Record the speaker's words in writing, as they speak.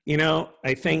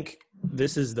I think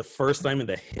this is the first time in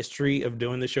the history of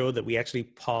doing the show that we actually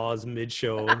pause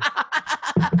mid-show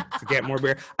to get more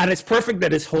beer. And it's perfect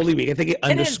that it's Holy Week. I think it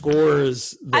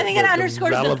underscores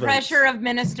the pressure of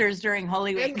ministers during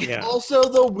Holy Week. And also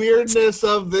the weirdness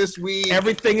of this week.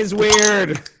 Everything is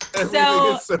weird.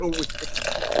 Everything is so weird.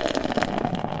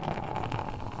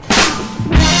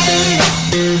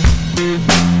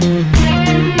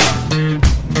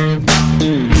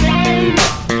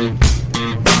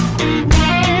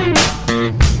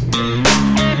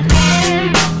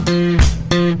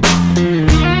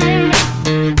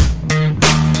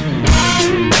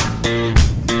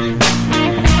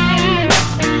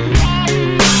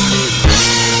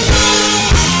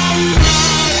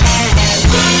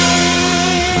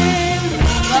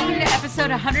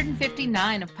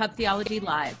 Of Pub Theology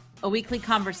Live, a weekly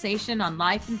conversation on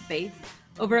life and faith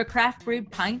over a craft brewed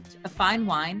pint, a fine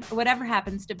wine, or whatever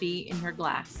happens to be in your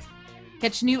glass.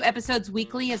 Catch new episodes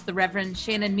weekly as the Reverend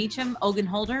Shannon Meacham, Olgan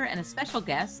Holder, and a special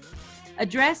guest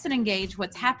address and engage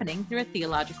what's happening through a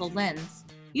theological lens,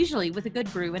 usually with a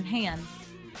good brew in hand.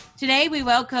 Today we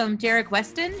welcome Derek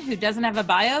Weston, who doesn't have a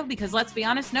bio because, let's be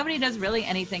honest, nobody does really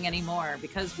anything anymore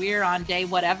because we're on day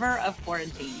whatever of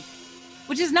quarantine.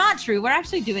 Which is not true. We're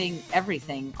actually doing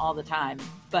everything all the time.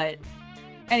 But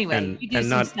anyway, you do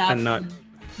some stuff, and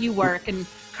you work, and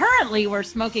currently we're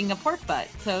smoking a pork butt,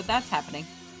 so that's happening.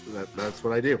 That's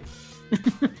what I do.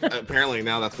 Apparently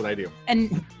now that's what I do.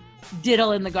 And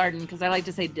diddle in the garden, because I like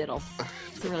to say diddle.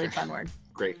 It's a really fun word.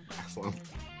 Great. Excellent.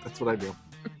 That's what I do.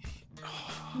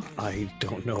 I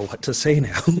don't know what to say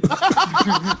now.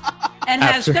 And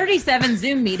has 37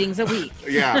 Zoom meetings a week.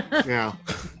 Yeah.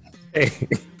 Hey.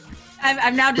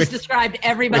 I've now just described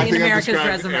everybody in America's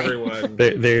resume. Everyone.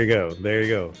 There you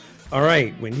go. All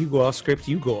right. When you go off script,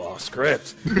 you go off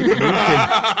script.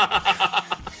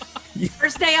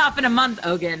 First day off in a month,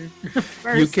 Ogan.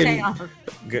 First day off.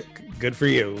 Good for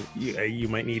you. You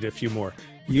might need a few more.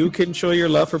 You can show your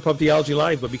love for Pub Theology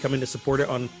Live by becoming a supporter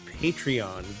on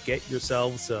Patreon. Get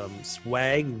yourself some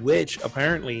swag, which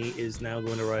apparently is now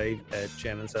going to arrive at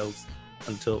Shannon's house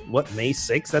until, May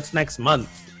 6th? That's next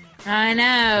month. I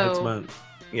know. Next month.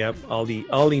 Yep. All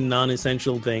the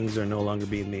non-essential things are no longer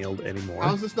being mailed anymore.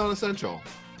 How is this non-essential?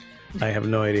 I have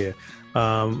no idea.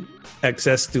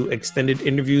 Access to extended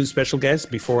interviews, special guests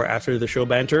before, after the show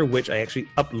banter, which I actually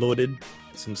uploaded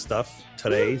some stuff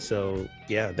today. So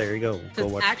yeah, there you go.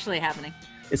 So it's actually happening.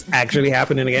 It's actually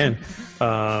happening again.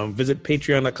 Visit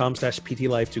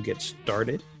patreon.com/ptlife to get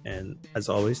started. And as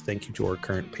always, thank you to our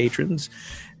current patrons.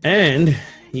 And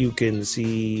you can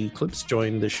see clips,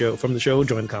 join the show,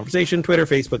 join the conversation, Twitter,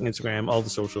 Facebook, Instagram, all the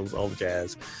socials, all the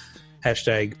jazz.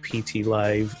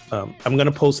 #PTLive. I'm going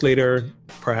to post later,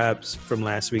 perhaps from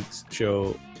last week's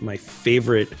show, my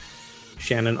favorite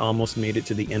Shannon almost made it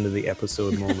to the end of the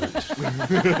episode moment.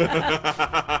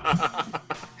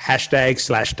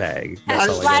 #/tag. That's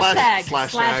all I got.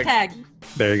 /tag.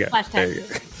 There you go. There you go.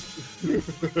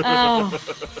 Oh,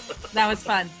 that was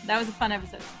fun. That was a fun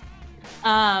episode.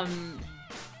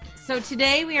 So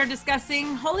today we are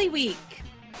discussing Holy Week.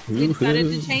 We decided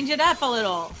to change it up a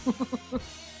little.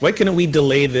 Why couldn't we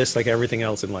delay this like everything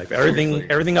else in life?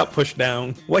 Everything up, pushed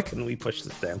down. Why couldn't we push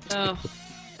this down?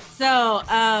 So,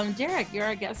 Derek, you're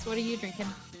our guest. What are you drinking?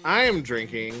 I am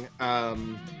drinking.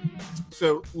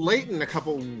 So Leighton a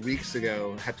couple weeks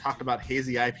ago had talked about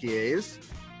hazy IPAs.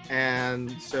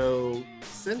 And so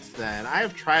since then, I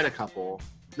have tried a couple.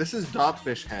 This is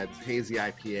Dogfish Head's Hazy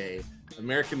IPA,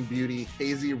 American Beauty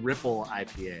Hazy Ripple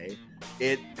IPA.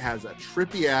 It has a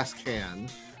trippy ass can.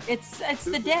 It's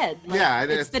the Dead.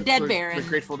 It's the Dead Bear. The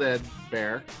Grateful Dead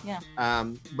bear. Yeah.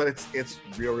 But it's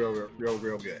real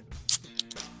good.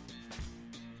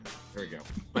 There we go.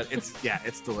 But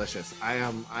it's delicious. I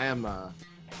am a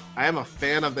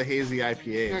fan of the hazy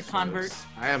IPAs. You're a convert.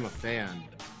 I am a fan.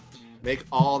 Make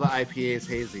all the IPAs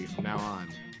hazy from now on,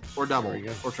 or double,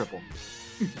 or triple.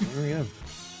 There we go.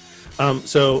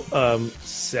 So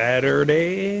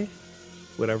Saturday,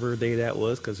 whatever day that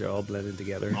was, because they're all blended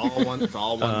together. It's all one big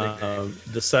day.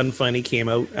 The sun finally came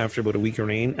out after about a week of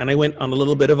rain, and I went on a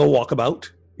little bit of a walkabout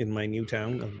in my new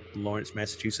town of Lawrence,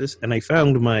 Massachusetts, and I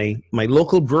found my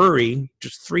local brewery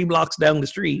just 3 blocks down the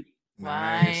street.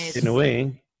 Nice. In a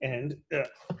way, and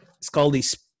it's called the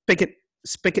Spigot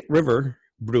River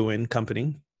Brewing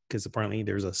Company, because apparently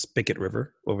there's a Spigot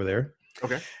River over there.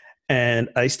 Okay. And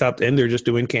I stopped in. They're just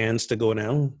doing cans to go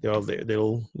now. They're all their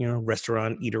little,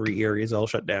 restaurant, eatery areas all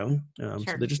shut down. Sure.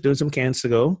 So they're just doing some cans to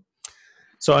go.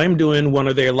 So I'm doing one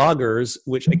of their lagers,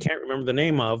 which I can't remember the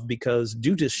name of because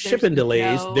due to shipping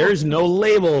delays, there's no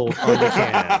label on the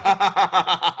can.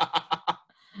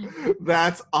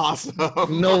 That's awesome.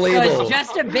 No So label. it's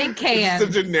just a big It's can.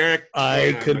 just a generic.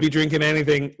 I can. could be drinking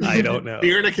anything. I don't know.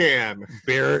 Beer in a can.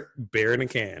 Beer in a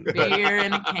can. Beer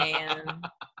in a can.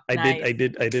 I Nice.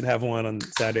 did have one on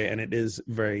Saturday, and it's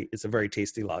a very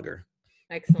tasty lager.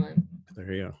 Excellent.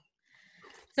 There you go.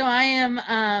 So I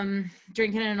am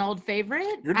drinking an old favorite.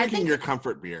 You're I drinking think your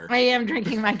comfort beer. I am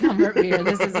drinking my comfort beer.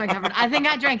 This is my comfort. I think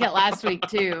I drank it last week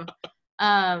too.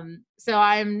 So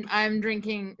I'm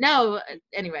drinking. No,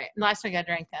 anyway, last week I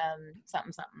drank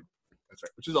something. That's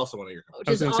right. Which is also one of your comfort.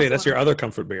 I was going to say that's your other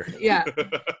comfort beer. Yeah.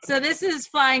 So this is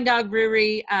Flying Dog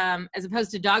Brewery, as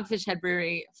opposed to Dogfish Head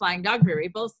Brewery, Flying Dog Brewery,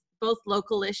 both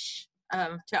local-ish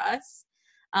to us.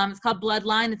 It's called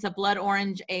Bloodline. It's a blood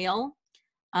orange ale.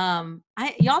 Y'all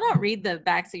don't read the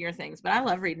backs of your things, but I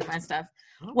love reading my stuff.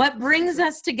 What brings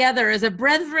us together as a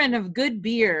brethren of good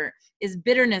beer is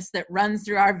bitterness that runs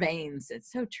through our veins. It's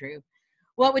so true.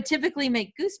 What would typically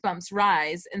make goosebumps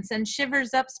rise and send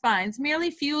shivers up spines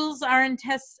merely fuels our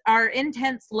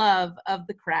intense love of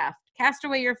the craft. Cast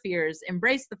away your fears,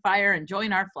 embrace the fire, and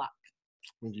join our flock.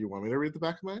 Do you want me to read the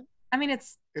back of mine? I mean,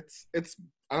 it's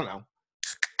I don't know.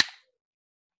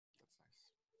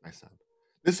 Nice sound.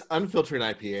 This unfiltered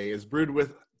IPA is brewed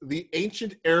with the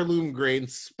ancient heirloom grain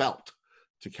spelt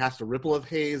to cast a ripple of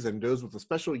haze and dose with a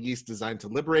special yeast designed to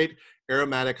liberate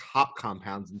aromatic hop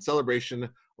compounds in celebration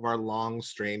of our long,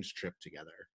 strange trip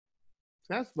together.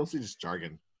 That's mostly just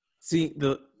jargon. See,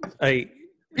 Read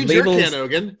labels. your can,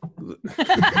 Ogan.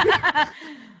 okay.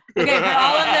 For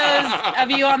all of those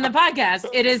of you on the podcast,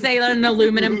 it is an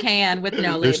aluminum can with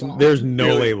no label. There's no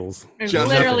Really? labels. There's just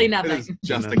literally It is nothing.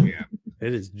 just a No. can.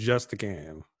 It is just a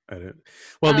can.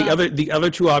 Well, the other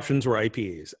two options were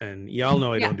IPAs, and y'all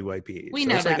know I Yeah. don't do IPAs. We so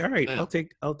know it's like, that. all right, Yeah.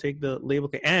 I'll take the label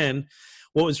can. And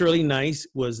what was really nice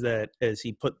was that as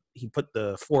he put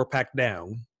the 4-pack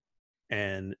down,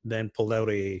 and then pulled out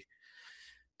a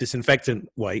disinfectant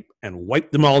wipe and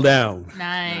wiped them all down.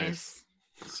 Nice.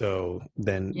 So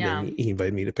then Yeah. he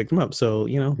invited me to pick them up. So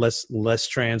less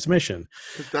transmission.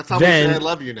 That's how Then- much I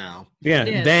love you now. Yeah.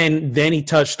 It is. Then he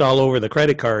touched all over the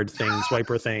credit card thing,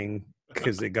 swiper thing,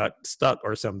 because it got stuck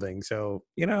or something. So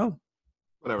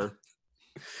Whatever.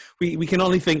 we can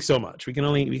only think so much. We can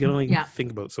only Yeah.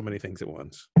 think about so many things at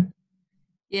once.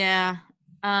 Yeah.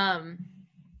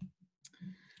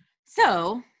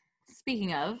 So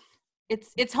speaking of,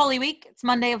 it's Holy Week. It's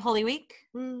Monday of Holy Week.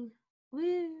 Woo.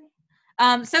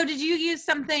 So did you use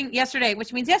something yesterday,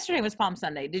 which means yesterday was Palm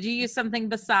Sunday? Did you use something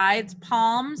besides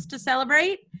palms to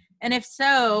celebrate? And if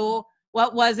so,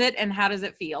 what was it and how does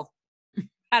it feel?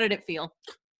 How did it feel?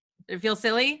 Did it feel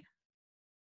silly?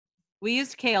 We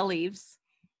used kale leaves.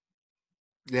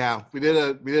 Yeah, we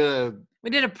did We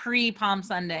did a pre-Palm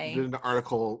Sunday. an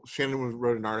article. Shannon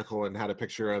wrote an article and had a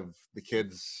picture of the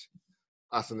kids,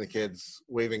 us and the kids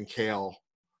waving kale.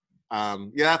 Yeah,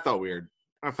 that felt weird.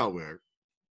 I felt weird.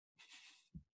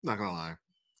 Not gonna lie,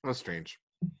 that was strange.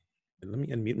 Let me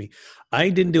unmute me. I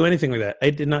didn't do anything like that.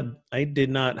 I did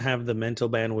not have the mental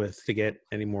bandwidth to get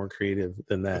any more creative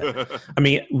than that. I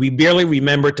mean, we barely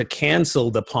remembered to cancel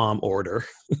the palm order.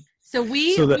 So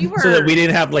we so that were we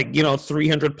didn't have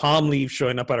 300 palm leaves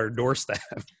showing up at our doorstep.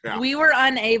 Yeah. we were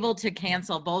unable to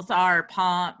cancel both our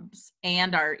palms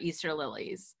and our Easter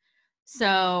lilies.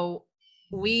 So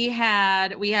we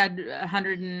had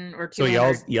 100 or 200.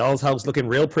 So y'all's house looking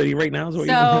real pretty right now. Is what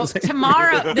you're So saying?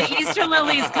 tomorrow, the Easter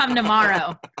lilies come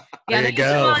tomorrow. Yeah, There the you Easter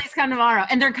go. lilies come tomorrow,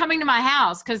 and they're coming to my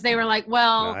house because they were like,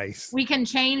 "Well, Nice. we can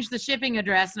change the shipping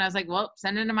address." And I was like, "Well,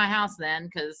 send it to my house then,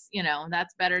 because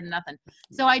that's better than nothing."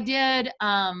 So I did.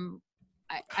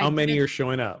 How many are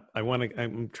showing up? I'm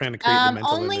trying to create the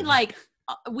mental only image. like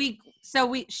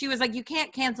she was like, you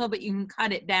can't cancel, but you can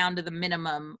cut it down to the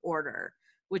minimum order,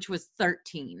 which was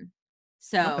 13.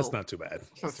 So That's not too bad.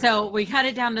 so we cut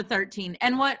it down to 13.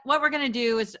 And what we're going to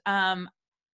do is,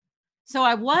 so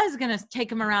I was going to take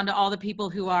them around to all the people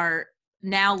who are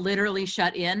now literally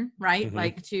shut in, right? Mhm.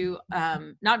 Like to,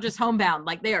 not just homebound,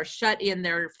 like they are shut in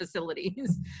their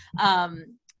facilities.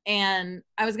 And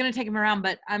I was going to take them around,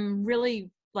 but I'm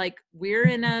really like, we're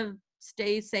in a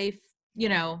stay safe,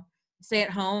 stay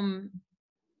at home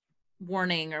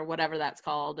warning or whatever that's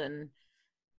called. And,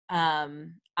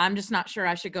 I'm just not sure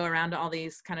I should go around to all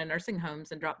these kind of nursing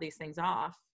homes and drop these things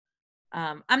off.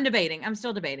 I'm debating. I'm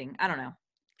still debating. I don't know.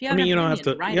 If you have You an don't have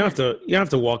to. opinion, You write don't have in. to. You don't have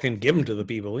to walk in, give them to the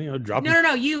people. Drop them.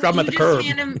 No. You drop 'em at the just curb.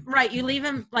 hand them, right. You leave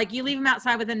them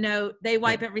outside with a note. They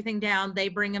wipe everything down. They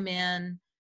bring them in.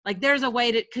 Like there's a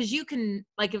way to, because you can,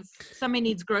 like if somebody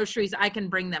needs groceries, I can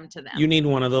bring them to them. You need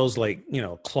one of those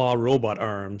claw robot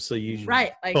arms. So you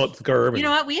right. Like, pull up the curb. you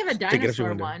know what? We have a stick it up your dinosaur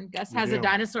window. one. Gus We has a do.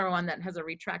 dinosaur one that has a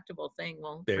retractable thing.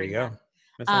 We'll There bring you go.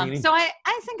 that. That's all you need. So I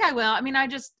think I will. I mean,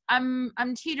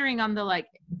 I'm teetering on the like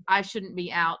I shouldn't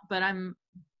be out, but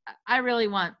I really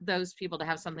want those people to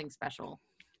have something special.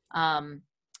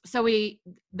 So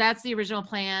that's the original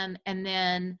plan, and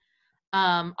then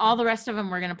all the rest of them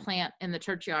we're going to plant in the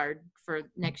churchyard for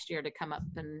next year to come up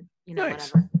and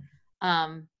Nice.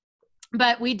 whatever.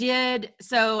 But we did.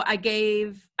 So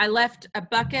I left a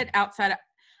bucket outside.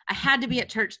 I had to be at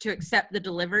church to accept the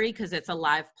delivery because it's a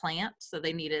live plant, so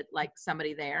they needed like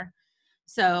somebody there.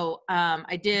 So I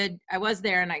was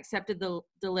there and I accepted the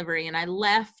delivery, and I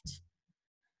left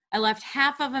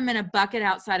half of them in a bucket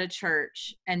outside of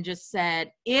church and just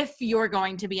said, if you're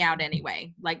going to be out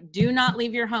anyway, like do not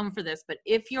leave your home for this, but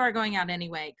if you are going out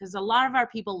anyway, because a lot of our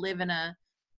people live in a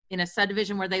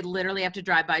subdivision where they literally have to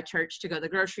drive by church to go to the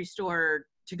grocery store,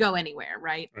 to go anywhere,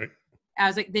 right? I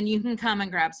was like, then you can come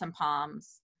and grab some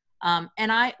palms.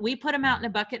 And we put them out in a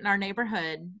bucket in our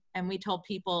neighborhood, and we told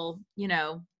people,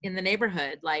 in the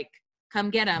neighborhood, like, come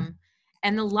get them.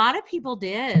 And a lot of people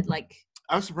did, like,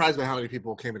 I was surprised by how many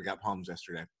people came and got palms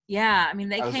yesterday. Yeah, I mean,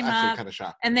 they came up kind of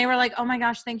shocked, and they were like, "Oh my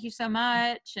gosh, thank you so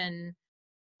much." And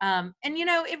I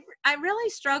really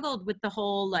struggled with the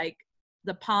whole like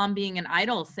the palm being an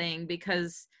idol thing,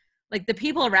 because like the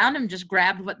people around them just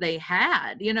grabbed what they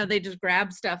had. They just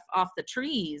grabbed stuff off the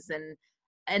trees,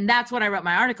 and that's what I wrote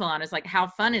my article on. Is like, how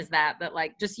fun is that? That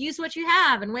like just use what you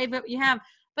have and wave what you have.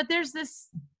 But there's this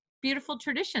beautiful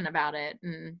tradition about it,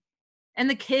 and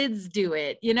the kids do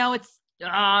it.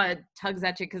 It tugs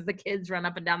at you because the kids run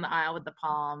up and down the aisle with the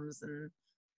palms and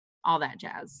all that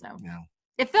jazz. So yeah.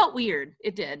 It felt weird.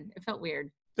 It did. It felt weird.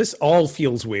 This all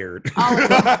feels weird.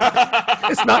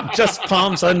 It's not just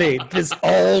Palm Sunday. This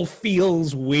all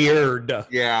feels weird.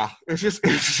 Yeah, it's just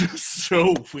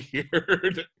so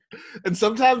weird. And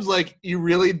sometimes, like, you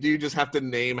really do just have to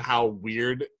name how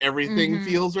weird everything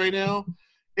feels right now.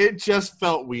 It just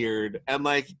felt weird. And,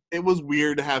 like, it was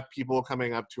weird to have people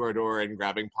coming up to our door and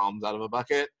grabbing palms out of a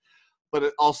bucket. But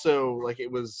it also, like, it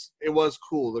was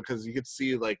cool because you could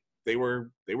see, like, they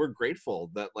were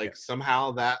grateful that, like,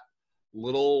 somehow that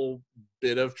little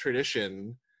bit of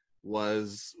tradition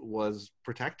was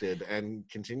protected and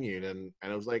continued. And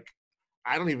I was like,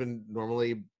 I don't even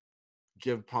normally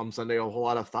give Palm Sunday a whole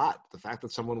lot of thought. The fact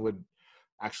that someone would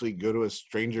actually go to a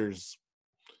stranger's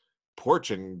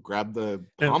porch and grab the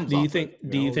palms do you off think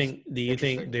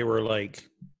they were like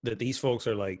that? These folks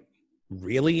are like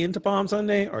really into Palm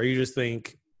Sunday, or you just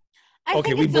think,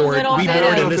 okay, we bored,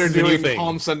 and this is the new thing.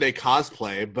 Palm Sunday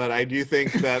cosplay, but I do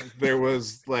think that there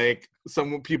was like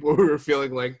some people who were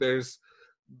feeling like there's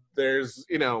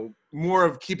more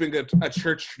of keeping a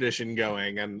church tradition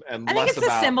going and I less think it's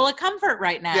about a symbol of comfort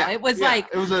right now. It was like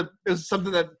it was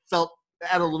something that felt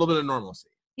had a little bit of normalcy.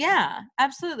 Yeah,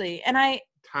 absolutely. And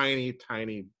tiny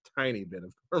bit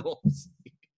of normalcy.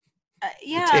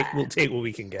 We'll take what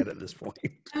we can get at this point.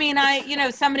 I mean,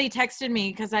 somebody texted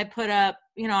me because I put up,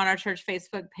 on our church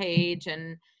Facebook page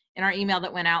and in our email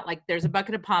that went out, like, there's a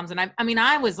bucket of palms. And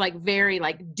I was like, very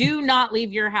like, do not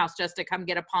leave your house just to come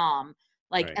get a palm.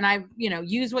 Like, right. And I,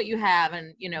 use what you have,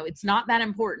 and, it's not that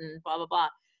important, blah, blah, blah.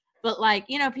 But like,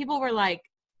 people were like,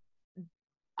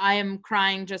 I am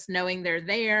crying just knowing they're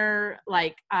there.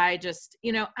 Like, I just,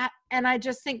 and I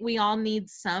just think we all need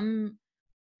some,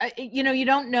 you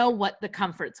don't know what the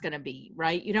comfort's going to be,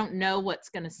 right? You don't know what's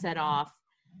going to set off,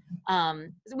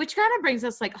 which kind of brings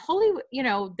us like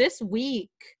this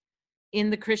week in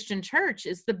the Christian church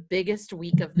is the biggest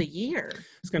week of the year. I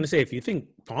was going to say, if you think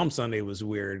Palm Sunday was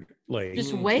weird, like,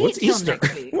 just wait what's till Easter?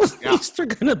 Next week. What's Easter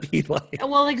going to be like?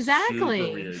 Well,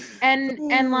 exactly.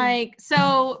 And like,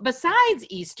 so besides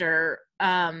Easter,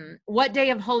 what day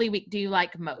of Holy Week do you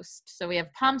like most? So we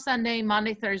have Palm Sunday,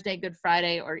 Maundy, Thursday, Good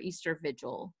Friday, or Easter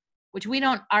Vigil, which we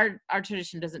don't, our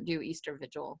tradition doesn't do Easter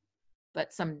Vigil,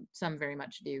 but some very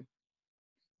much do.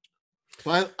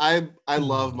 Well, I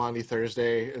love Maundy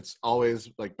Thursday. It's always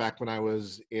like back when I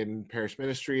was in parish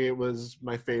ministry, it was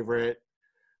my favorite.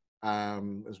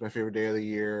 It was my favorite day of the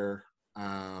year.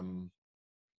 For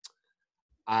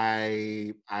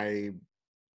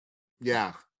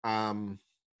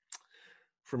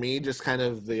me, just kind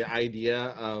of the idea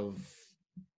of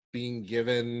being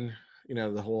given,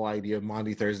 the whole idea of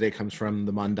Maundy Thursday comes from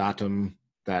the mandatum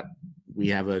that we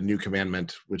have a new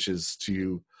commandment, which is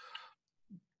to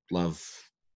love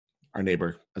our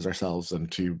neighbor as ourselves and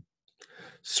to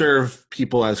serve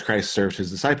people as Christ served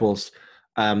his disciples.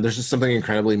 There's just something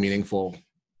incredibly meaningful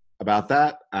about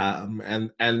that.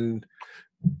 And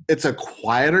it's a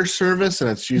quieter service, and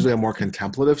it's usually a more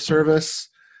contemplative service.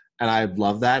 And I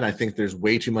love that. I think there's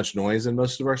way too much noise in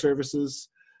most of our services.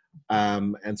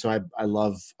 And so I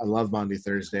love Maundy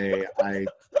Thursday.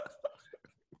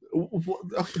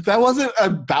 That wasn't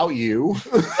about you.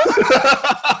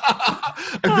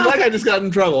 I feel like I just got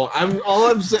in trouble.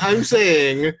 I'm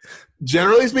saying,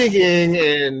 generally speaking,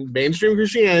 in mainstream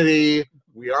Christianity,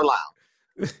 we are loud.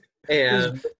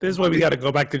 And this is why we got to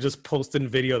go back to just posting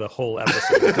video the whole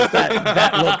episode. Because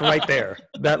that look right there.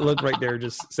 That look right there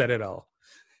just said it all.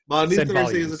 Monday,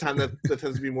 Thursday is the time that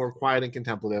tends to be more quiet and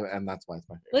contemplative, and that's why it's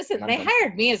my favorite. Listen, they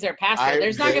hired me as their pastor.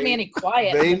 There's not going to be any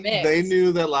quiet in the mix. They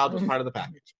knew that loud was part of the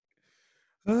package.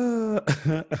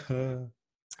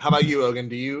 How about you, Ogun?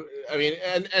 Do you? I mean,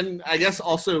 and I guess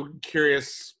also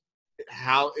curious,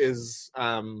 how is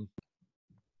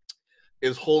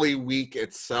Holy Week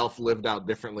itself lived out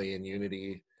differently in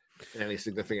Unity in any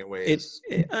significant ways?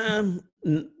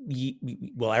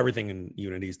 Well, everything in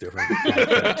Unity is different.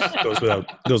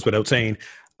 goes without saying.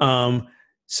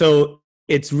 So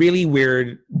it's really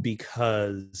weird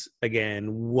because,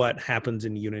 again, what happens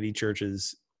in Unity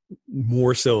churches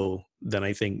more so than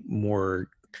I think more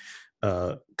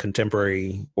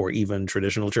contemporary or even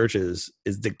traditional churches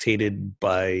is dictated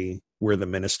by where the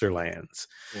minister lands.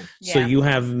 Yeah. So you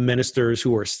have ministers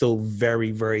who are still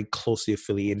very, very closely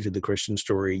affiliated to the Christian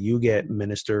story. You get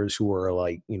ministers who are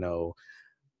like,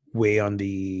 way on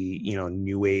the,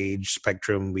 New Age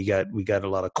spectrum. We got a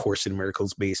lot of Course in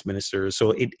Miracles based ministers.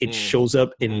 So it shows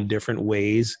up in different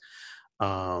ways.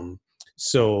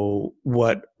 So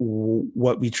what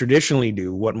we traditionally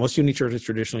do, what most Unity churches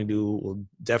traditionally do, will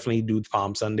definitely do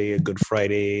Palm Sunday, a Good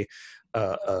Friday,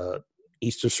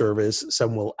 Easter service.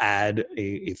 Some will add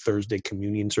a Thursday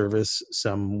communion service.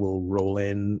 Some will roll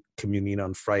in communion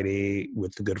on Friday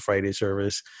with the Good Friday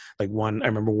service. I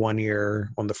remember one year,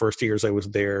 one of the first years I was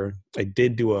there, I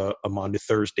did do a Monday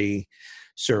Thursday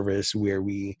service where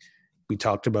we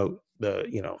talked about the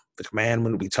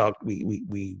commandment.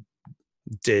 We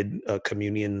did a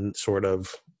communion sort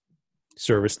of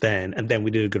service then, and then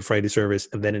we did a Good Friday service,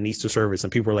 and then an Easter service,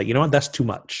 and people were like, you know what, that's too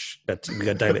much. We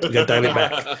got to dial it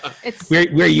back.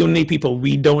 We're Unity people.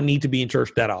 We don't need to be in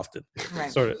church that often, right.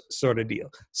 sort of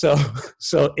deal. So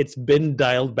it's been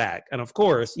dialed back, and of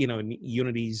course,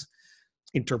 Unity's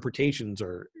interpretations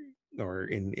are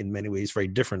in many ways very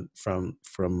different from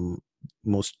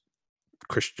most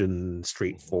Christian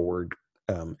straightforward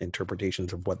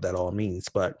interpretations of what that all means,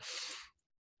 but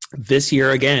this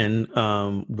year again,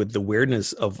 with the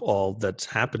weirdness of all that's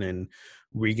happening,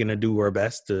 we're going to do our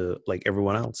best to, like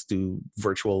everyone else, do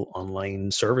virtual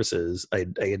online services. I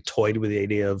had toyed with the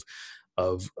idea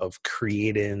of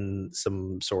creating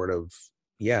some sort of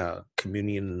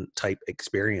communion type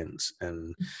experience,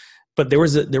 but there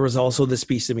was also this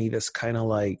piece of me that's kind of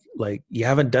like you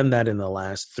haven't done that in the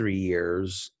last 3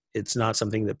 years. It's not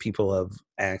something that people have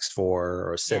asked for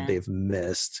or said they've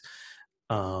missed.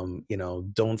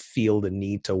 Don't feel the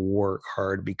need to work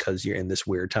hard because you're in this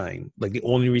weird time. Like the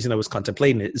only reason I was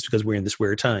contemplating it is because we're in this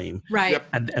weird time. Right. Yep.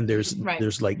 And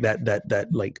there's like that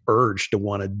like urge to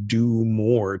want to do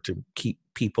more to keep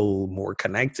people more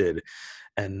connected.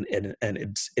 And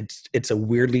it's a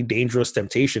weirdly dangerous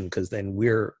temptation because then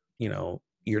we're,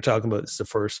 you're talking about it's the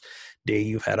first day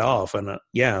you've had off. And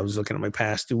I was looking at my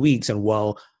past 2 weeks, and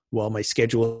while my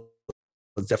schedule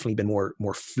has definitely been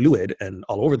more fluid and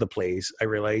all over the place, I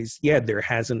realized, there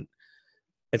hasn't,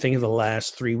 I think in the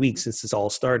last 3 weeks since this all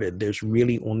started, there's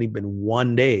really only been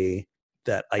one day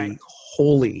that I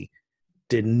wholly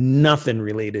did nothing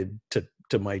related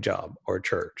to my job or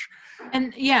church.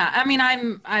 And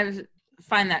I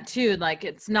find that too. Like,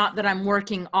 it's not that I'm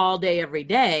working all day every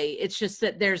day. It's just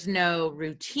that there's no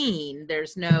routine.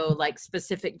 There's no like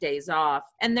specific days off.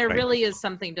 And there really is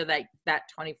something to that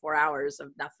 24 hours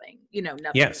of nothing,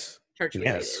 nothing. Yes. Church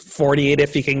related. Yes. 48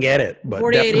 if you can get it. But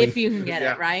 48 if you can get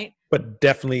it, right? But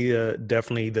definitely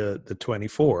the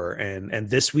 24. And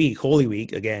this week, Holy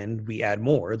Week, again, we add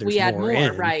more. We add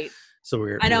more, right.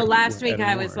 So I know last week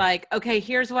I was like, okay,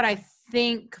 here's what I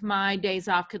think my days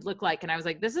off could look like. And I was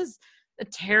like, this is a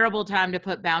terrible time to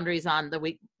put boundaries on the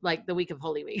week, like the week of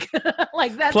Holy Week.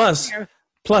 Like that's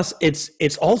plus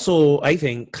it's also, I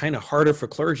think, kind of harder for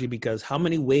clergy because how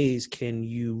many ways can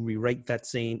you rewrite that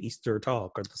same Easter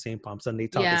talk or the same Palm Sunday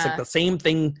talk? It's like the same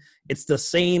thing. It's the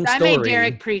same story. I made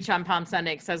Derek preach on Palm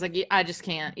Sunday because I was like, I just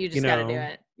can't. You just got to do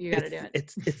it. You got to do it.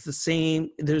 It's the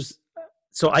same.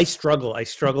 So I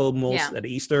struggle most at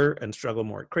Easter and struggle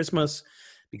more at Christmas.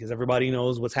 Because everybody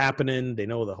knows what's happening. They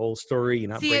know the whole story. You're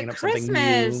not bringing up something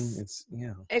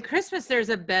new. At Christmas, there's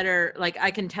a better, like,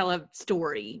 I can tell a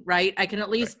story, right? I can at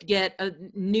least get a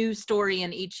new story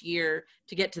in each year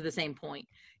to get to the same point.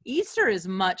 Easter is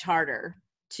much harder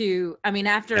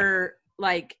after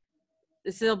like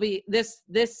this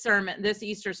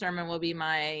Easter sermon will be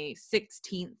my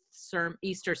 16th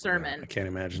Easter sermon. I can't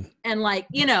imagine. And like,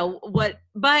 you know what,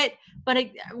 but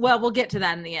we'll get to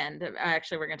that in the end.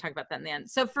 Actually, we're going to talk about that in the end.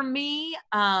 So for me,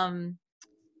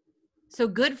 so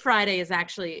Good Friday is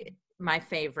actually my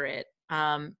favorite.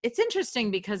 It's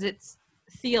interesting because it's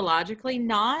theologically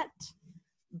not,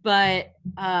 but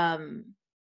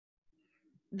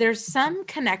there's some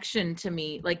connection to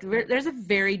me. Like there's a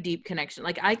very deep connection.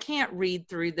 Like I can't read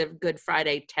through the Good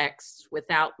Friday texts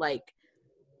without like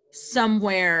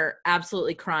somewhere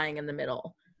absolutely crying in the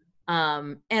middle.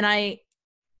 And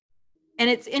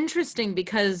it's interesting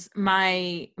because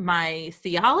my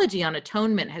theology on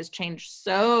atonement has changed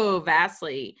so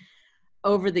vastly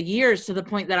over the years to the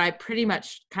point that I pretty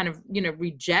much kind of, you know,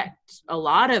 reject a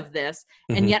lot of this.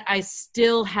 Mm-hmm. And yet I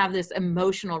still have this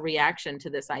emotional reaction to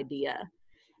this idea.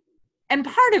 And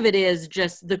part of it is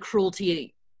just the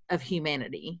cruelty of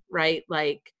humanity, right?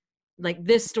 Like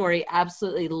this story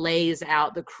absolutely lays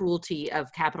out the cruelty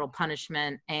of capital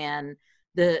punishment and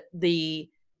the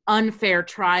unfair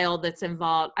trial that's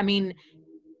involved. I mean,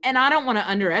 and I don't want to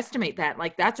underestimate that.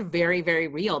 Like that's very, very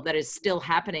real. That is still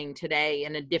happening today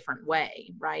in a different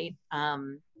way, right?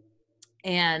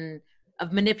 And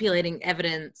of manipulating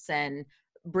evidence and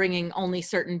bringing only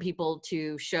certain people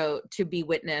to be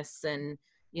witness, and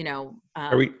you know,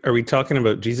 are we talking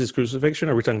about Jesus' crucifixion,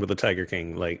 or are we talking about the Tiger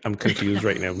King? Like, I'm confused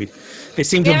right now. They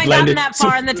seem to have blended that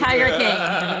far in the Tiger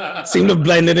King. Seem to have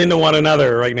blended into one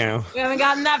another right now. We haven't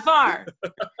gotten that far.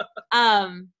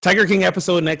 Tiger King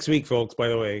episode next week, folks. By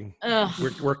the way,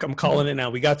 I'm calling it now.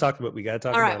 We got to talk about.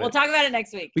 All right, we'll talk about it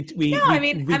next week. We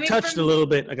touched a little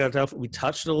bit. We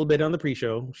touched a little bit on the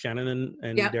pre-show. Shannon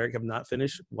and Derek have not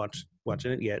finished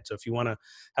watching it yet. So if you want to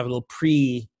have a little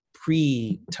pre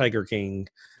Tiger King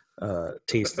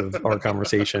taste of our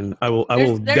conversation, I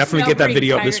will definitely get that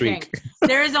video up this week.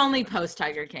 There is only post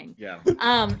Tiger King. Yeah.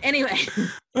 Anyway.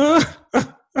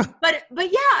 but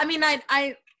yeah, I mean,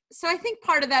 so I think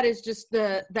part of that is just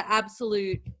the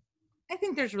absolute, I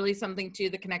think there's really something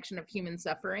to the connection of human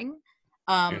suffering.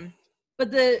 But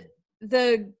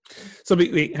so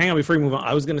hang on before we move on.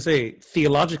 I was going to say,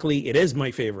 theologically, it is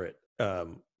my favorite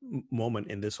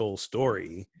moment in this whole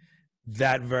story.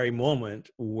 That very moment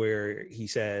where he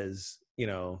says, you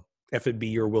know, if it be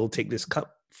your will, take this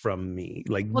cup from me.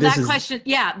 Like, well, that question,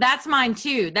 yeah, that's mine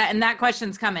too. That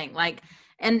question's coming. Like,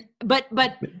 and but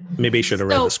maybe I should have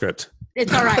read the script.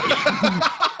 It's all right.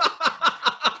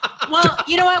 Well,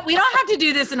 you know what? We don't have to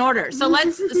do this in order. So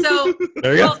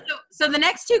there you go. So the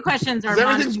next two questions are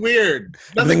everything's weird.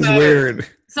 Everything's weird.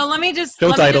 So let me just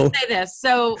say this.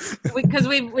 So because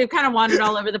we've kind of wandered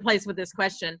all over the place with this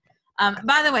question.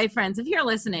 By the way, friends, if you're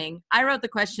listening, I wrote the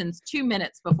questions 2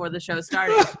 minutes before the show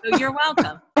started. So you're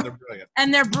welcome. They're brilliant.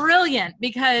 And they're brilliant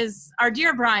because our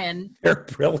dear Brian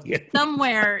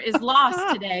somewhere is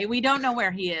lost today. We don't know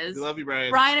where he is. We love you, Brian.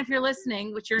 Brian, if you're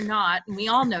listening, which you're not, and we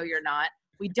all know you're not,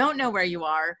 we don't know where you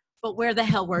are, but where the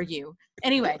hell were you?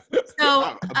 Anyway,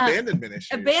 so abandonment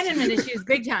issues. Abandonment issues,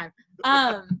 big time.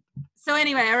 So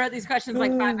anyway, I wrote these questions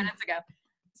like 5 minutes ago.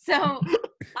 So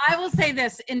I will say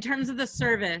this in terms of the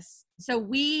service. So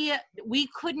we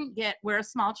couldn't we're a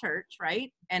small church,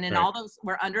 right? And in all those,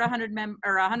 we're under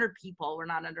 100 people. We're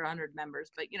not under 100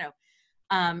 members, but you know,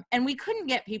 and we couldn't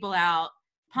get people out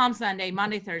Palm Sunday,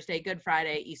 Monday, Thursday, Good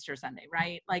Friday, Easter Sunday,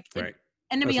 right? Like,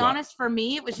 and to be honest, for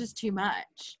me, it was just too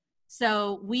much.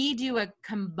 So we do a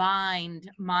combined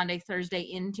Monday, Thursday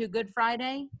into Good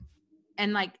Friday.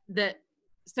 And like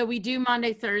so we do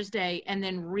Monday, Thursday, and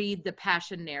then read the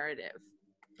Passion narrative.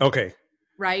 Okay.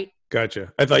 Right?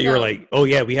 Gotcha. I thought you were like, oh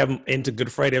yeah, we have them into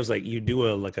Good Friday. I was like, you do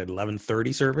an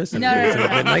 11:30 service? And no.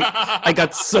 Midnight? I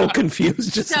got so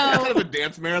confused. Just kind of a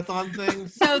dance marathon thing.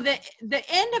 So the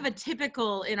end of a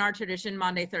typical, in our tradition,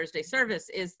 Monday, Thursday service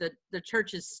is the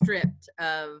church is stripped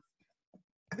of,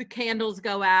 the candles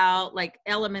go out, like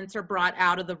elements are brought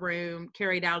out of the room,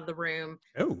 carried out of the room.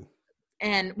 Oh.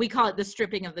 And we call it the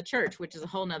stripping of the church, which is a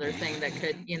whole nother thing that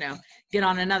could, get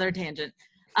on another tangent.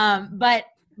 But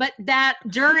that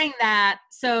during that,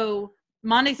 so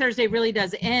Monday, Thursday really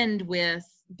does end with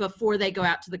before they go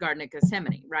out to the Garden of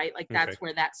Gethsemane, right? Like that's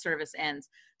where that service ends.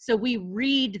 So we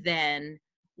read then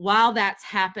while that's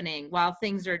happening, while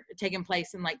things are taking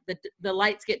place and like the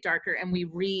lights get darker, and we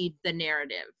read the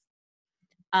narrative.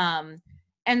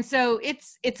 And so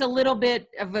it's a little bit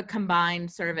of a combined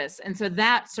service. And so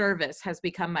that service has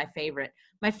become my favorite.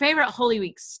 My favorite Holy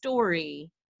Week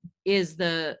story is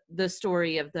the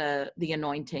story of the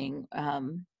anointing,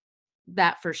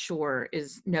 that for sure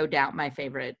is no doubt my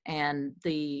favorite. And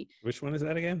which one is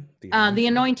that again? The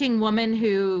anointing woman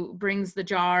who brings the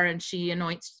jar and she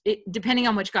anoints it, depending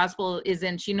on which gospel is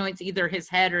in, she anoints either his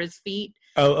head or his feet.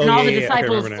 And all the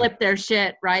disciples flip their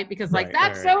shit, right? Because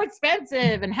that's so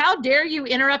expensive. And how dare you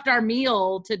interrupt our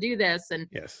meal to do this? And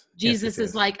Jesus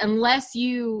is like, unless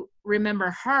you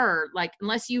remember her, like,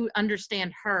 unless you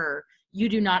understand her, you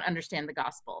do not understand the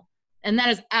gospel. And that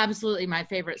is absolutely my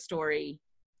favorite story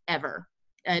ever.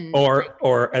 And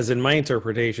or as in my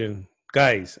interpretation,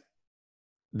 guys,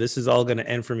 this is all going to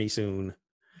end for me soon.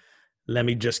 Let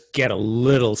me just get a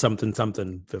little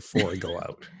something before I go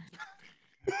out.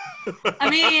 I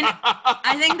mean,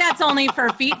 I think that's only for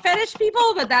feet fetish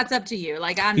people, but that's up to you.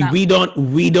 Like, I'm not. We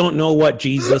don't know what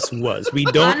Jesus was. We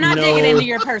don't. I'm not digging into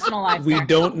your personal life. We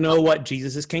don't know what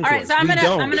Jesus' kink was. All right,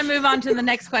 so I'm gonna move on to the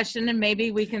next question, and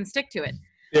maybe we can stick to it.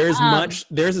 There's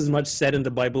as much said in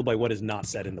the Bible by what is not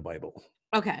said in the Bible.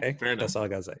 Okay? Fair enough. That's all I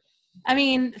gotta say. I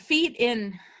mean, feet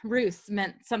in Ruth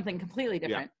meant something completely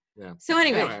different. Yeah. So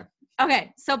anyway.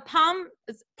 Okay, so Palm.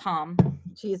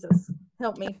 Jesus,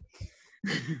 help me.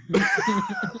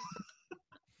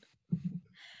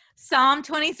 Psalm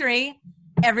 23,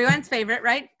 everyone's favorite,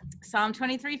 right? Psalm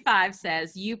 23:5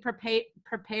 says, "You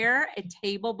prepare a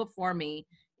table before me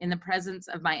in the presence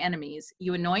of my enemies.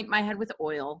 You anoint my head with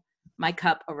oil. My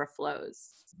cup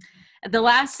overflows." At the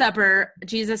Last Supper,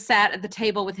 Jesus sat at the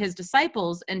table with his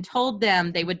disciples and told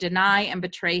them they would deny and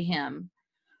betray him.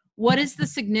 What is the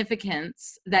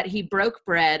significance that he broke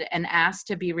bread and asked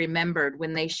to be remembered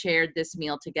when they shared this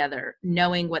meal together,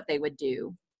 knowing what they would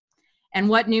do? And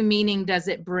what new meaning does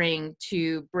it bring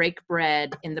to break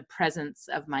bread in the presence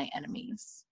of my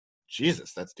enemies?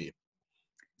 Jesus, that's deep.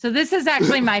 So this is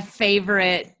actually my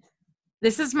favorite.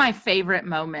 This is my favorite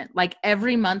moment. Like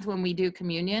every month when we do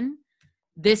communion,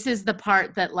 this is the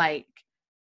part that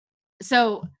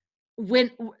so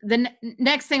when the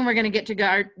next thing we're going to get to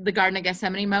the Garden of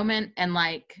Gethsemane moment. And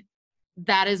like,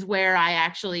 that is where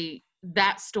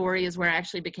that story is where I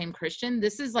actually became Christian.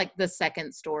 This is like the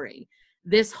second story.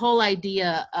 This whole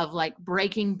idea of like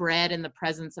breaking bread in the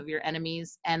presence of your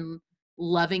enemies and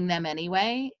loving them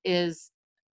anyway is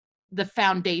the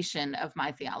foundation of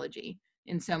my theology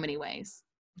in so many ways.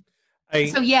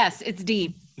 So yes, it's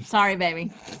deep. Sorry,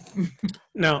 baby.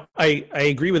 No, I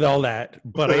agree with all that,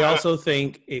 but I also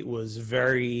think it was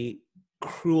very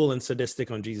cruel and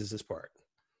sadistic on Jesus's part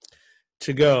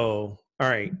to go, all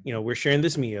right, we're sharing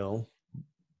this meal.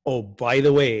 Oh, by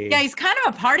the way. Yeah, he's kind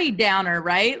of a party downer,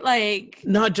 right? Like,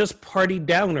 not just party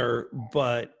downer,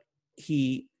 but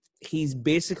he's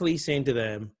basically saying to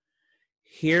them,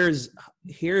 here's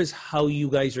how you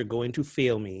guys are going to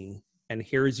fail me. And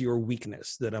here's your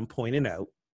weakness that I'm pointing out,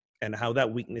 and how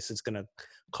that weakness is going to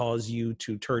cause you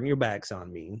to turn your backs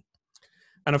on me.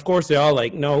 And of course, they're all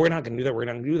like, no, we're not going to do that. We're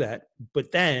not going to do that.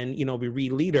 But then, we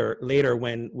read later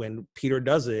when Peter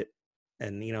does it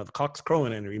and, the cock's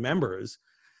crowing and remembers,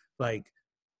 like,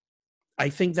 I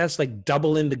think that's like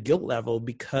doubling the guilt level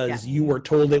because you were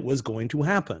told it was going to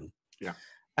happen. Yeah.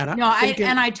 And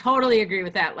I totally agree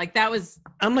with that. Like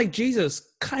I'm like,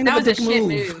 Jesus, kind of a dick shit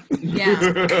move. Yeah.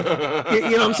 You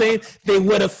know what I'm saying? They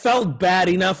would have felt bad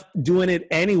enough doing it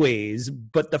anyways,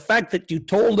 but the fact that you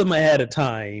told them ahead of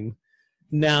time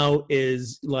now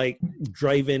is like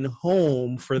driving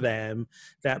home for them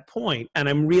that point. And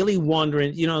I'm really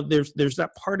wondering, there's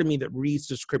that part of me that reads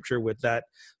the scripture with that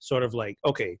sort of like,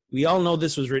 okay, we all know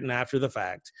this was written after the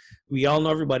fact. We all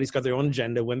know everybody's got their own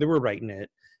agenda when they were writing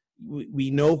it. We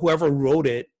know whoever wrote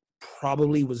it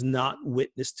probably was not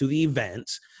witness to the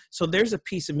events. So there's a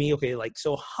piece of me, okay, like,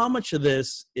 so how much of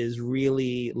this is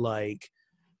really like,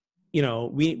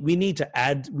 we need to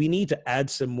add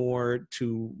some more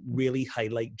to really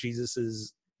highlight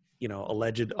Jesus's,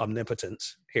 alleged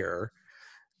omnipotence here,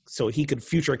 so he could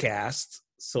future cast.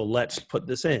 So let's put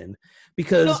this in,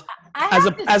 because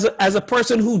as a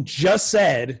person who just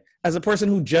said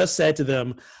to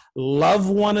them, love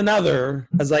one another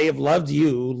as I have loved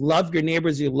you, love your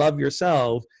neighbors, you love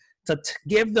yourself, to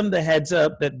give them the heads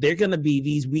up that they're going to be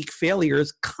these weak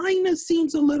failures kind of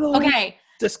seems a little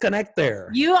disconnect there.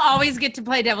 You always get to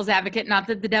play devil's advocate. Not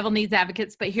that the devil needs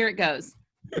advocates, but here it goes.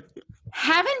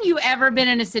 Haven't you ever been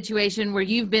in a situation where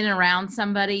you've been around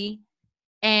somebody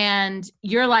and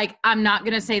you're like, I'm not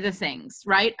going to say the things,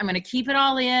 right? I'm going to keep it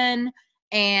all in.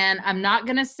 And I'm not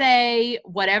going to say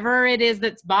whatever it is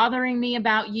that's bothering me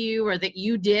about you or that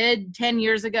you did 10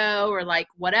 years ago or like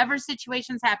whatever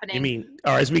situation's happening. You mean,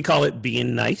 or as we call it,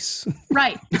 being nice?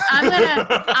 Right.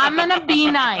 I'm going to be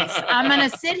nice. I'm going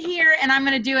to sit here and I'm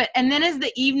going to do it. And then as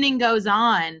the evening goes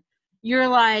on, you're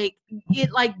like,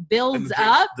 it like And builds the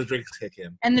up drinks kick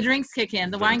in. and the drinks kick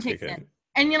in, the wine Drinks kicks kick in.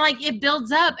 And you're like, it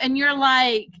builds up and you're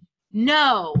like,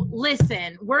 no,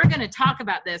 listen, we're going to talk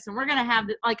about this and we're going to have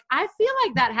like, I feel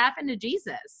like that happened to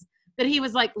Jesus, that he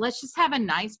was like, let's just have a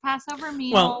nice Passover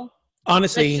meal. Well,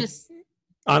 honestly, Let's just,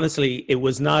 honestly, it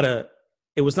was not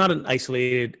an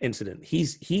isolated incident.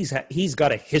 He's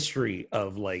got a history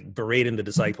of like berating the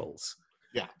disciples.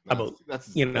 Yeah, About,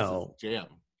 that's you that's know, his jam.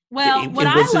 well, it what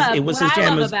was I his- love, it was what his I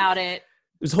jam. love Is- about it,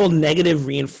 this whole negative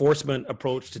reinforcement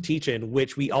approach to teaching,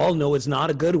 which we all know is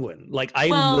not a good one. Like, I'm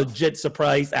Well, legit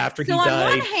surprised after he so on died,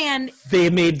 one hand, they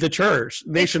made the church.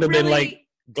 They it's should have been really- like,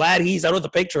 glad he's out of the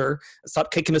picture.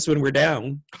 Stop kicking us when we're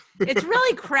down. it's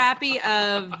really crappy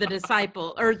of the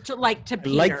disciple or to I Peter.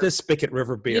 like this Spigot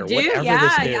River beer. You do? Whatever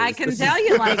Yeah, this is. I can This tell is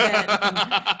you like it.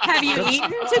 Have you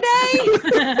eaten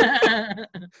today?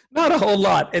 not a whole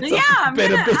lot. It's Yeah,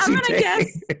 been a busy day.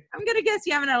 guess. I'm gonna guess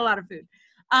you haven't had a lot of food.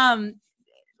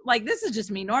 Like this is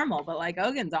just me normal, but like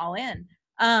Ogun's all in.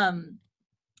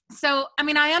 So I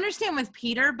mean, I understand with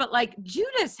Peter, but like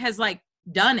Judas has like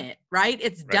done it, right?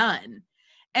 It's Right. done.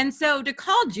 And so to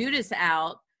call Judas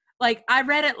out, like I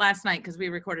read it last night because we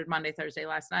recorded Monday, Thursday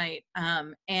last night.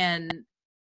 And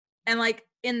like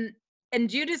and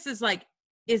Judas is like,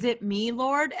 is it me,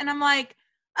 Lord? And I'm like,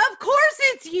 of course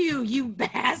it's you, you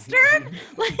bastard.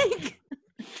 Like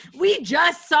we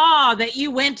just saw that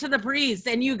you went to the priest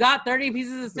and you got 30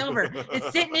 pieces of silver.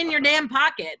 It's sitting in your damn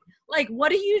pocket. Like,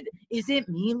 is it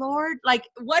me, Lord? Like,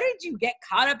 what did you get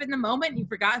caught up in the moment and you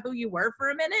forgot who you were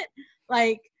for a minute?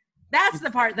 Like, that's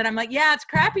the part that I'm like, yeah, it's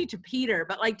crappy to Peter,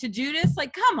 but like to Judas,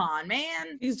 like, come on,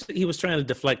 man. He was trying to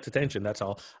deflect attention. That's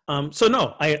all. So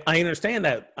no, I understand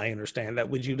that. I understand that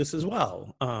with Judas as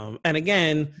well. And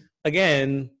again,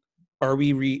 are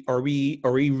we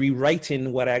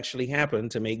rewriting what actually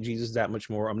happened to make Jesus that much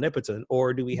more omnipotent,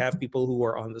 or do we have people who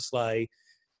are on the sly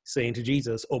saying to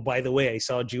Jesus, "Oh, by the way, I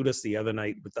saw Judas the other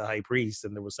night with the high priest,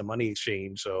 and there was some money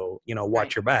exchange. So watch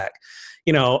Right. your back."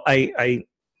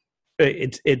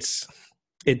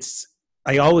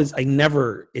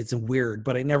 It's weird,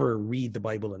 but I never read the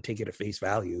Bible and take it at face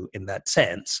value in that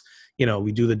sense.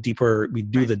 We do the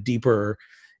deeper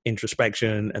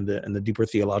introspection and the deeper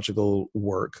theological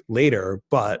work later.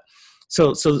 But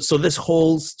so this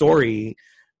whole story,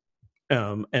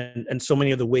 and so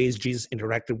many of the ways Jesus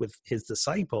interacted with his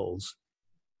disciples,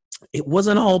 it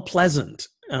wasn't all pleasant.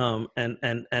 No,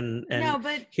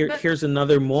 but Here's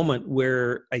another moment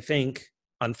where I think,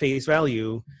 on face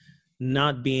value,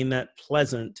 not being that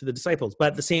pleasant to the disciples. But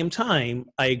at the same time,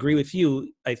 I agree with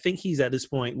you. I think he's at this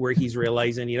point where he's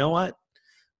realizing, you know what?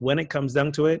 When it comes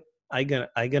down to it, I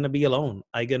gonna be alone.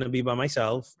 I gonna be by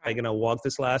myself. Right. I gonna walk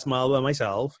this last mile by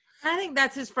myself. I think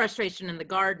that's his frustration in the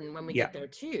garden when we Yeah. get there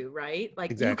too, right? Like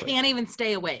Exactly. you can't even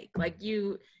stay awake. Like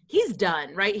he's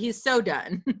done, right? He's so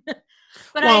done.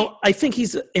 But I think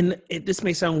he's this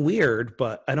may sound weird,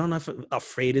 but I don't know if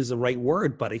afraid is the right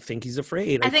word, but I think he's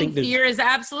afraid. I think there's- fear is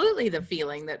absolutely the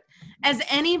feeling that, as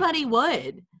anybody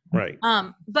would. right.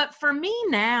 But for me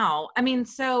now, I mean,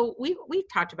 so we've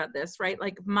talked about this, right?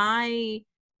 Like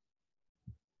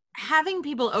having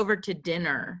people over to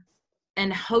dinner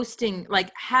and hosting,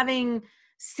 like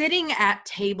sitting at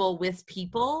table with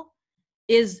people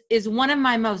is one of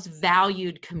my most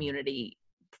valued community.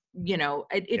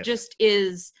 It Yes. just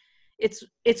is.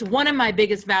 It's one of my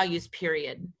biggest values,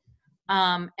 period.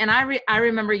 And I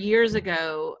remember years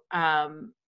ago,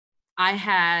 I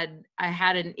had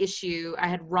an issue. I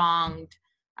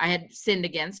had sinned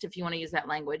against, if you want to use that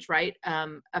language, right?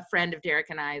 A friend of Derek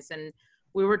and I's, and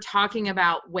we were talking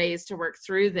about ways to work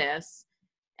through this.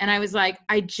 And I was like,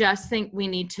 I just think we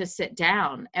need to sit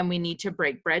down and we need to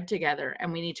break bread together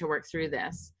and we need to work through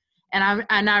this. And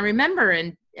I remember,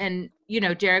 and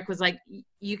Derek was like,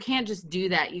 you can't just do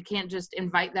that. You can't just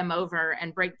invite them over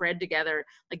and break bread together.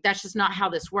 Like, that's just not how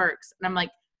this works. And I'm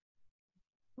like,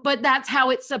 but that's how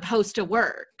it's supposed to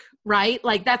work, right?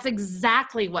 Like, that's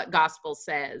exactly what gospel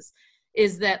says,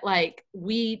 is that like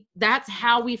that's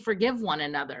how we forgive one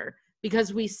another,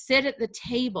 because we sit at the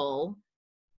table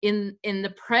in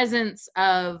the presence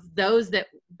of those that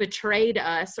betrayed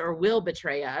us or will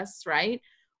betray us, right?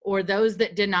 Or those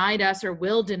that denied us or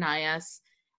will deny us.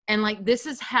 And like, this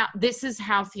is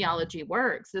how theology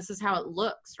works. This is how it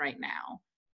looks right now.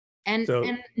 And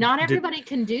not everybody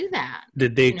can do that.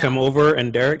 Did they come over,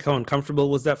 and Derek, how uncomfortable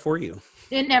was that for you?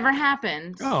 It never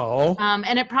happened. Oh.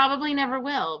 And it probably never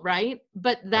will, right?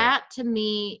 But that to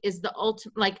me is the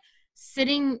ultimate, like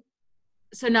sitting.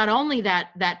 So not only that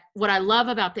what I love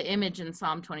about the image in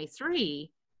Psalm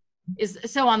 23 is,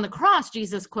 so on the cross,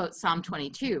 Jesus quotes Psalm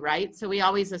 22, right? So we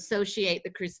always associate the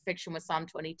crucifixion with Psalm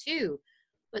 22,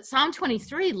 but Psalm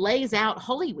 23 lays out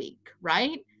Holy Week,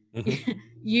 right? Mhm.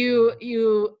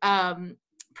 You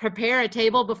prepare a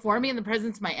table before me in the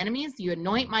presence of my enemies. You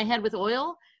anoint my head with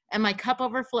oil, and my cup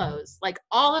overflows. Like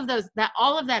all of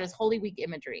that is Holy Week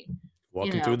imagery.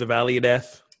 Walking through the valley of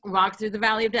death. Walk through the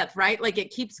valley of death, right? Like it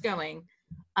keeps going.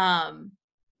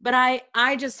 But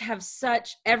I just have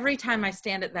every time I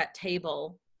stand at that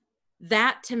table,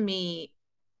 that to me,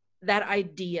 that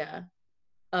idea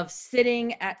of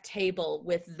sitting at table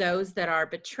with those that are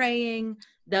betraying,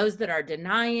 those that are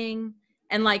denying,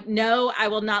 and like, no, I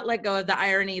will not let go of the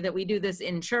irony that we do this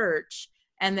in church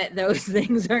and that those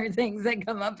things are things that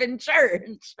come up in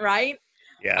church, right?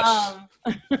 Yes.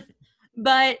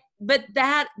 But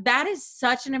that is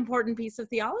such an important piece of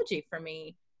theology for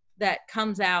me that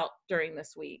comes out during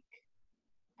this week.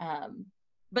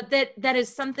 But that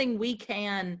is something we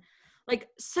can, like,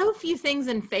 so few things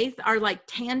in faith are like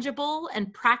tangible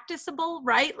and practicable,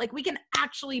 right? Like we can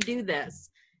actually do this.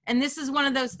 And this is one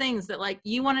of those things that, like,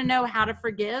 you want to know how to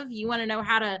forgive, you want to know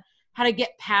how to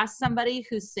get past somebody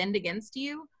who's sinned against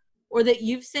you or that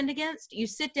you've sinned against, you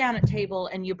sit down at table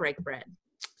and you break bread.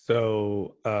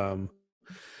 So,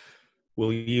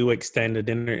 will you extend a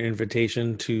dinner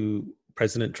invitation to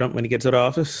President Trump when he gets out of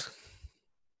office?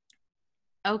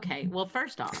 Okay, well,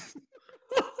 first off,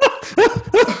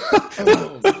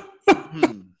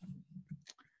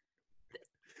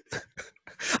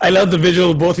 I love the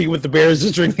visual of both of you with the bears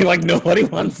just drinking like nobody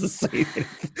wants to say it.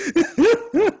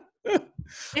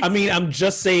 I mean, I'm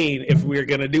just saying, if we're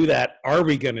gonna do that, are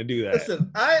we gonna do that? Listen,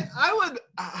 I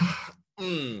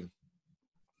would.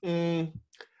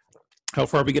 How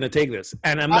far are we gonna take this?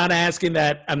 And I'm not asking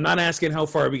how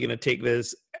far are we gonna take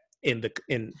this to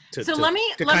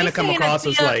kind of come across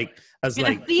as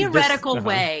a theoretical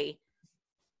way.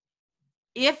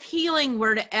 If healing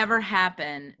were to ever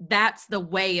happen, that's the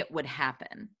way it would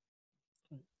happen.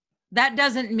 That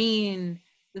doesn't mean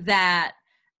that,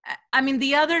 I mean,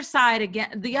 the other side of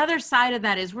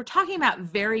that is we're talking about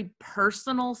very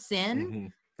personal sin. Mm-hmm.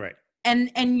 Right.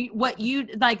 And what you,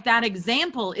 like, that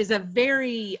example is a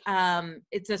very,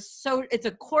 it's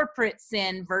a corporate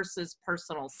sin versus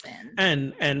personal sin.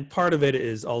 And part of it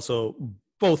is also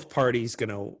both parties,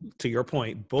 to your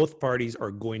point, both parties are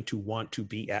going to want to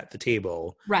be at the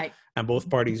table. Right. And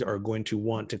both parties are going to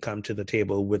want to come to the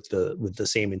table with the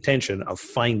same intention of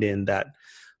finding that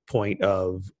point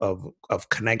of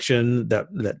connection,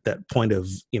 that point of,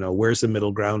 where's the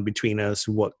middle ground between us?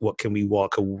 What can we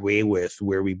walk away with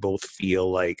where we both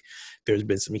feel like there's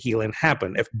been some healing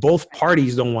happen? If both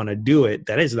parties don't want to do it,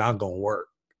 that is not going to work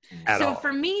at all. So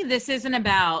for me, this isn't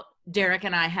about Derek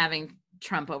and I having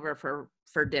Trump over for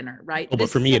dinner, right? Oh, but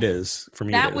for me, it is. For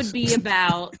me, that would be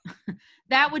about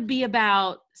that would be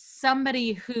about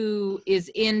somebody who is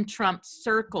in Trump's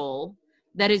circle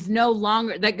that is no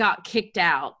longer, that got kicked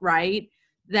out, right?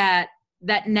 That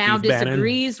now Steve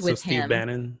disagrees Bannon. with So him. Steve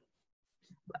Bannon.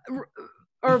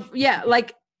 Or yeah,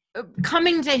 like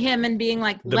coming to him and being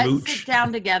like, let's sit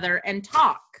down together and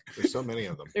talk. There's so many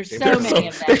of them. There's so many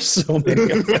of them. There's so many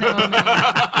of them.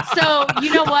 So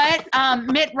you know what?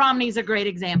 Mitt Romney's a great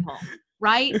example,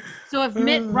 right? So if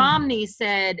Mitt Romney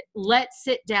said, let's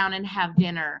sit down and have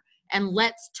dinner and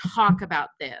let's talk about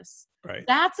this, right,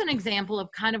 that's an example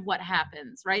of kind of what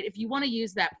happens, right? If you want to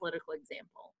use that political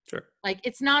example, sure. Like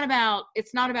it's not about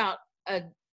a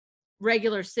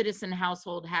regular citizen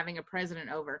household having a president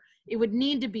over. It would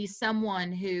need to be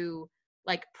someone who,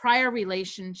 like, prior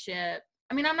relationship.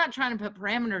 I mean, I'm not trying to put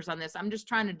parameters on this. I'm just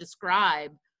trying to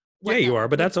describe. Yeah, you are,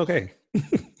 but that's okay.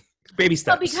 Baby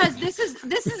steps. Well, because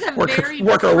this is a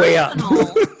work our way up.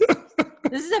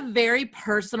 This is a very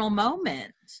personal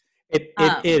moment. It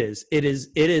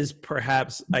is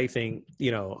perhaps, I think,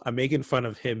 I'm making fun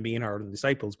of him being our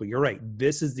disciples, but you're right.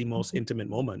 This is the most intimate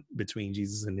moment between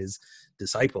Jesus and his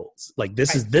disciples. Like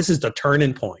this is the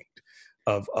turning point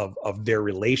of their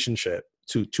relationship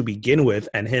to begin with,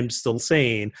 and him still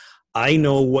saying, I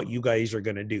know what you guys are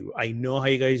going to do. I know how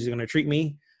you guys are going to treat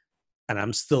me, and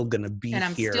I'm still going to be here. And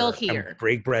I'm still here. And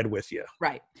break bread with you.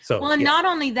 Right. So, well, and not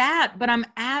only that, but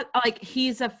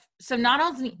so not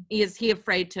only is he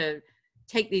afraid to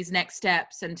take these next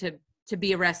steps and to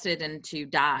be arrested and to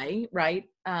die, right?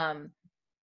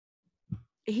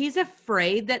 He's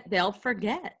afraid that they'll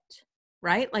forget,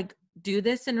 right? Like, do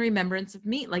this in remembrance of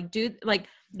me.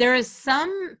 There is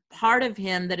some part of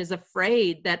him that is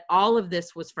afraid that all of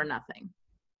this was for nothing.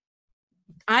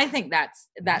 I think that's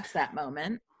that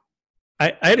moment.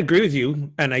 I'd agree with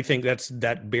you, and I think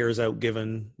that bears out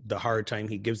given the hard time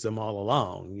he gives them all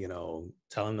along.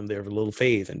 Telling them they have a little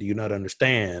faith, and do you not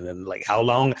understand? And like, how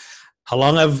long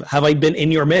have I been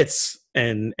in your midst,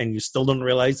 and you still don't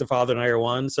realize the Father and I are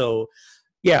one? So,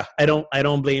 yeah, I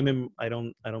don't blame him. I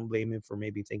don't blame him for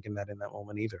maybe thinking that in that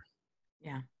moment either.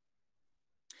 Yeah,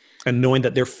 and knowing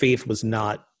that their faith was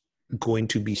not going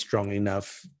to be strong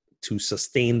enough to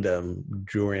sustain them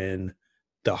during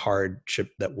the hardship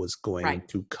that was going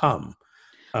to come.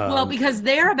 Well, because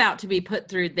they're about to be put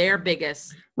through their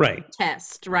biggest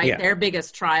test, right? Yeah. Their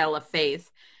biggest trial of faith.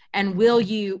 And will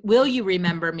you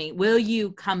remember me? Will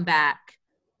you come back,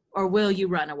 or will you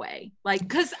run away? Like,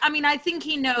 because I think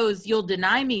he knows you'll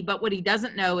deny me, but what he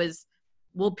doesn't know is,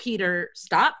 will Peter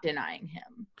stop denying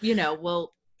him?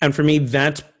 And for me,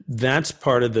 that's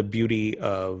part of the beauty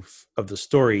of the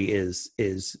story is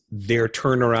their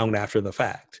turnaround after the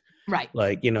fact. Right.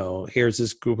 Like, here's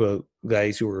this group of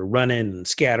guys who are running and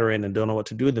scattering and don't know what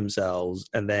to do with themselves.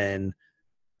 And then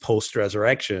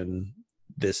post-resurrection,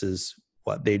 this is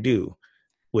what they do,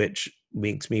 which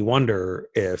makes me wonder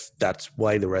if that's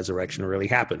why the resurrection really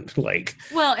happened.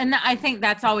 Well, and I think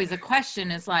that's always a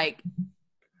question is like,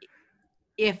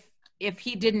 if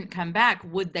he didn't come back,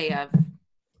 would they have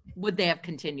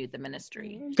continued the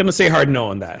ministry? I'm gonna say hard no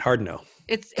on that. Hard no.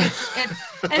 It's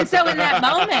and so in that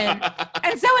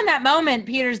moment,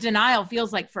 Peter's denial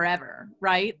feels like forever,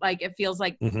 right? Like it feels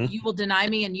like you will deny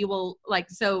me and you will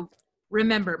so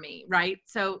remember me, right?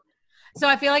 So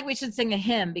I feel like we should sing a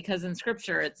hymn, because in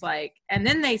scripture it's like, and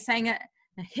then they sang a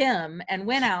hymn and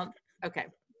went out. Okay,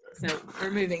 so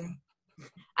we're moving.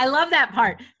 I love that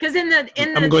part, because in the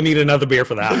I'm going to need another beer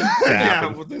for that. Yeah,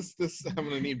 well, this I'm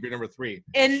going to need beer number 3.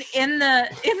 In the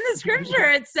scripture,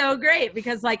 it's so great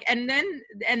because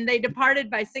and they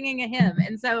departed by singing a hymn,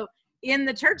 and so in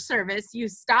the church service you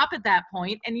stop at that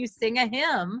point and you sing a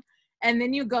hymn, and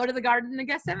then you go to the Garden of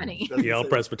Gethsemane. Yeah, all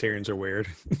Presbyterians are weird.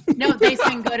 No, they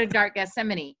sing "Go to Dark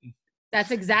Gethsemane."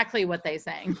 That's exactly what they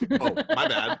sang. Oh,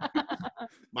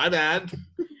 my bad.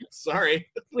 Sorry.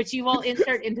 Which you will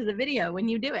insert into the video when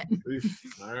you do it.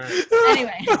 All right.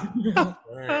 Anyway. All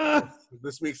right.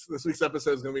 This week's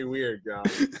episode is gonna be weird, y'all.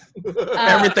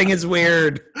 Everything is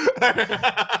weird.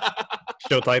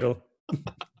 Show title.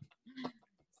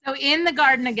 So in the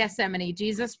Garden of Gethsemane,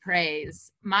 Jesus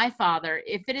prays, "My Father,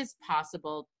 if it is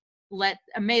possible,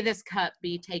 may this cup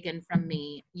be taken from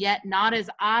me, yet not as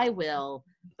I will,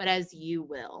 but as you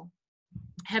will."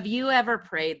 Have you ever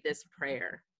prayed this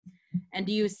prayer? And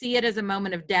do you see it as a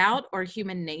moment of doubt or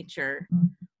human nature?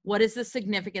 What is the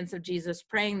significance of Jesus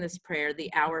praying this prayer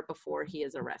the hour before he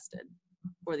is arrested,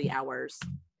 or the hours?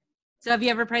 So have you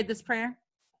ever prayed this prayer?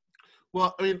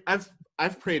 Well,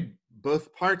 I've prayed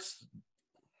both parts.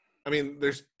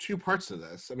 There's 2 parts to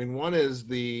this. One is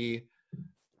the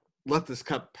 "let this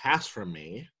cup pass from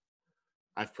me."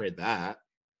 I've prayed that.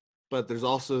 But there's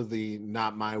also the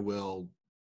 "not my will,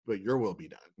 but your will be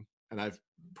done." And I've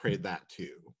prayed that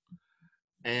too.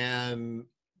 And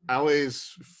I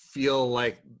always feel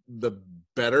like the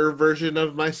better version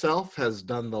of myself has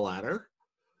done the latter,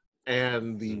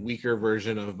 and the weaker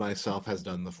version of myself has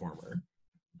done the former.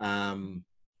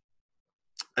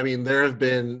 There have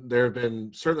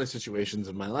been certainly situations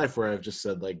in my life where I've just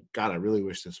said, like, God, I really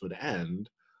wish this would end,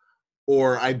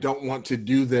 or I don't want to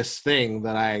do this thing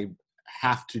that I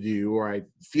have to do, or I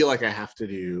feel like I have to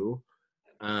do.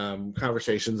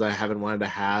 Conversations I haven't wanted to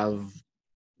have,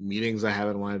 meetings I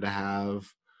haven't wanted to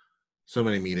have, so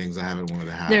many meetings I haven't wanted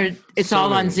to have. It's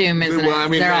all on Zoom, isn't it?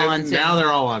 They're all on Zoom. Now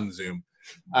they're all on Zoom.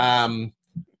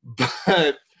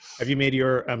 But have you made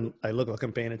your I look like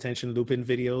I'm paying attention Lupin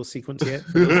video sequence yet?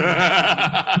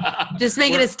 Just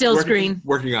make it a still screen.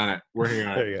 Working on it.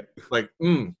 There you go. Like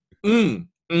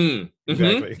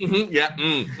exactly. Yeah.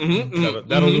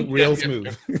 That'll look real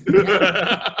smooth.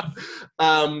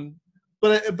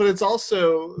 But it's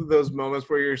also those moments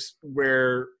where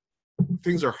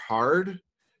things are hard,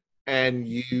 and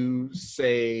you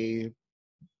say,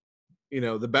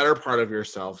 the better part of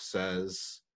yourself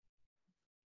says,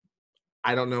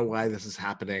 I don't know why this is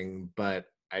happening, but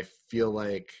I feel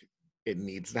like it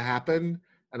needs to happen,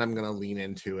 and I'm going to lean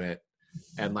into it.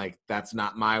 And that's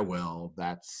not my will.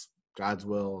 That's God's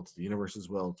will. It's the universe's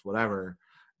will. It's whatever.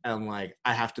 And I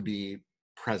have to be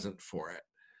present for it.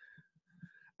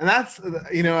 And that's,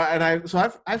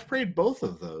 I've prayed both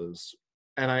of those.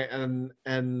 And I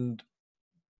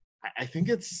think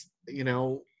it's,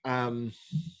 it's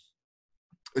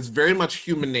very much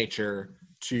human nature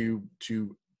to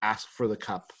ask for the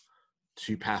cup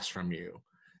to pass from you.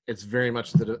 it's very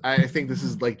much I think this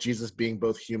is like Jesus being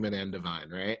both human and divine,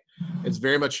 right? It's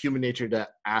very much human nature to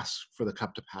ask for the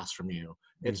cup to pass from you.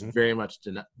 It's very much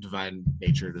divine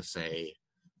nature to say,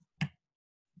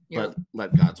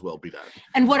 let God's will be done.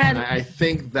 And I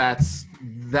think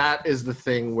that is the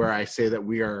thing where I say that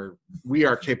we are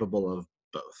capable of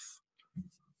both.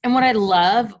 And what I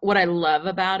love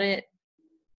about it,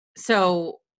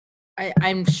 so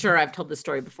I'm sure I've told this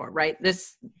story before, right?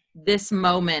 This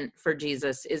moment for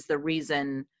Jesus is the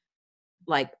reason,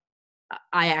 like,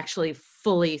 I actually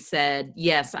fully said,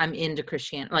 yes, I'm into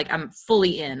Christianity. Like, I'm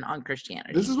fully in on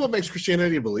Christianity. This is what makes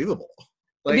Christianity believable.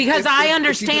 Like, because I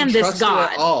understand this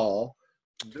God. Well,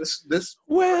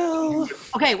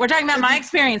 okay, we're talking about my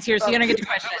experience here, so you're gonna get your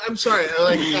question. I'm sorry,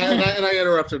 and I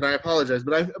interrupted, and I apologize,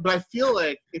 but I feel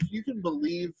like if you can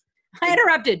believe, I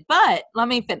interrupted, but let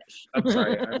me finish. I'm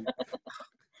sorry.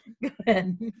 Go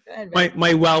ahead.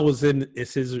 My well was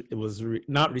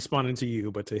not responding to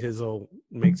you, but to Hizzle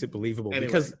makes it believable. Anyway,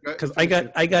 because I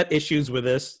got issues with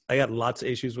this. I got lots of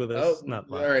issues with this. Oh, not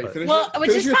lots, all right. but.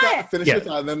 Finish your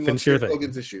thought, and then finish your thing.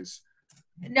 Logan's issues.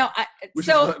 No, we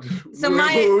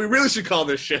really should call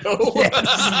this show. Yes.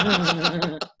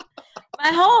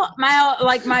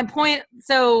 my point.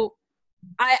 So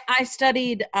I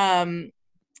studied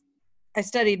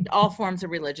all forms of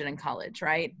religion in college,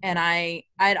 right? And I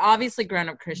had obviously grown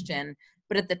up Christian,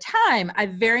 but at the time, I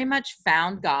very much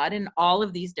found God in all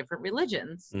of these different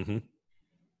religions. Mm-hmm.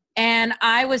 And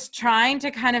I was trying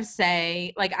to kind of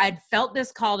say, like, I'd felt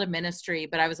this call to ministry,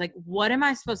 but I was like, what am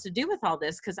I supposed to do with all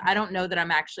this? Because I don't know that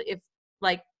I'm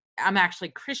actually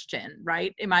Christian,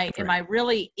 right? Am I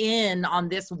really in on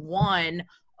this one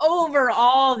over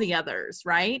all the others,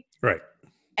 right? Right.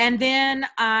 And then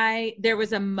there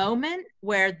was a moment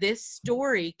where this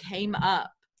story came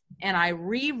up, and I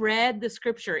reread the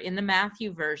scripture in the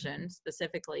Matthew version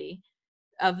specifically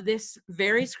of this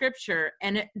very scripture.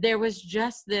 And there was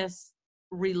just this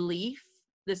relief,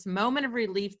 this moment of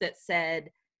relief that said,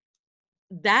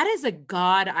 that is a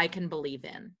God I can believe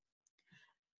in.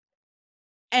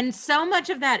 And so much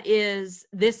of that is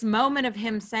this moment of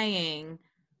him saying,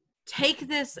 take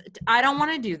this, I don't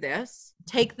want to do this.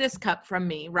 Take this cup from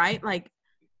me, right? Like,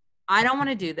 I don't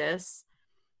want to do this,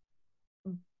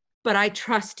 but I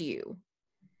trust you.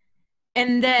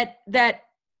 And that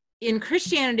in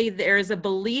Christianity, there is a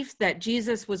belief that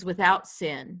Jesus was without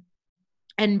sin,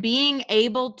 and being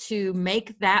able to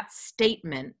make that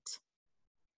statement,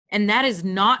 and that is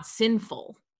not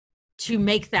sinful to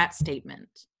make that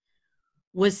statement,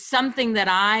 was something that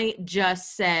I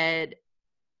just said,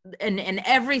 and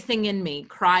everything in me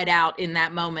cried out in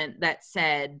that moment that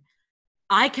said,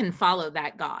 I can follow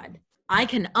that God. I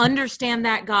can understand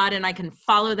that God, and I can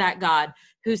follow that God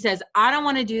who says, I don't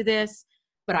want to do this,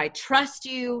 but I trust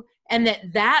you. And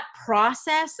that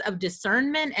process of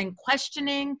discernment and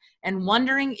questioning and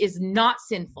wondering is not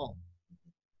sinful.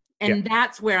 And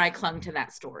that's where I clung to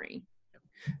that story.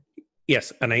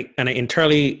 Yes, and I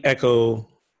entirely echo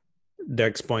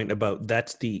Derek's point about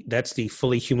that's the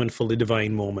fully human, fully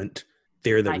divine moment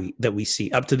there that we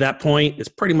see. Up to that point, it's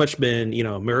pretty much been,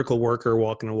 a miracle worker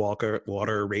walking on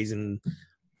water, raising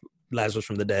Lazarus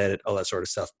from the dead, all that sort of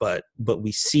stuff. But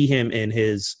we see him in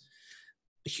his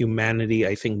humanity,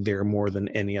 I think, there more than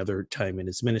any other time in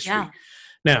his ministry. Yeah.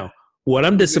 Now, what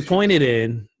I'm disappointed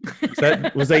in,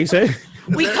 was that you said?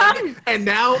 And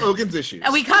now Ogun's issues.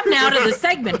 And we come now to the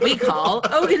segment we call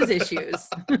Ogun's issues.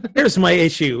 Here's my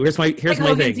issue. Here's my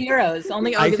Ogun's thing. Heroes.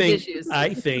 Only Ogun's issues.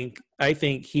 I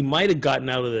think he might have gotten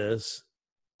out of this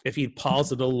if he'd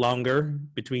paused a little longer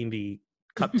between the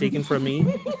cup taken from me.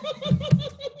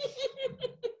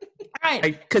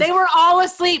 Right. They were all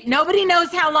asleep. Nobody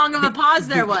knows how long of a pause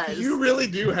there was. You really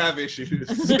do have issues.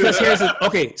 Because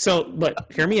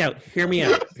but hear me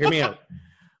out.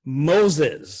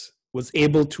 Moses was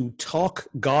able to talk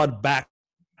God back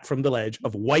from the ledge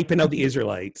of wiping out the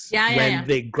Israelites when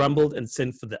they grumbled and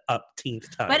sinned for the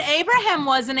 18th time. But Abraham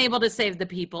wasn't able to save the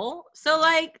people. So,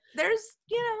 there's,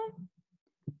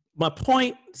 My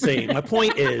point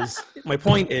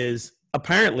is,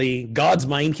 apparently God's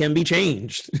mind can be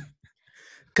changed.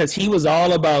 Because he was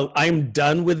all about, I'm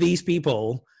done with these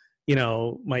people.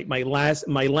 My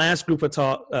last group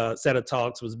of set of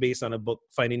talks was based on a book,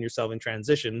 Finding Yourself in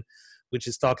Transition, which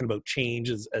is talking about change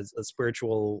as a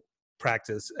spiritual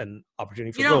practice and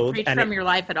opportunity for growth. You don't preach from your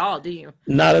life at all, do you?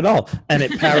 Not at all. And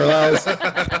it parallels.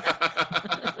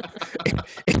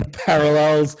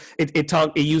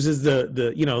 It uses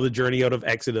the journey out of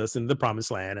Exodus and the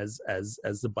Promised Land as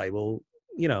the Bible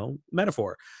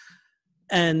metaphor.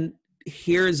 And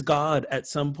here's God at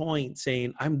some point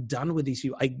saying, I'm done with these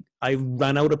people. I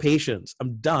run out of patience.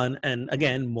 I'm done. And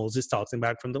again, Moses talks him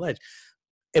back from the ledge.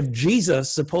 If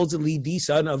Jesus, supposedly the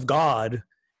Son of God,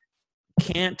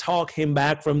 can't talk him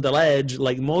back from the ledge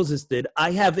like Moses did,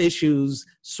 I have issues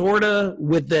sort of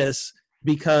with this,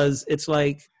 because it's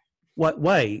like, what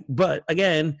way? But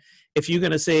again, if you're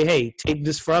going to say, hey, take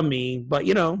this from me, but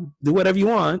do whatever you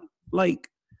want, like,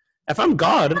 if I'm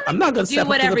God, I'm not going to do step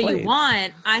up to the whatever plate. you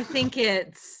want. I think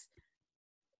it's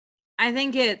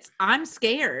I'm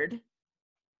scared.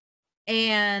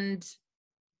 And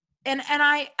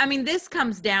I mean, this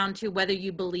comes down to whether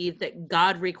you believe that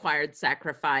God required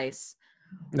sacrifice,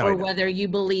 or whether you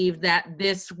believe that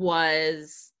this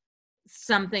was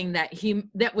something that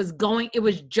it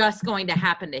was just going to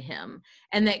happen to him,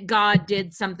 and that God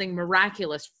did something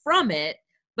miraculous from it,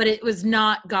 but it was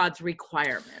not God's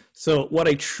requirement. So what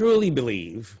I truly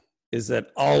believe is that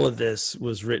all of this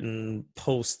was written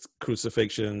post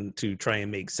crucifixion to try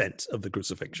and make sense of the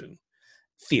crucifixion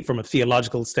from a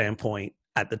theological standpoint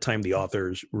at the time the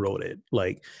authors wrote it.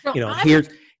 Like,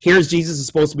 here's Jesus is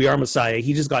supposed to be our Messiah.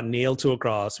 He just got nailed to a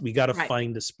cross. We got to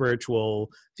find the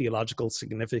spiritual, theological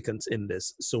significance in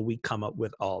this. So we come up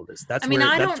with all this. That's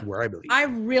where I believe. I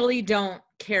really don't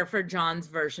care for John's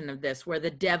version of this, where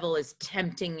the devil is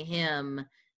tempting him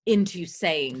into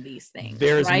saying these things.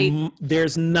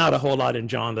 There's not a whole lot in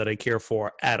John that I care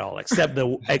for at all, except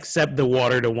the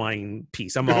water to wine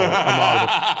piece. I'm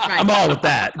all with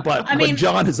that. But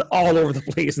John is all over the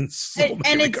place in so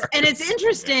many regards. It's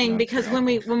interesting because when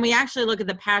we actually look at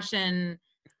the Passion,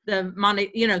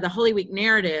 the Holy Week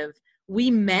narrative, we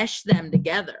mesh them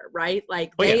together, right?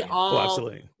 Like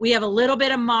absolutely. We have a little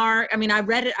bit of Mark. I mean, I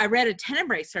read a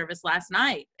Tenebrae service last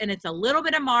night, and it's a little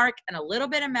bit of Mark and a little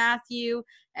bit of Matthew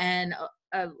and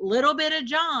a little bit of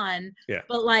John. Yeah.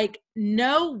 But like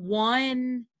no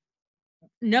one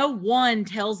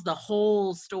tells the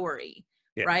whole story,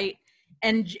 right?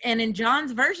 And in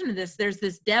John's version of this, there's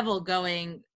this devil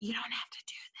going, you don't have to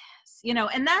do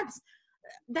this, and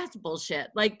that's bullshit.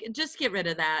 Like, just get rid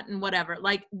of that and whatever.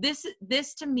 Like, this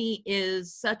to me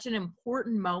is such an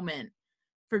important moment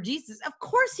for Jesus. Of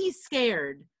course he's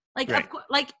scared. Like,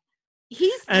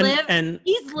 he's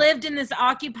lived in this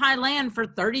occupied land for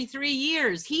 33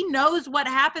 years. He knows what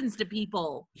happens to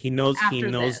people. He knows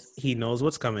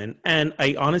what's coming. And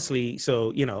I honestly,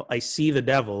 I see the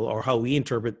devil, or how we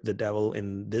interpret the devil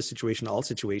in this situation, all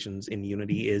situations in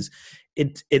Unity, is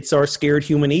it's our scared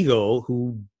human ego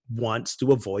who wants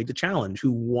to avoid the challenge,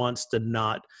 who wants to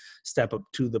not step up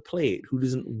to the plate, who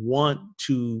doesn't want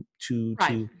to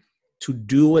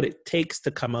do what it takes to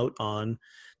come out on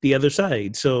the other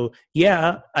side. So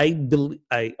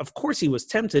I of course he was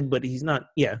tempted, but he's not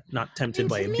tempted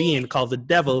by a being called the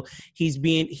devil. He's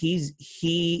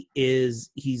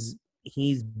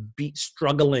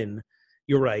struggling.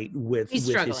 You're right,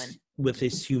 with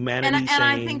his humanity, and saying,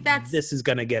 I think this is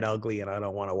gonna get ugly, and I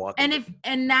don't want to walk.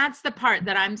 And that's the part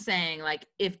that I'm saying. Like,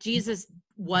 if Jesus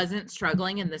wasn't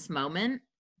struggling in this moment,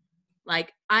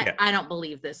 like I don't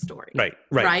believe this story. Right.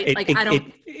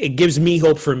 It gives me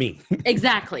hope for me.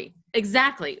 Exactly,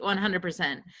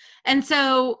 100%. And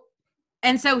so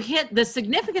the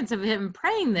significance of him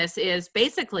praying this is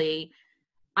basically,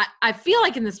 I feel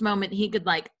like in this moment he could,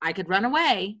 like, I could run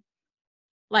away,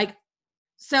 like.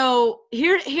 So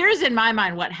here's in my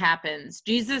mind what happens.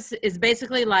 Jesus is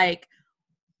basically like,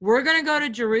 we're going to go to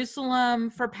Jerusalem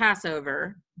for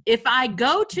Passover. If I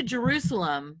go to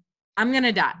Jerusalem, I'm going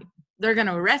to die. They're going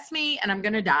to arrest me and I'm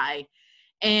going to die.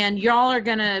 And y'all are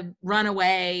going to run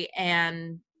away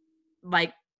and,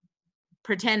 like,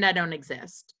 pretend I don't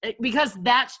exist. Because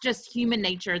that's just human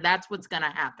nature. That's what's going to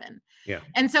happen. Yeah.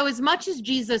 And so as much as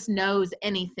Jesus knows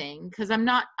anything, because I'm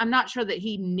not sure that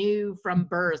he knew from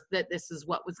birth that this is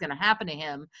what was going to happen to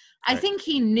him. Right. I think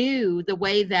he knew the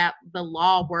way that the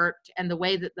law worked and the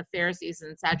way that the Pharisees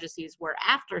and Sadducees were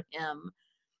after him,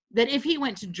 that if he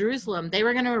went to Jerusalem, they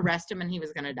were going to arrest him and he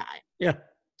was going to die. Yeah.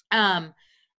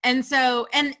 And so,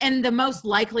 and the most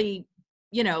likely,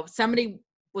 somebody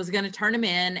was going to turn him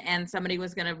in and somebody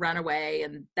was going to run away,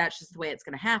 and that's just the way it's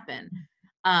going to happen.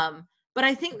 But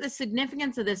I think the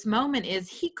significance of this moment is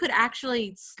he could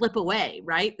actually slip away,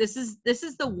 right? This is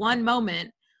the one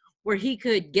moment where he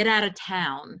could get out of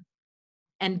town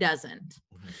and doesn't.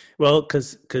 Well,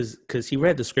 because he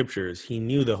read the scriptures. He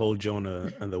knew the whole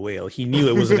Jonah and the whale. He knew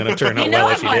it wasn't going to turn out well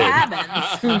if he did.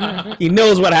 Happens. He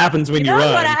knows what happens when you run. He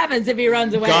knows what happens if he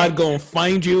runs away. God going to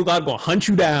find you. God going to hunt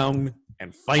you down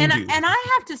and find you. And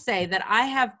I have to say that I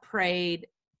have prayed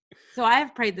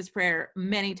this prayer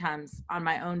many times on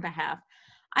my own behalf.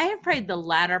 I have prayed the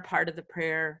latter part of the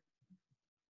prayer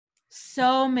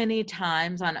so many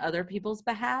times on other people's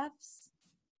behalves.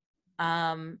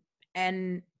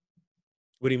 And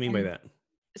What do you mean by that?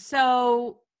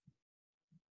 so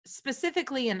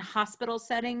specifically in hospital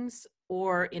settings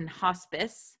or in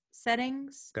hospice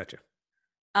settings. Gotcha.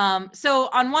 So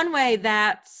on one way,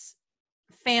 that's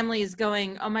families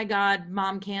going, oh my God,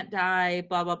 mom can't die,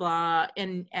 blah, blah, blah.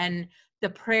 And the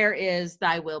prayer is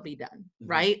thy will be done,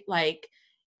 right? Like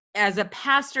as a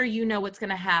pastor, you know what's going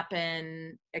to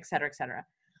happen, et cetera, et cetera.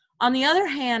 On the other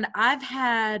hand, I've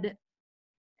had,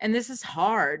 and this is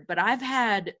hard, but I've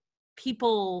had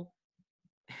people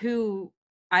who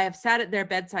I have sat at their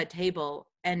bedside table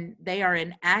and they are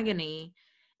in agony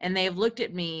and they have looked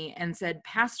at me and said,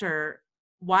 Pastor,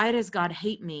 why does God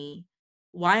hate me?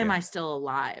 Why am I still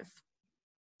alive?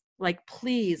 Like,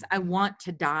 please, I want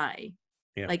to die.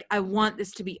 Yeah. Like, I want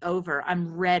this to be over.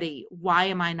 I'm ready. Why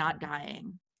am I not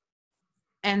dying?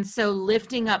 And so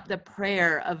lifting up the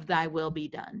prayer of thy will be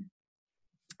done.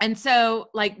 And so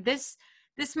like this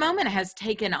moment has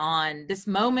taken on, this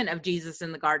moment of Jesus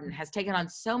in the garden has taken on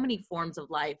so many forms of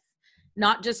life,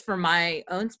 not just for my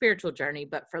own spiritual journey,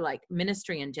 but for like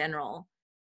ministry in general.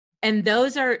 And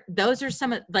those are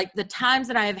some of like the times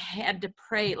that I have had to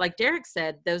pray. Like Derek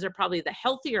said, those are probably the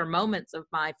healthier moments of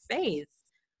my faith,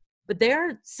 but they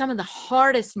are some of the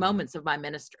hardest moments of my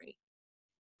ministry,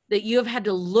 that you have had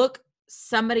to look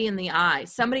somebody in the eye,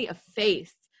 somebody of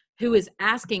faith who is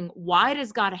asking, why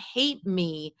does God hate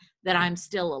me that I'm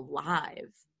still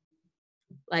alive?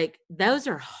 Like those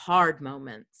are hard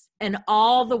moments. And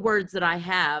all the words that I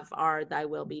have are thy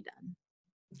will be done.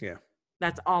 Yeah.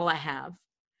 That's all I have.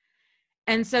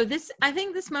 And so I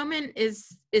think this moment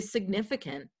is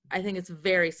significant. I think it's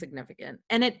very significant.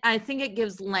 And I think it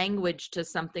gives language to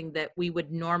something that we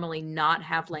would normally not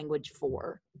have language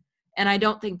for. And I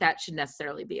don't think that should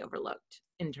necessarily be overlooked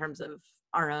in terms of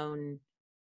our own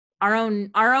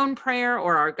prayer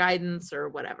or our guidance or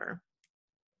whatever.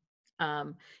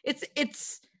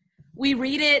 We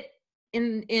read it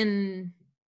in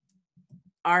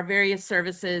our various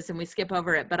services and we skip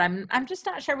over it, but I'm just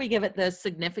not sure we give it the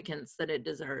significance that it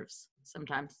deserves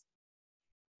sometimes.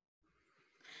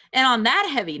 And on that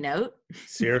heavy note,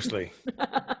 seriously.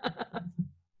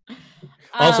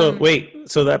 Also,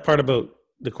 wait, so that part about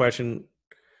the question,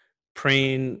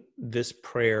 praying this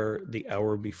prayer the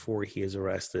hour before he is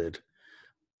arrested,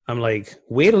 I'm like,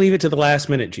 way to leave it to the last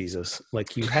minute, Jesus.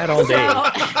 Like you had all day.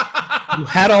 You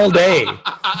had all day.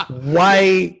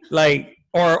 Why, like,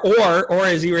 or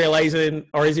is he realizing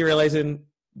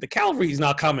the Calvary's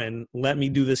not coming? Let me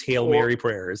do this Hail Mary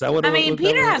prayer. Is that what? I mean,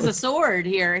 Peter has a sword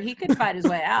here. He could fight his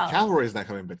way out. Calvary's not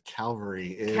coming, but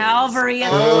Calvary is. Calvary is.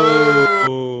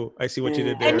 Oh, I see what you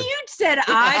did there. And you said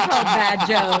I told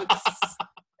bad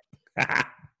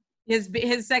jokes.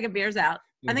 His second beer's out.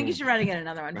 I think you should run and get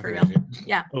another one for real.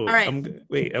 Yeah. Oh, all right.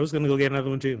 I was gonna go get another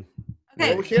one too.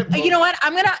 Okay. Well, you know what?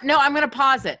 I'm gonna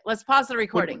pause it. Let's pause the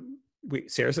recording. Wait,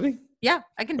 seriously? Yeah,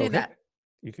 I can do that.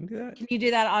 You can do that. Can you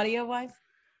do that audio wise?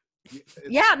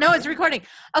 Yeah, no, it's recording.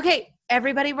 Okay,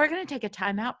 everybody, we're gonna take a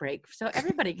timeout break so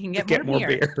everybody can get more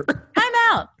beer. Time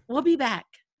out. We'll be back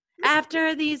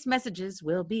after these messages.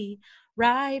 We'll be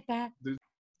right back.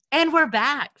 And we're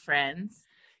back, friends.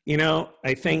 You know,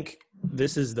 I think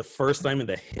this is the first time in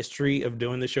the history of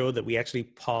doing the show that we actually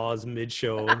pause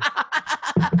mid-show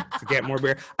to get more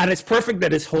beer. And it's perfect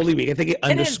that it's Holy Week. I think it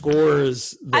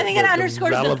underscores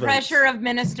the pressure of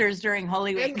ministers during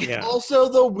Holy Week. And also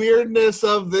the weirdness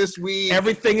of this week.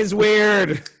 Everything is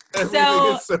weird.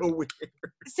 Everything is so weird.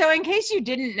 So in case you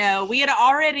didn't know, we had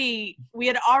already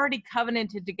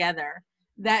covenanted together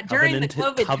that during the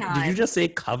COVID time. Did you just say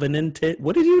covenanted?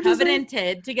 What did you just say?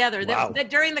 Covenanted together. Wow. That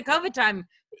during the COVID time,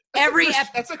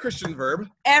 that's a Christian verb.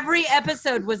 Every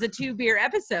episode was a 2-beer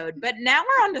episode, but now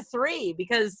we're on to 3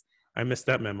 because I missed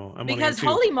that memo. Because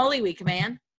Holy Moly Week,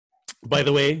 man. By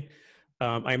the way,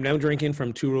 I'm now drinking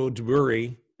from Two Roads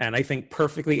Brewery, and I think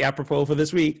perfectly apropos for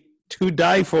this week, To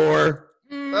Die For.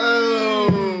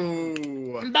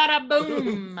 Bada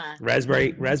boom.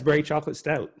 raspberry chocolate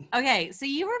stout. Okay, so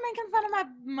you were making fun of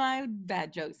my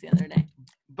bad jokes the other day.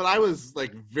 But I was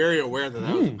like very aware that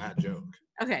was a bad joke.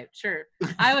 Okay, sure.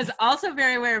 I was also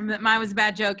very aware that mine was a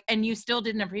bad joke, and you still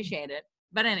didn't appreciate it.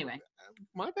 But anyway.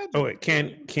 My bad joke. Oh, it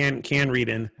can read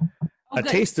in. A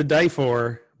good. Taste to Die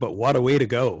For, but what a way to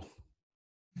go.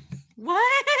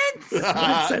 What? That's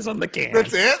what it says on the can.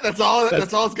 That's it? That's all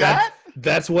it's got?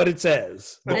 That's what it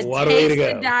says. But what a way to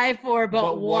go. To die for,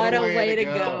 but what a way to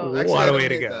go. What a way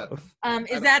to go.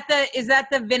 Is that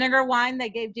the vinegar wine they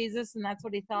gave Jesus, and that's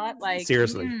what he thought? Like,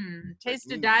 seriously. Taste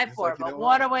to die for, but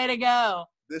what a way to go.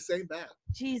 This ain't bad.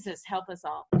 Jesus, help us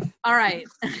all. All right.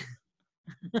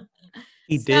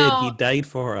 He did. He died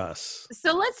for us.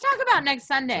 So let's talk about next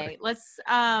Sunday. Let's.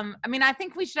 I mean, I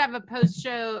think we should have a post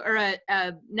show or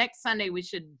a next Sunday. We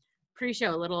should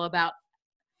pre-show a little about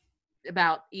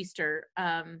Easter.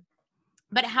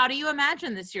 But how do you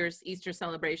imagine this year's Easter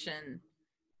celebration?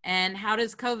 And how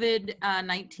does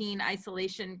COVID-19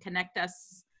 isolation connect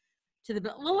us to the?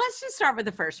 Well, let's just start with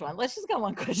the first one. Let's just go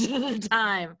one question at a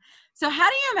time. So, how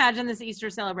do you imagine this Easter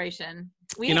celebration?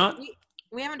 We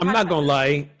haven't. I'm not gonna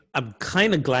lie. I'm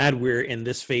kind of glad we're in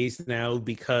this phase now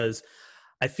because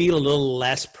I feel a little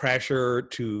less pressure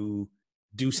to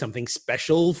do something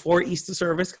special for Easter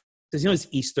service. Because, it's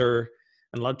Easter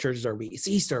and a lot of churches it's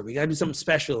Easter. We got to do something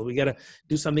special. We got to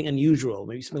do something unusual,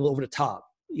 maybe something over the top,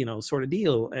 sort of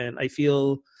deal. And I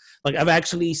feel like I've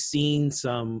actually seen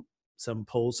some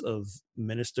posts of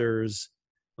ministers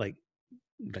like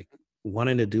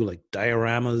wanting to do like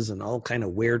dioramas and all kind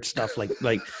of weird stuff. Like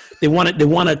they want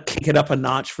to kick it up a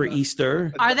notch for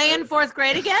Easter. Are they in fourth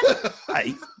grade again?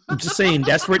 I'm just saying,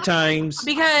 desperate times.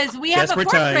 Because we have a fourth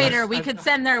grader we could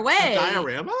send their way.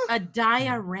 A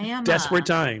diorama? Desperate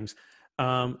times.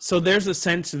 So there's a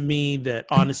sense of me that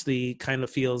honestly kind of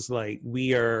feels like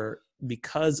we are,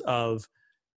 because of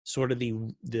sort of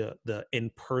the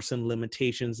in-person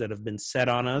limitations that have been set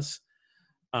on us,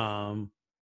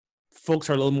 folks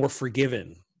are a little more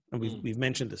forgiven. And we've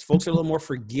mentioned this. Folks are a little more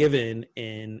forgiven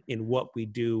in what we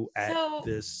do at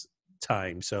this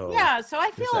time. So yeah, so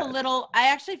I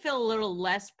actually feel a little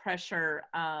less pressure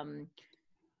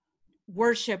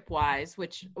worship wise,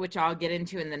 which I'll get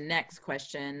into in the next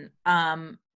question.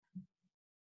 So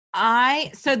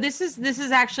this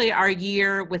is actually our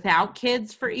year without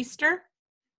kids for Easter.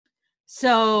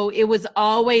 So it was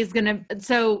always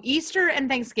so Easter and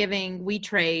Thanksgiving we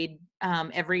trade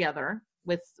every other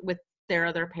with their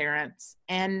other parents,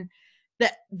 and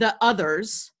the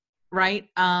others, right?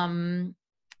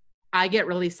 I get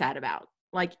really sad about.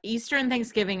 Like Easter and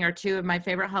Thanksgiving are two of my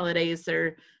favorite holidays.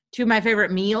 They're two of my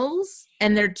favorite meals,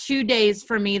 and they're 2 days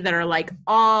for me that are like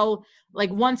all like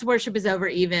once worship is over,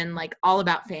 even like all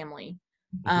about family.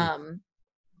 Mm-hmm.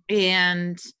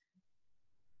 And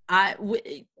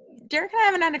Derek and I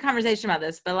haven't had a conversation about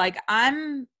this, but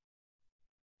I'm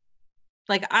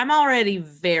already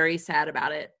very sad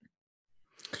about it.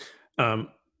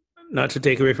 Not to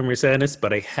take away from your sadness,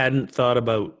 but I hadn't thought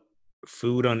about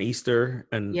food on Easter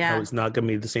and how it's not going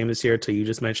to be the same this year till you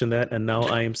just mentioned that, and now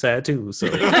I am sad too. So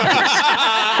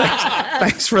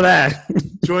thanks for that.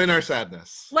 Join our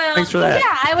sadness. Well, thanks for that.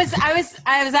 Yeah, I was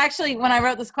actually, when I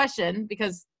wrote this question,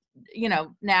 because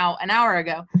now an hour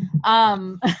ago,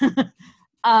 I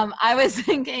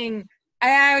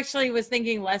actually was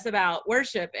thinking less about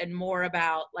worship and more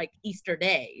about like Easter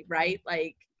Day, right?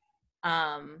 Like,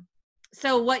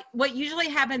 so what usually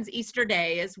happens Easter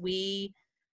Day is we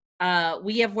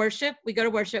have worship, we go to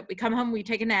worship, we come home, we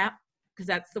take a nap, because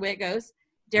that's the way it goes.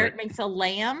 Derek makes a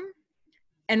lamb,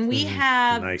 and we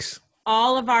have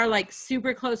all of our like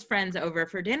super close friends over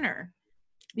for dinner,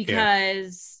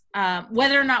 because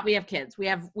whether or not we have kids, we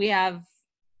have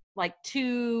like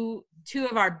two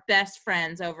of our best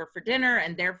friends over for dinner,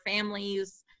 and their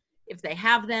families, if they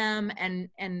have them. And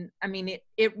I mean,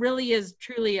 it really is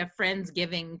truly a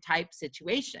Friendsgiving type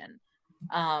situation.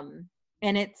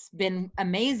 And it's been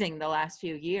amazing the last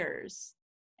few years.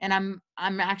 And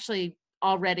I'm actually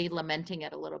already lamenting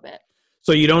it a little bit.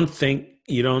 So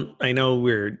I know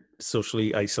we're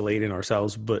socially isolating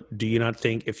ourselves, but do you not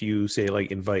think if you say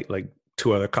like invite like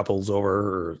 2 other couples over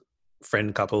or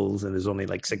friend couples and there's only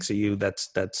like 6 of you,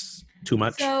 that's too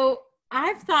much? So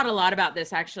I've thought a lot about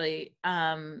this actually.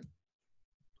 Because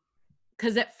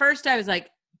at first I was like,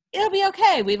 it'll be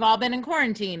okay. We've all been in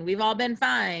quarantine. We've all been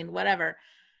fine, whatever.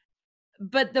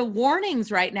 But the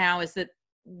warnings right now is that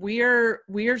we're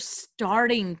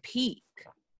starting peak,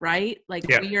 right? Like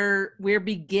we're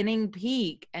beginning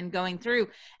peak and going through.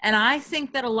 And I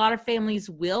think that a lot of families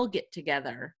will get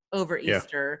together over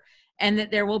Easter, and that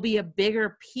there will be a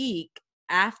bigger peak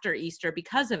after Easter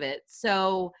because of it.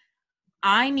 So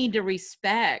I need to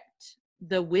respect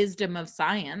the wisdom of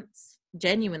science,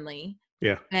 genuinely.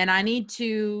 Yeah. And I need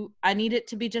it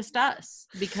to be just us,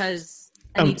 because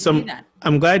I need to do that.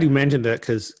 I'm glad you mentioned that,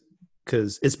 because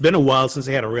it's been a while since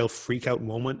I had a real freak out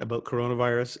moment about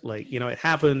coronavirus. Like, it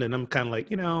happened, and I'm kind of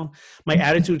like, my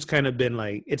attitude's kind of been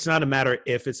like, it's not a matter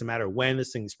if, it's a matter of when.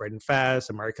 This thing's spreading fast.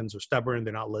 Americans are stubborn.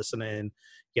 They're not listening,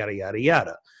 yada, yada,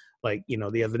 yada. Like,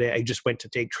 the other day I just went to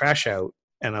take trash out,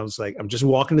 and I was like, I'm just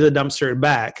walking to the dumpster and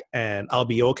back, and I'll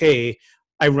be okay.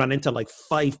 I run into like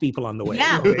 5 people on the way.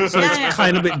 Yeah. Okay? So it's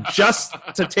kind of it just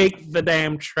to take the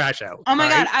damn trash out. Oh my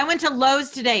God. I went to Lowe's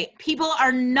today. People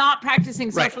are not practicing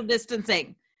social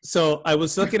distancing. So I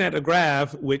was looking at a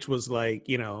graph, which was like,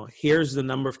 here's the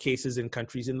number of cases in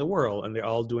countries in the world, and they're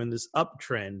all doing this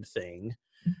uptrend thing.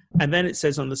 And then it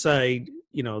says on the side,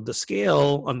 the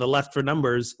scale on the left for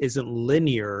numbers isn't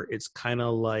linear. It's kind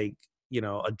of like,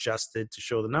 adjusted to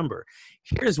show the number.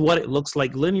 Here's what it looks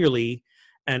like linearly.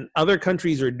 And other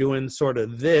countries are doing sort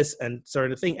of this and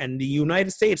sort of thing. And the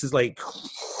United States is like,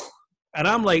 and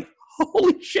I'm like,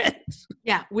 holy shit.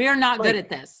 Yeah, we are not good at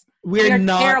this. We're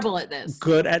not terrible at this.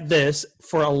 Good at this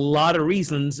for a lot of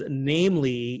reasons.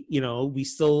 Namely, we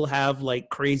still have like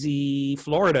crazy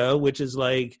Florida, which is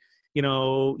like,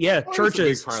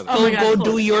 churches still go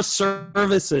do your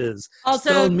services. Also,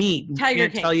 still meet. Tiger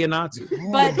Can't King. tell you not to.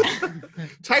 But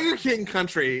Tiger King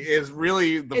country is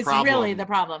really the it's problem. It's really the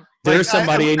problem. There's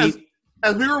somebody.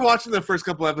 As we were watching the first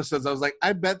couple episodes, I was like,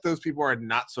 I bet those people are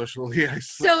not socially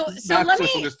isolated. So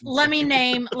let me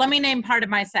name part of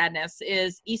my sadness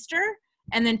is Easter,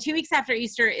 and then 2 weeks after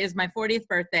Easter is my 40th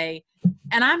birthday,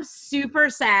 and I'm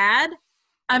super sad.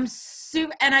 I'm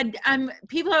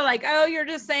people are like, oh, you're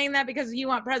just saying that because you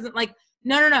want present. Like,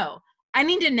 no. I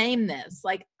need to name this.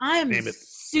 Like, I'm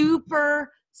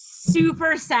super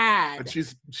sad. But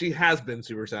she has been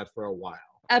super sad for a while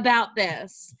about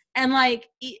this. And like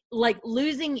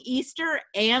losing Easter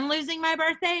and losing my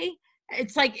birthday,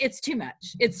 it's too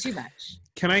much. It's too much.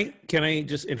 Can I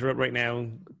just interrupt right now?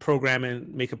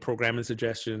 Make a programming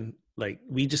suggestion. Like,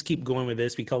 we just keep going with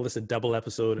this. We call this a double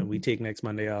episode, and we take next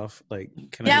Monday off. Like,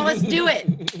 let's do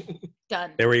it.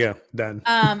 Done. There we go. Done.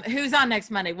 Who's on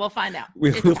next Monday? We'll find out.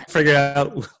 We'll figure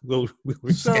out. We'll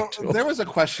so there was a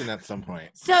question at some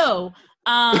point. So,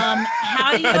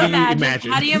 how do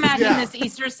you imagine this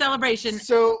Easter celebration?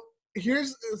 So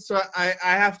I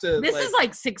have to. This is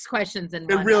like 6 questions in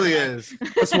one. It really is.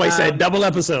 That's why I said double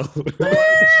episode.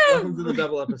 Welcome to the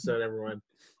double episode, everyone.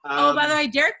 By the way,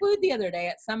 Derek wooed the other day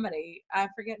at somebody. I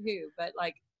forget who, but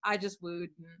like I just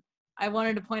wooed. And I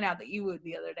wanted to point out that you wooed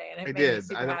the other day, and it made me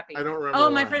super happy. I don't remember.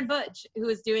 Oh, my friend Butch, who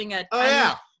was doing a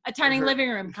tiny living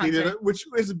room concert, which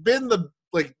has been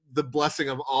the blessing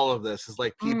of all of this is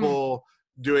like people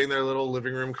doing their little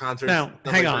living room concerts. Now,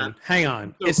 hang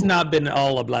on. So it's not been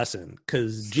all a blessing,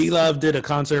 because G Love did a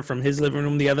concert from his living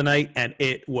room the other night, and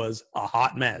it was a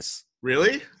hot mess.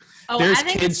 Really? Oh, there's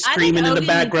kids screaming in the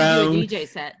background. DJ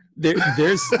set.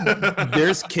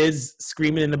 There's kids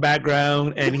screaming in the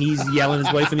background, and he's yelling at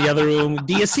his wife in the other room.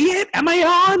 Do you see it? Am I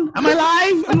on? Am I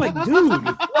live? I'm like, dude,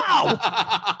 wow.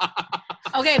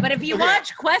 Okay, but if you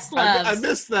watch Questlove, I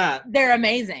missed that. They're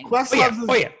amazing. Questlove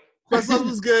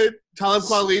was good. Talib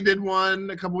Kweli did one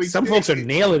a couple weeks ago. Some folks are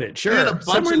nailing it, sure.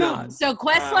 Some are not. So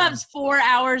Questlove's 4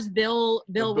 hours, Bill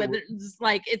Withers,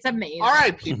 like, it's amazing.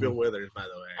 R.I.P. Bill Withers, by the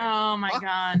way. Oh my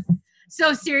God.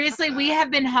 So seriously, we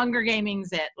have been Hunger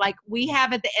Gamings it. Like, we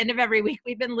have at the end of every week,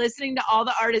 we've been listening to all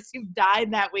the artists who've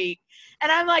died that week.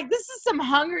 And I'm like, this is some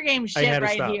Hunger Games shit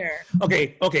right here.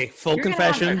 Okay. Full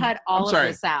confession. You're gonna have to cut all of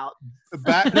this out.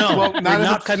 We're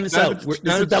not cutting this out. This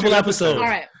is a double episode. All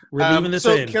right. We're leaving this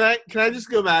in. Can I just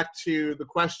go back to the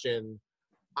question?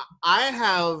 I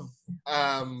have,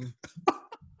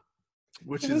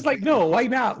 which is like, no, why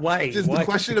not? Why? Which is the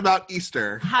question about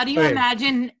Easter. How do you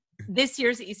imagine this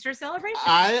year's Easter celebration?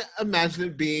 I imagine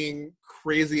it being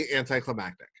crazy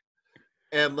anticlimactic,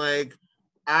 and like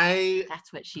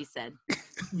That's what she said.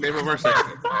 Name of our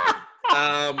section.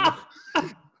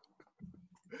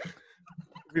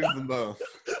 Here's them both.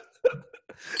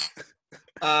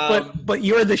 But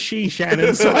you're the she,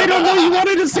 Shannon, so I don't know you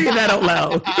wanted to say that out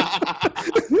loud.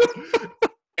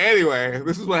 Anyway,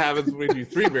 this is what happens when we do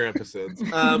 3 beer episodes.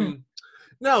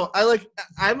 No,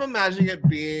 I'm imagining it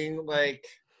being like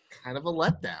kind of a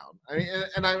letdown. I mean,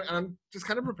 and I'm just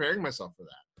kind of preparing myself for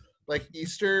that. Like,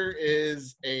 Easter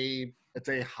is it's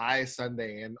a high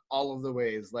Sunday in all of the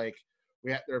ways. Like,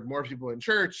 there are more people in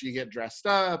church, you get dressed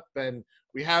up, and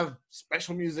we have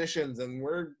special musicians, and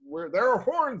there are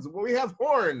horns. We have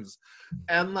horns,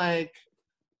 and like,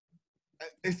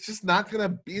 it's just not gonna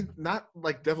be not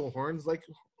like devil horns, like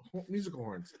musical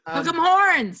horns. Hook'em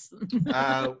horns.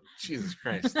 Jesus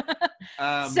Christ.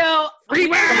 So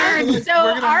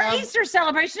our Easter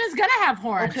celebration is gonna have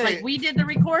horns. Okay. Like, we did the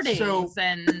recordings,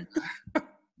 and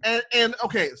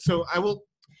okay. So I will.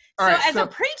 As a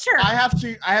preacher, I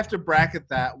have to bracket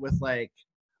that with like,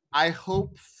 I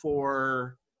hope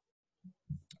for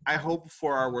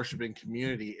our worshiping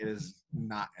community it is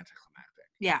not anticlimactic.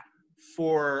 Yeah.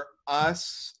 For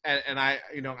us, and I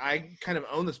kind of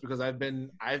own this because I've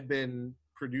been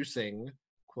producing,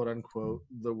 quote unquote,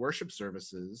 the worship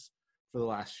services for the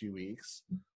last few weeks.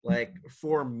 Like,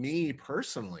 for me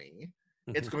personally,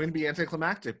 it's going to be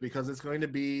anticlimactic because it's going to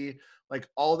be like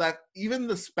all that. Even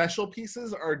the special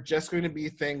pieces are just going to be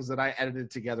things that I edited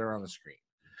together on the screen,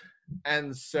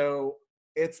 and so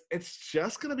it's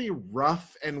just going to be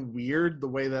rough and weird the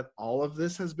way that all of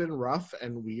this has been rough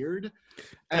and weird.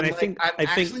 And I think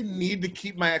actually need to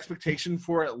keep my expectation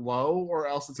for it low, or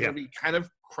else it's going to be kind of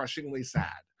crushingly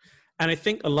sad. And I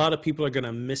think a lot of people are going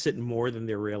to miss it more than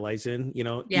they're realizing. You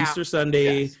know, Yeah. Easter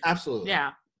Sunday, Yes, absolutely.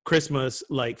 Yeah. Christmas,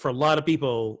 like for a lot of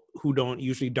people who don't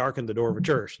usually darken the door of a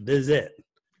church, this is it.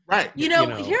 Right. You know,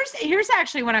 here's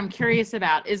actually what I'm curious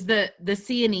about is the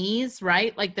C&Es,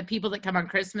 right? Like the people that come on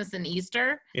Christmas and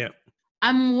Easter. Yeah.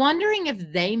 I'm wondering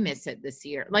if they miss it this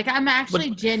year. Like I'm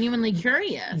actually genuinely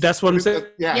curious. That's what I'm saying.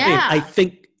 Yeah. I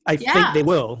think they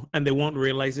will, and they won't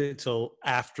realize it until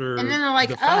after. And then they're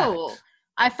like, "Oh,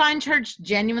 I find church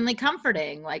genuinely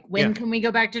comforting. Like, when can we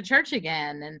go back to church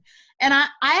again?" And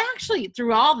I actually,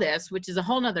 through all this, which is a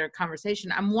whole nother conversation,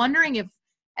 I'm wondering if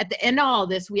at the end of all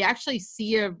this, we actually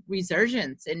see a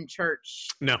resurgence in church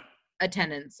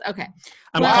attendance. Okay.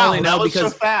 I'm calling now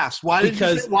because so fast. Why do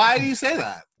you say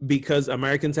that? Because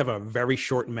Americans have a very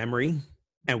short memory,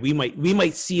 and we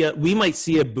might see a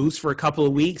boost for a couple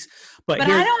of weeks, but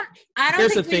I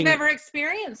don't think we've ever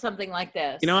experienced something like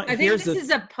this. You know, I think this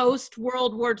is a post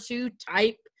World War II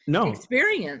type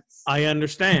experience. I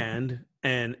understand,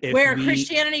 and where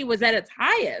Christianity was at its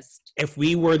highest. If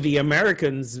we were the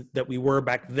Americans that we were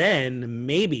back then,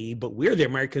 maybe, but we're the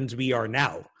Americans we are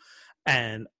now.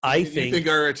 And I think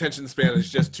our attention span is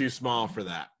just too small for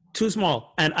that. Too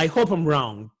small. And I hope I'm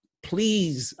wrong.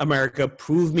 Please, America,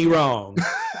 prove me wrong.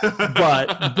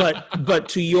 but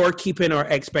to your keeping our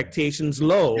expectations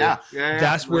low,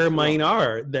 that's where mine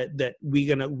are. That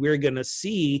we're gonna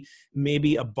see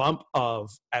maybe a bump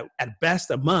of at best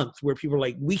a month where people are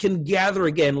like, we can gather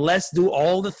again. Let's do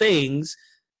all the things,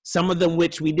 some of them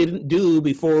which we didn't do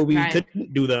before we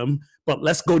couldn't do them, but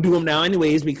let's go do them now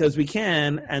anyways because we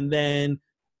can. And then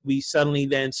we suddenly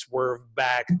then swerve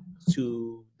back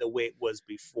to the way it was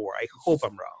before. I hope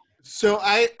I'm wrong. So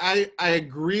I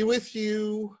agree with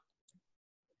you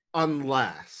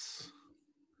unless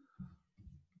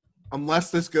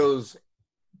this goes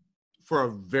for a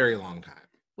very long time.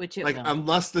 Which it will.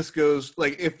 Unless this goes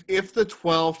if the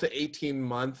 12 to 18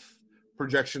 month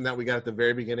projection that we got at the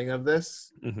very beginning of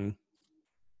this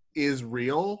is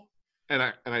real, and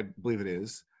I believe it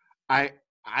is. I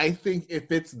think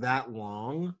if it's that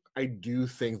long, I do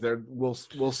think that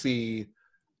we'll see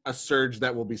a surge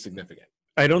that will be significant.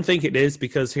 I don't think it is,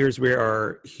 because here's where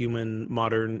our human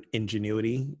modern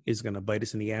ingenuity is going to bite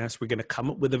us in the ass. We're going to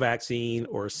come up with a vaccine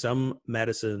or some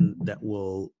medicine that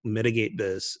will mitigate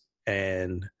this,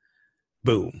 and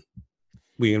boom.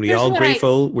 We're going to be all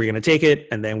grateful. We're going to take it,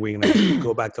 and then we're going to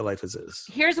go back to life as is.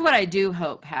 Here's what I do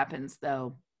hope happens,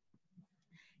 though,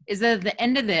 is that at the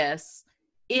end of this,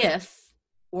 if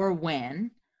or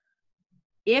when,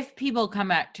 if people come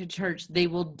back to church, they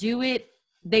will do it.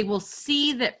 They will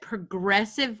see that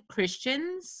progressive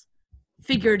Christians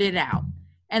figured it out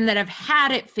and that have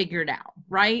had it figured out,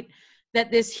 right?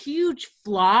 That this huge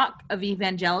flock of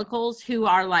evangelicals who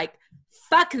are like,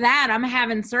 fuck that, I'm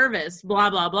having service,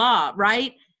 blah, blah, blah,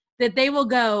 right? That they will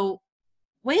go,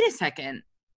 wait a second,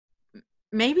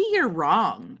 maybe you're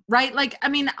wrong, right? Like, I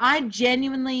mean, I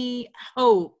genuinely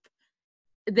hope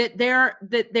that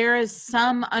there is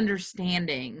some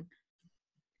understanding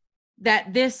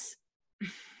that this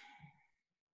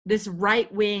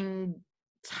right-wing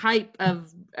type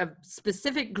of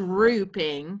specific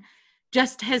grouping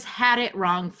just has had it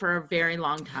wrong for a very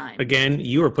long time. Again,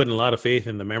 you are putting a lot of faith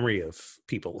in the memory of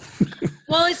people.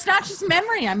 Well, it's not just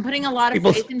memory. I'm putting a lot of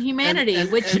faith in humanity, and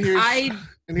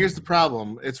here's the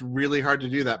problem. It's really hard to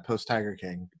do that post Tiger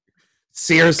King.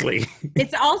 Seriously.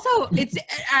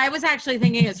 I was actually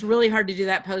thinking it's really hard to do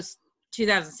that post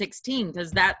 2016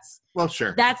 because that's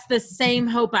the same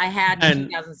hope I had in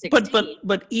 2016.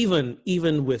 But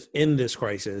even within this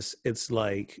crisis, it's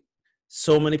like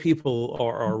so many people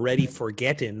are already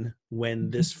forgetting when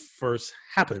this first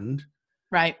happened.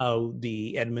 Right. How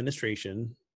the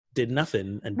administration did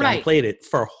nothing and downplayed it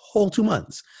for a whole 2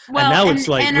 months. Well, and now it's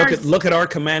like look at our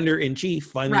commander in chief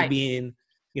finally being,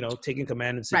 taking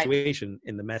command of the situation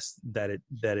in the mess that it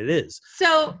is.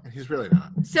 So he's really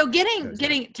not. So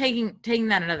taking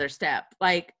that another step,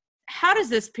 like, how does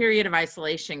this period of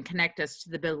isolation connect us to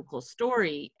the biblical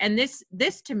story? And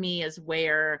this to me is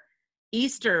where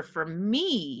Easter, for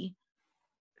me,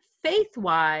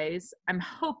 faith-wise, I'm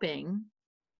hoping,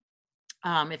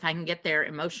 if I can get there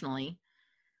emotionally,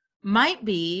 might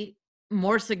be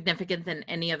more significant than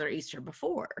any other Easter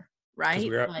before. right?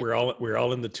 We're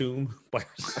all in the tomb by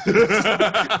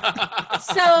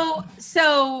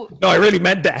So no, I really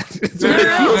meant that. It's what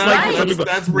it feels like for some people.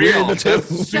 That's We're real. in the tomb.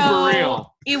 That's super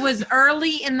real. It was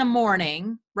early in the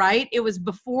morning, right? It was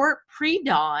before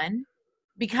pre-dawn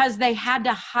because they had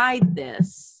to hide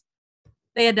this.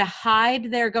 They had to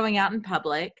hide their going out in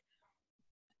public.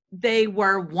 They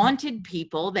were wanted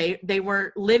people. They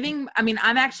were living. I mean,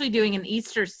 I'm actually doing an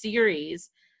Easter series,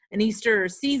 an Easter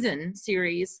season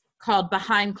series called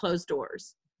Behind Closed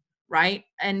Doors, right?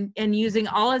 And using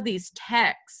all of these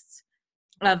texts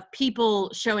of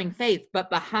people showing faith, but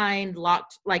behind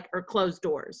locked, like, or closed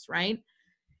doors, right?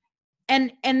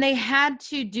 And they had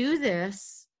to do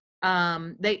this.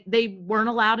 They weren't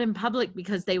allowed in public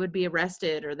because they would be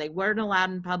arrested, or they weren't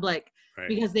allowed in public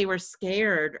because they were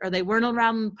scared, or they weren't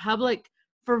allowed in public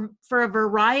for a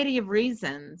variety of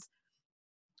reasons.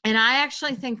 And I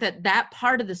actually think that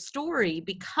part of the story,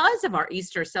 because of our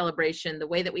Easter celebration, the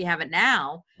way that we have it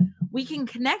now, we can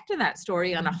connect to that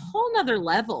story on a whole nother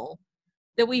level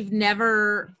that we've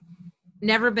never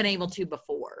been able to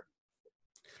before.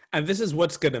 And this is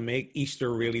what's going to make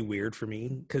Easter really weird for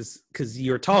me, because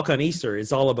your talk on Easter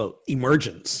is all about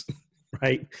emergence,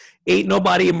 right? Ain't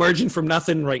nobody emerging from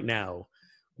nothing right now.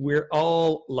 We're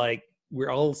all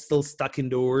still stuck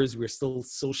indoors. We're still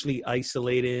socially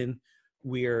isolated.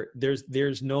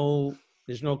 There's no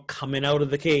coming out of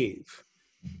the cave.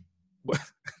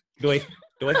 Do I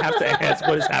have to ask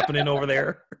what is happening over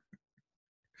there?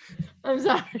 I'm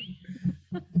sorry.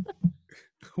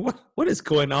 What is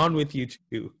going on with you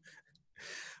two?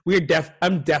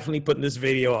 I'm definitely putting this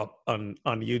video up on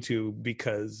YouTube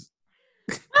because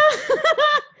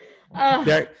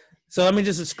so let me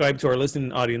just describe to our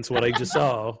listening audience what I just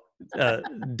saw.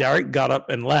 Derek got up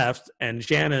and left, and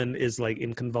Shannon is like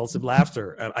in convulsive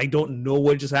laughter. And I don't know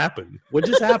what just happened. What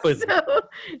just happened? So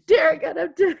Derek got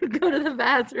up to go to the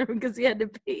bathroom because he had to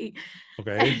pee.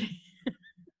 Okay.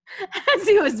 As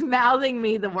he was mouthing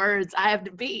me the words, "I have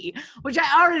to pee," which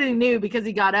I already knew because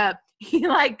he got up, he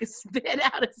like spit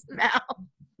out his mouth.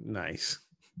 Nice.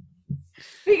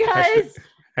 Because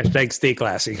hashtag stay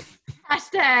classy.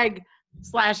 #/tag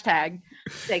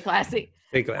stay classy.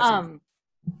 Stay classy.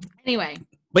 Anyway.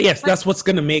 But yes, that's what's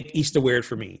going to make Easter weird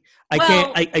for me.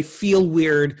 I feel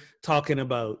weird talking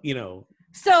about,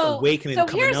 awakening,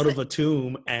 coming out of a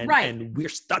tomb, and we're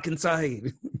stuck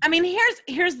inside. I mean,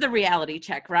 here's the reality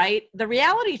check, right? The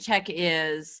reality check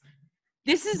is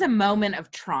this is a moment of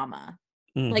trauma,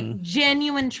 like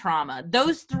genuine trauma.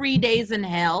 Those 3 days in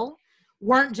hell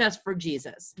weren't just for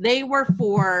Jesus. They were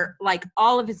for like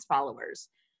all of his followers.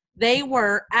 They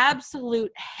were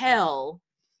absolute hell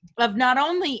of not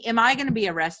only am I going to be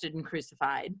arrested and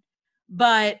crucified,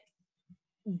 but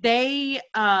they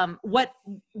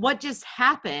what just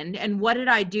happened, and what did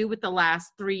I do with the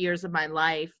last 3 years of my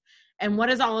life, and what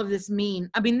does all of this mean?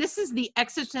 I mean, this is the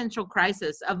existential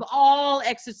crisis of all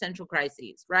existential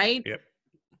crises, right? Yep.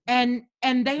 And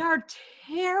they are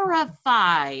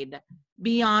terrified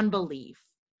beyond belief,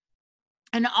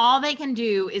 and all they can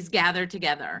do is gather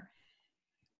together.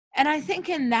 And I think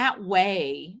in that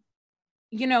way,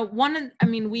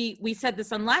 we said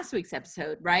this on last week's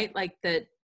episode, right? Like the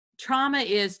trauma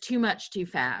is too much too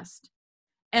fast.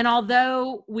 And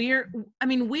although we're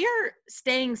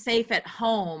staying safe at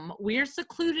home, we're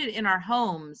secluded in our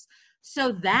homes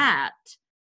so that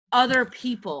other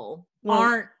people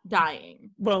aren't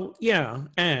dying. Well, yeah.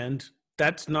 And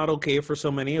that's not okay for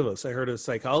so many of us. I heard a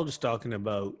psychologist talking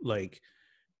about like,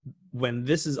 when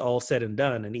this is all said and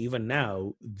done, and even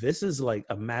now, this is like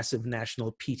a massive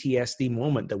national PTSD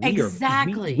moment that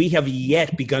we have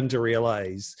yet begun to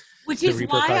realize. Which is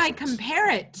why I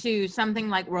compare it to something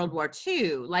like World War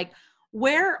II. Like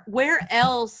where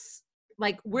else,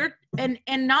 like and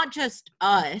not just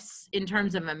us in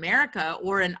terms of America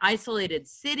or an isolated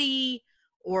city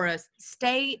or a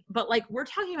state, but like we're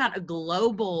talking about a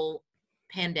global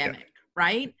pandemic,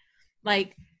 right?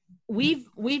 Like we've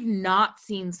not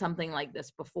seen something like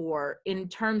this before in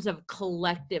terms of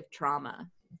collective trauma,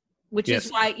 which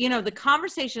is why, the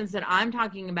conversations that I'm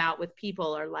talking about with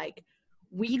people are like,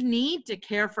 we need to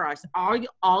care for us.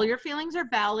 All your feelings are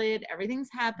valid. Everything's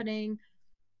happening.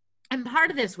 And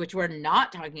part of this, which we're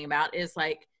not talking about, is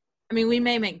like, I mean, we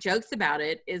may make jokes about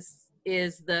it, is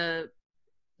the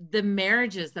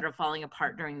marriages that are falling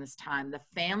apart during this time, the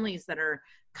families that are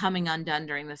coming undone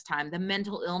during this time, the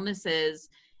mental illnesses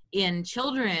in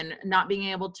children not being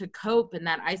able to cope in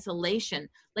that isolation.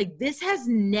 Like this has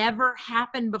never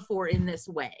happened before in this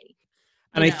way.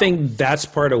 And I think that's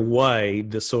part of why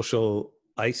the social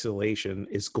isolation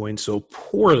is going so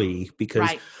poorly, because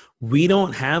we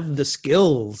don't have the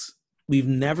skills. we've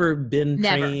never been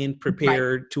Never. trained,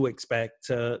 prepared to expect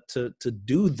to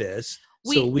do this.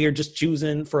 So we are just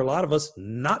choosing, for a lot of us,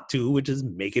 not to, which is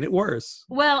making it worse.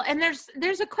 Well, and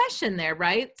there's a question there,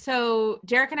 right? So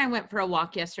Derek and I went for a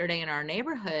walk yesterday in our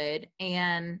neighborhood,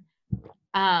 and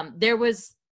there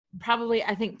was probably,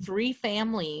 I think, 3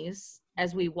 families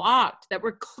as we walked that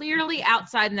were clearly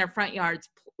outside in their front yards.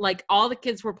 Like, all the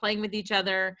kids were playing with each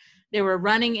other. They were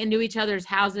running into each other's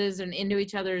houses and into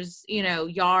each other's,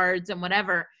 yards and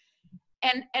whatever.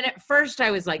 And at first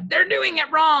I was like, they're doing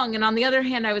it wrong. And on the other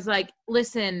hand, I was like,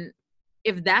 listen,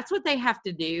 if that's what they have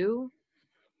to do,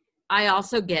 I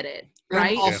also get it.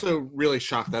 Right. I'm also really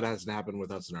shocked that hasn't happened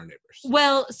with us and our neighbors.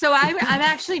 Well, so I've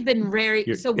actually been very,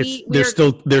 there's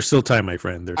still time, my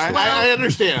friend. I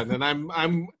understand.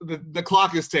 And the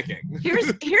clock is ticking.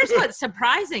 Here's what's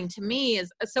surprising to me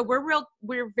is, so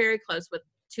we're very close with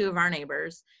 2 of our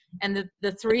neighbors, and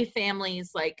the 3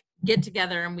 families like get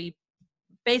together, and we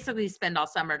basically spend all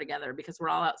summer together because we're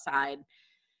all outside.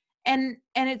 And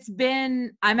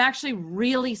I'm actually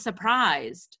really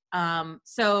surprised.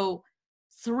 So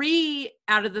 3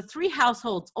 out of the 3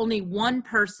 households, only 1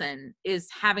 person is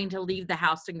having to leave the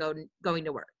house and going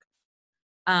to work.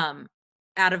 Out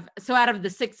of the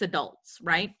 6 adults,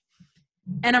 right?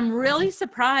 And I'm really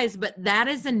surprised, but that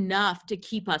is enough to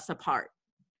keep us apart.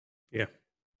 Yeah.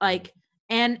 Like,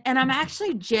 and I'm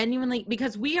actually genuinely,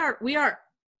 because we are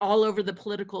all over the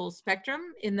political spectrum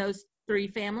in those 3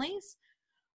 families.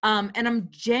 And I'm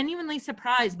genuinely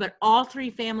surprised, but all 3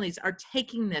 families are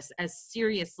taking this as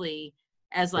seriously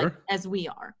as as we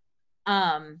are.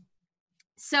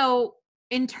 So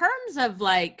in terms of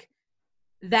like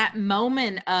that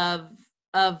moment of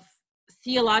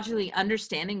theologically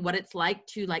understanding what it's like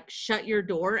to like shut your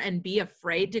door and be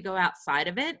afraid to go outside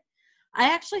of it,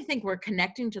 I actually think we're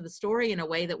connecting to the story in a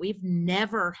way that we've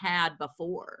never had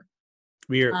before.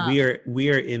 We are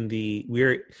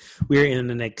in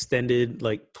an extended,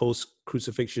 like, post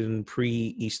crucifixion,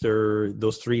 pre-Easter,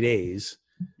 those 3 days.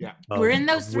 Yeah, we're in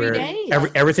those 3 days.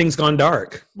 Everything's gone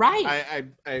dark. Right.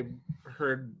 I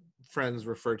heard friends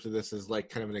refer to this as like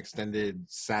kind of an extended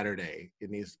Saturday,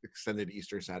 extended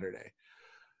Easter Saturday.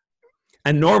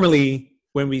 And normally,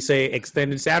 when we say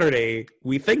extended Saturday,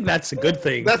 we think that's a good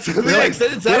thing. That's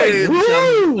extended Saturday.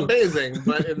 Sounds amazing,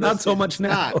 but not so much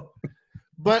now. Not.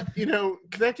 But,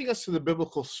 connecting us to the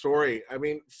biblical story, I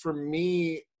mean, for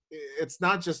me, it's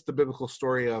not just the biblical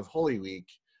story of Holy Week,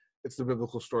 it's the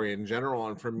biblical story in general.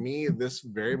 And for me, this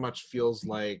very much feels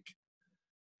like,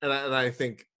 and I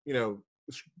think,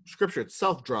 Scripture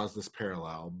itself draws this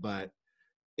parallel, but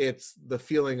it's the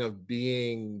feeling of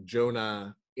being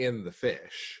Jonah in the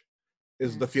fish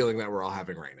is the feeling that we're all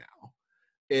having right now.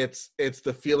 It's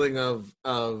the feeling of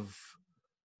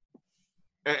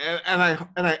I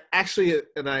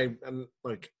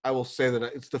will say that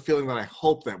it's the feeling that I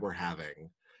hope that we're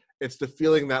having. It's the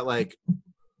feeling that like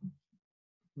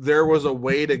there was a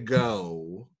way to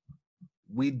go,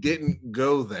 we didn't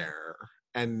go there,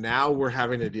 and now we're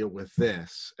having to deal with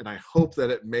this. And I hope that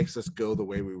it makes us go the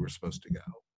way we were supposed to go.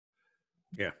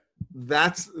 Yeah,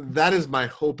 that is my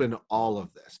hope in all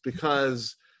of this,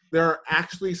 because there are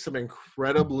actually some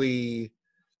incredibly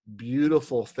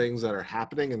beautiful things that are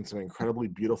happening and some incredibly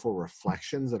beautiful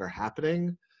reflections that are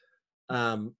happening.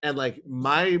 And like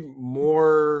my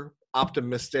more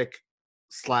optimistic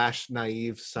 /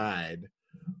 naive side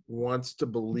wants to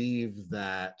believe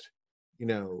that,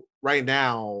 right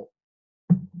now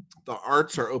the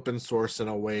arts are open source in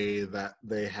a way that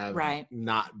they have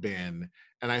not been.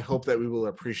 And I hope that we will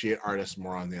appreciate artists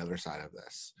more on the other side of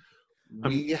this.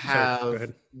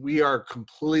 We are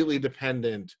completely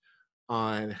dependent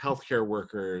on healthcare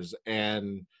workers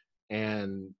and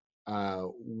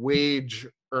wage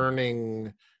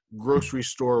earning grocery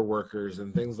store workers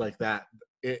and things like that.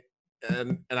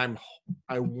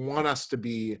 I want us to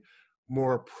be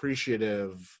more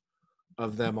appreciative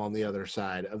of them on the other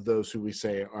side, of those who we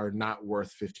say are not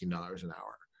worth $15 an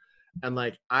hour. And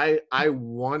like I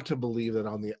want to believe that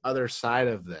on the other side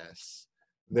of this,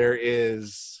 there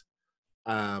is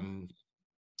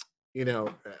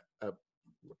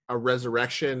a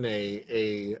resurrection,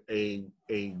 a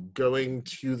going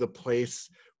to the place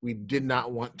we did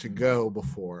not want to go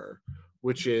before,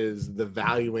 which is the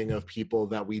valuing of people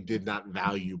that we did not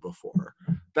value before.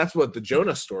 That's what the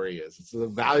Jonah story is. It's the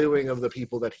valuing of the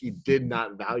people that he did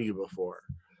not value before.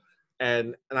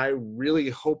 And I really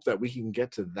hope that we can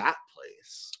get to that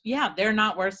place. Yeah, they're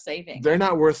not worth saving. They're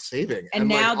not worth saving. And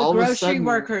now the grocery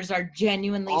workers are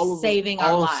genuinely saving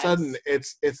our lives. All of a sudden,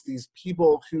 it's these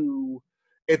people who,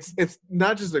 it's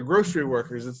not just the grocery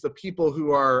workers, it's the people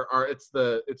who are it's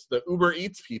the Uber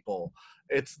Eats people,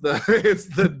 it's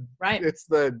the Right. it's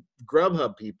the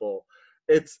Grubhub people,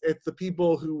 it's the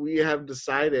people who we have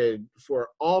decided for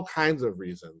all kinds of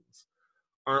reasons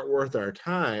aren't worth our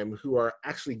time, who are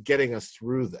actually getting us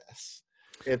through this.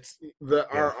 It's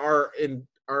our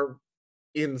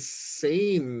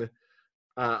insane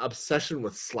obsession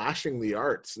with slashing the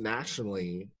arts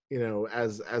nationally,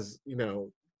 as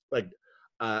like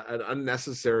an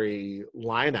unnecessary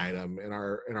line item in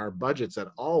our budgets at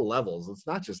all levels. It's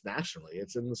not just nationally;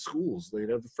 it's in the schools.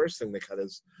 The first thing they cut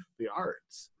is the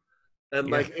arts,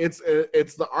 and it's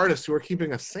the artists who are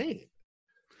keeping us sane.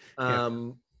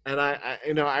 And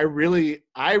I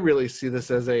really see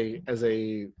this as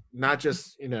a not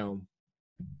just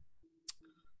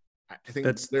I think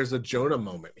there's a Jonah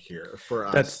moment here for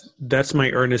us. That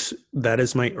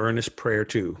is my earnest prayer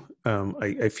too.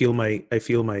 I feel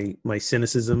my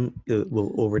cynicism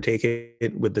will overtake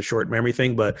it with the short memory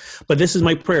thing, but this is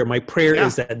my prayer. My prayer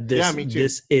is that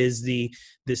this is the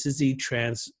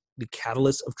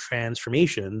catalyst of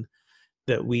transformation,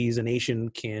 that we as a nation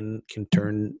can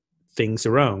turn things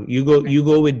around. You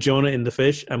go with Jonah in the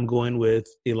fish. I'm going with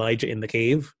Elijah in the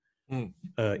cave.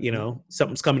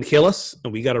 Something's coming to kill us,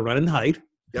 and we got to run and hide.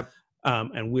 Yep.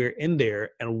 And we're in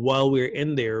there, and while we're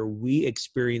in there, we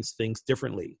experience things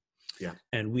differently. Yeah.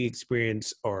 And we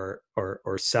experience our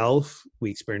self. We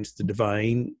experience the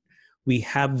divine. We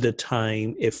have the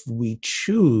time, if we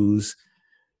choose,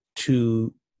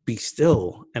 to be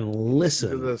still and listen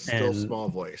to the still small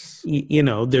voice.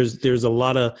 There's a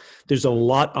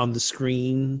lot on the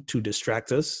screen to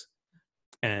distract us,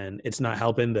 and it's not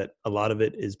helping that a lot of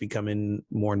it is becoming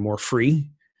more and more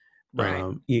free. Right.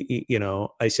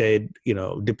 I said,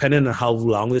 depending on how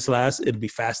long this lasts, it'd be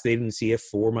fascinating to see if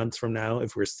 4 months from now,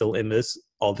 if we're still in this,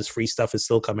 all this free stuff is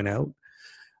still coming out.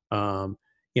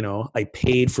 I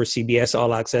paid for CBS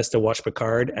All Access to watch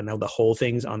Picard, and now the whole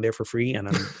thing's on there for free, and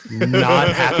I'm not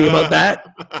happy about that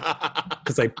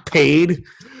because I paid,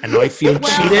 and now I feel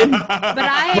cheated. But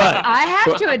I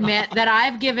have to admit that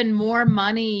I've given more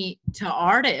money to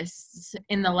artists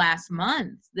in the last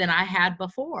month than I had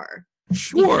before.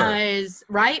 Sure.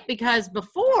 Because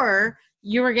before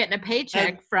you were getting a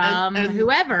paycheck from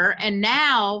whoever, and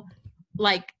now,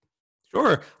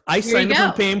 sure, I signed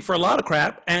up for paying for a lot of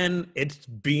crap, and it's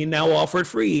being now offered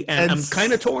free, and I'm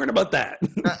kind of torn about that.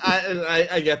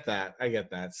 I get that.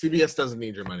 CBS doesn't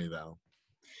need your money, though.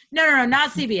 No,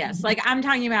 not CBS. I'm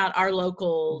talking about our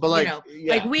local. But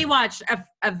we watched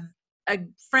a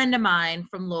friend of mine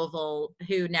from Louisville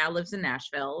who now lives in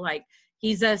Nashville.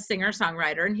 He's a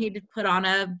singer-songwriter, and he put on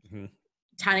a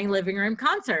tiny living room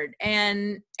concert,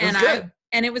 and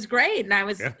it was great.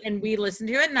 And and we listened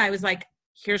to it, and I was like,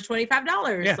 here's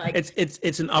 $25. Yeah,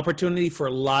 it's an opportunity for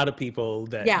a lot of people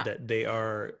that they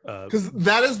are, because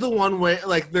that is the one way.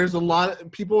 There's a lot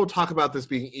of people will talk about this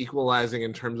being equalizing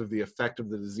in terms of the effect of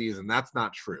the disease, and that's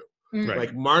not true.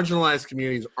 Right. Marginalized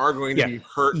communities are going to be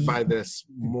hurt by this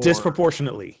more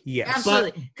disproportionately. Yes,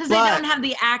 absolutely, because they don't have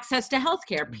the access to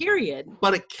healthcare. Period.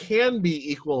 But it can be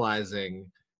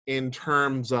equalizing in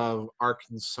terms of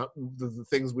the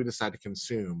things we decide to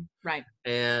consume, right?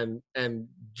 And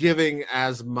giving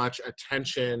as much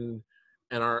attention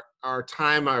and our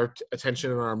time, our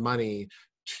attention, and our money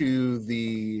to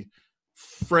the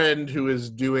friend who is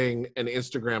doing an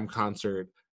Instagram concert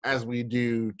as we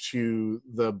do to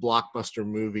the blockbuster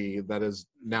movie that is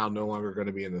now no longer going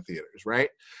to be in the theaters, right?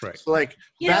 Right. So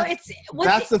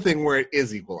that's the thing where it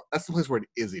is equal. That's the place where it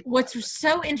is equal. What's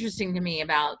so interesting to me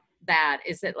about that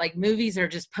is that movies are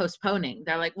just postponing.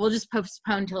 They're like, we'll just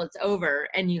postpone till it's over,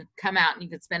 and you come out and you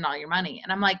can spend all your money.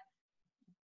 And I'm like,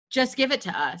 just give it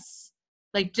to us.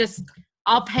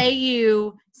 I'll pay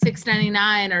you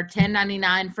 $6.99 or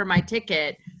 $10.99 for my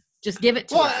ticket. Just give it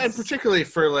to us. And particularly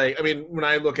for when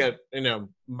I look at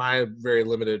my very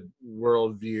limited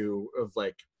worldview of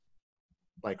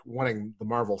wanting the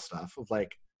Marvel stuff of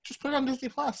just put it on Disney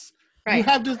Plus. Right. You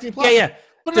have Disney Plus. Yeah.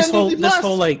 This whole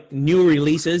new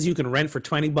releases you can rent for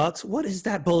 $20. What is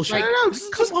that bullshit?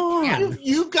 Come on.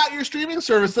 You've got your streaming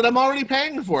service that I'm already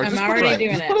paying for. Just put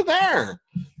it there.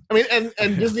 I mean,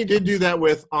 and Disney did do that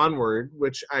with Onward,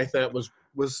 which I thought was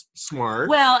smart.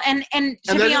 Well, and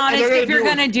to be honest, if you're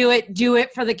going to do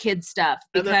it for the kids stuff,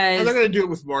 because and they're going to do it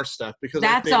with more stuff, because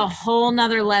that's a whole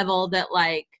nother level that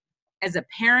as a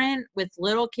parent with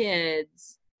little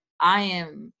kids, I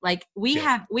am we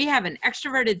have an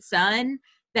extroverted son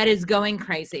that is going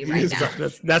crazy right now.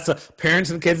 That's a parents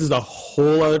and kids is a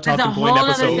whole other talking point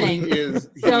episode.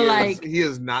 He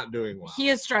is not doing well. He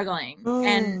is struggling,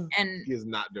 and he is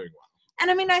not doing well.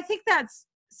 And I mean, I think that's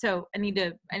so I need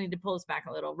to pull us back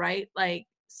a little, right? Like,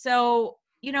 so,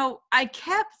 you know, I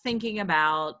kept thinking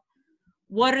about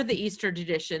what are the Easter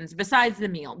traditions besides the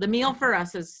meal? The meal for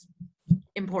us is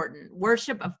important.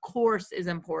 Worship, of course, is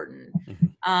important.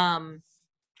 Mm-hmm.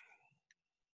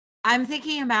 I'm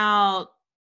thinking about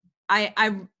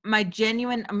my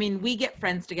genuine, I mean, we get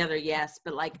friends together, yes,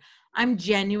 but like I'm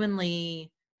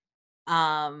genuinely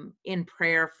in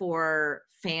prayer for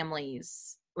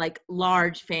families, like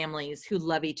large families who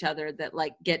love each other that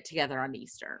like get together on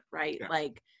Easter, right? Yeah.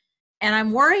 Like, and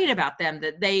I'm worried about them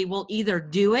that they will either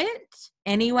do it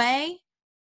anyway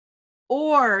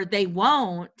or they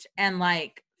won't and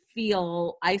like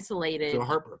feel isolated,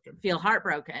 feel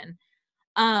heartbroken.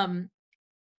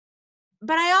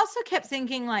 But I also kept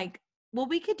thinking like, well,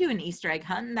 we could do an Easter egg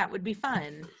hunt and that would be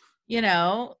fun. You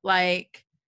know, like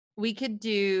we could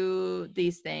do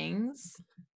these things.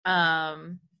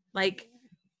 Like,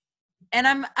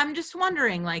 and I'm just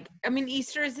wondering, like, I mean,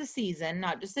 Easter is a season,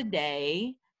 not just a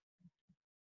day.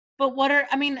 But what are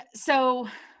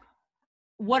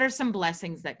some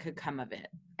blessings that could come of it?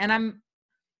 And I'm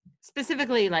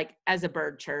specifically like as a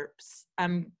bird chirps,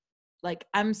 I'm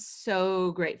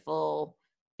so grateful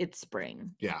it's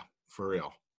spring. Yeah, for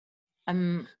real.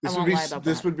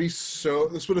 This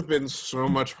would have been so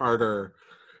much harder.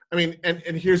 I mean, and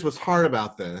here's what's hard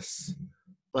about this.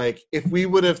 Like, if we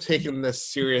would have taken this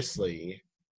seriously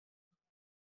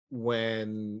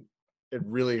when it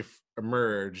really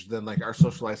emerged, then like our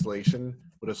social isolation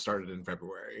would have started in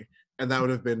February. And that would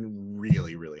have been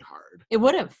really, really hard. It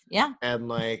would have, yeah. And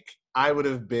like, I would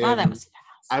have been, that was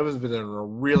fast. I was been in a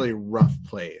really rough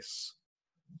place.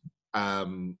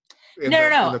 In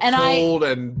the cold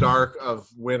and dark of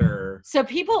winter. So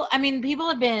people have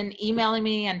been emailing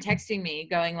me and texting me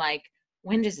going like,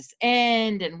 when does this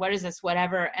end? And what is this,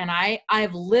 whatever. And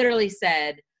I've literally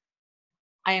said,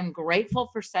 I am grateful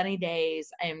for sunny days.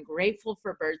 I am grateful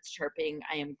for birds chirping.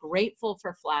 I am grateful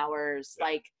for flowers.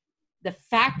 Like the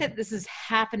fact that this is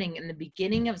happening in the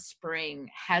beginning of spring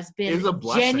has been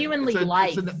genuinely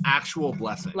life. It's an actual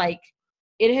blessing. Like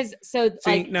it has. So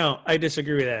see, no, I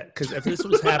disagree with that. Because if this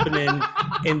was happening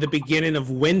in the beginning of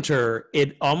winter,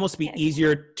 it'd almost be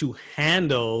easier to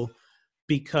handle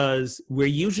because we're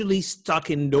usually stuck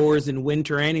indoors in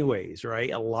winter anyways,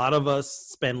 right? A lot of us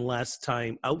spend less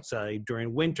time outside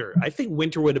during winter. I think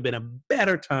winter would have been a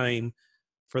better time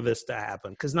for this to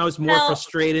happen because now it's more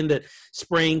frustrating that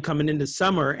spring coming into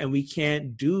summer and we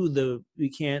can't do the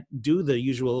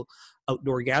usual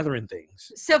outdoor gathering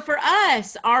things. So for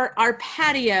us, our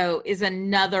patio is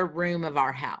another room of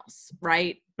our house,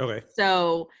 right? Okay.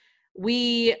 So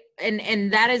we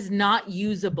and that is not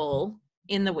usable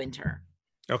in the winter.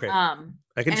 Okay. I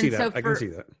can see that. I can see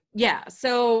that. Yeah.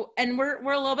 So, and we're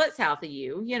a little bit south of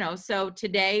you, you know, so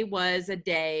today was a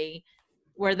day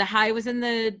where the high was in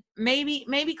the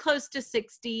maybe close to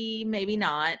 60, maybe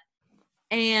not.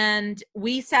 And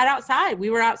we sat outside. We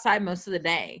were outside most of the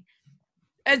day.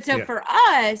 And so for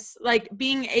us, like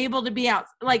being able to be out,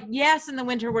 like, yes, in the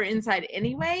winter we're inside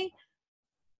anyway,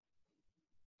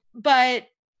 but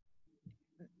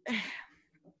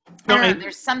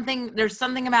there's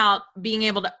something about being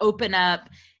able to open up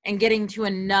and getting to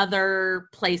another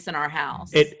place in our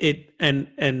house.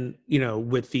 And you know,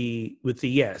 with the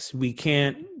yes, we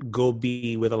can't go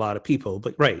be with a lot of people,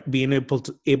 but right, being able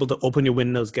to open your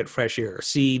windows, get fresh air,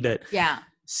 see the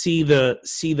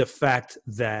fact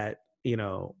that, you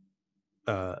know,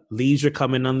 leaves are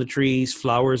coming on the trees,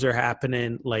 flowers are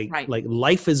happening, like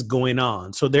life is going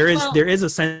on. So there is a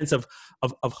sense of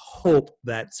hope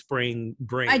that spring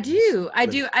brings. I do.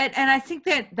 And I think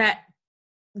that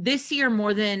this year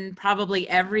more than probably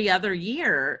every other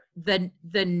year, the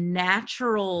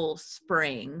natural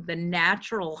spring, the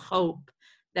natural hope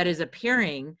that is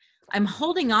appearing, I'm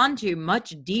holding on to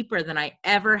much deeper than I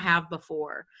ever have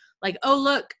before. Like, oh,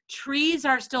 look, trees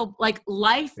are still, like,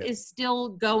 life is still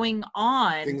going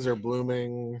on. Things are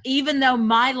blooming. Even though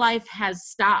my life has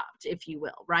stopped, if you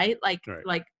will, right? Like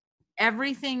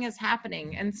everything is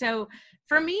happening. And so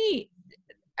for me,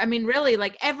 I mean, really,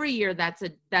 like every year that's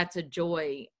a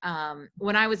joy.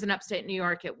 When I was in upstate New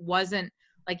York, it wasn't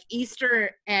like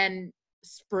Easter and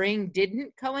spring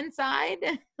didn't coincide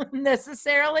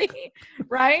necessarily,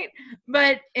 right?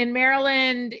 But in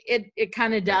Maryland, it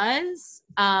kind of does.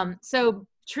 So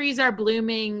trees are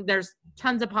blooming. There's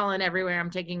tons of pollen everywhere. I'm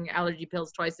taking allergy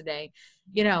pills twice a day.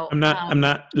 You know, I'm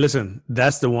not. Listen,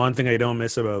 that's the one thing I don't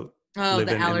miss about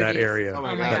living in that area. Oh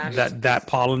my gosh. That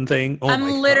pollen thing. Oh,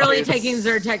 I'm literally taking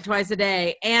Zyrtec twice a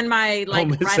day and my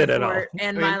Rhinoport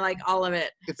and my like all of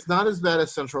it. It's not as bad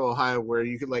as Central Ohio where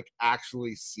you could like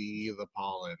actually see the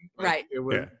pollen. Like, right. It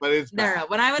would, but it's No, bad. no.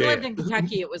 When I Yeah. lived in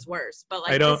Kentucky, it was worse. But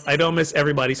like, I don't miss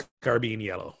everybody's car being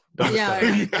yellow. Don't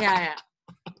miss that.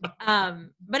 yeah.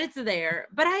 But it's there.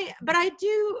 But I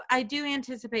do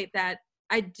anticipate that.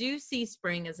 I do see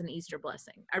spring as an Easter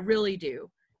blessing. I really do.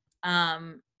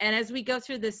 And as we go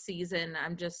through this season,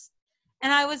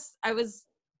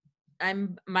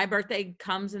 my birthday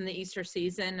comes in the Easter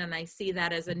season, and I see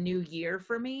that as a new year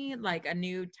for me, like a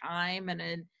new time and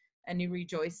a new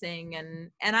rejoicing,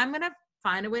 and I'm gonna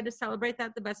find a way to celebrate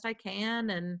that the best I can,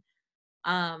 and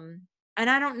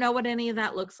I don't know what any of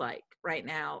that looks like right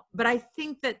now, but I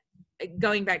think that,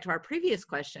 going back to our previous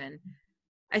question,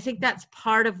 I think that's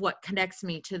part of what connects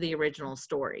me to the original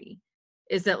story,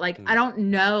 is that like I don't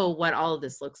know what all of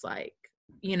this looks like,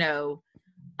 you know.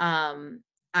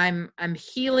 I'm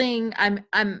healing.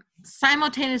 I'm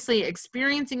simultaneously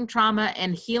experiencing trauma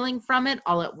and healing from it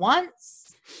all at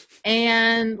once.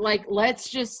 And like, let's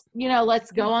just,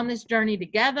 let's go on this journey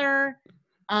together.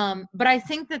 But I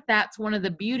think that that's one of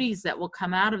the beauties that will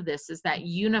come out of this, is that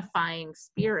unifying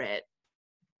spirit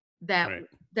that Right.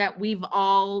 that we've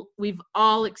all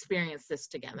experienced this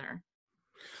together.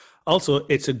 Also,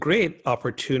 it's a great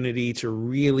opportunity to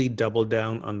really double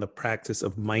down on the practice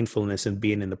of mindfulness and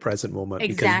being in the present moment,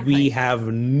 because we have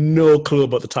no clue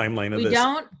about the timeline of this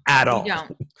at all. We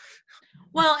don't.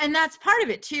 Well, and that's part of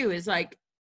it too, is like,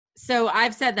 so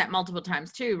I've said that multiple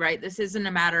times too, right? This isn't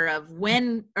a matter of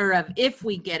when or of if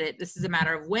we get it. This is a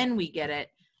matter of when we get it.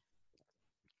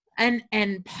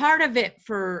 And part of it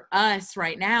for us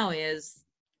right now is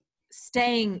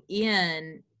staying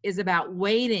in is about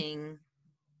waiting,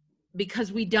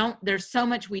 because there's so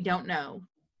much we don't know.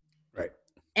 Right.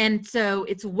 And so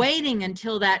it's waiting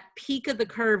until that peak of the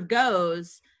curve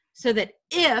goes, so that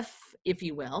if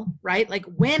you will, right? Like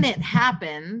when it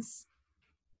happens,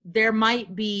 there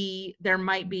might be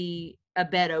a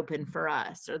bed open for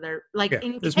us, or there, like,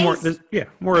 there's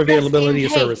more availability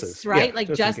of services, right?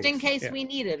 Like just in case we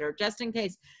need it, or just in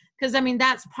case. Because I mean,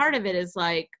 that's part of it, is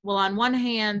like, well, on one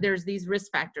hand, there's these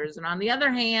risk factors, and on the other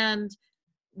hand,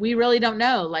 we really don't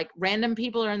know. Like, random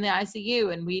people are in the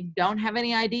ICU and we don't have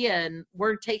any idea, and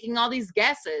we're taking all these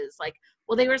guesses, like,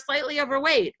 well, they were slightly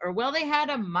overweight, or well, they had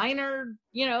a minor,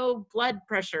 blood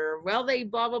pressure, well, they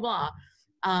blah blah blah.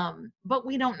 But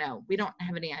we don't know. We don't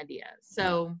have any idea.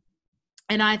 So,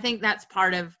 and I think that's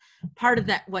part of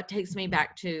that, what takes me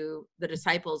back to the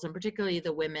disciples, and particularly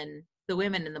the women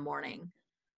in the morning,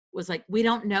 was like, we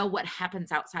don't know what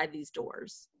happens outside these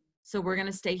doors, so we're going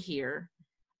to stay here.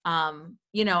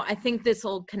 I think this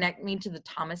will connect me to the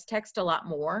Thomas text a lot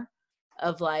more,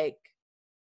 of like,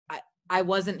 I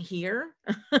wasn't here.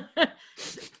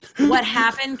 What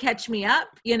happened? Catch me up.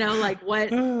 Like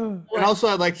what? And also,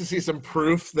 I'd like to see some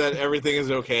proof that everything is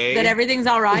okay. That everything's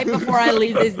all right before I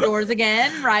leave these doors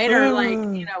again, right? Or like,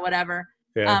 whatever.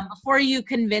 Yeah. Before you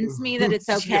convince me that it's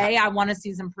okay, I want to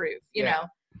see some proof. You know,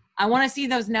 I want to see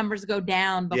those numbers go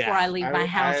down before I leave my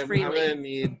house freely.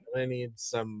 I'm gonna need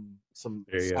some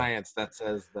science that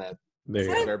says that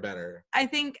they're better. I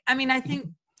think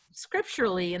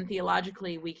scripturally and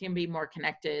theologically, we can be more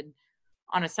connected.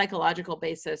 On a psychological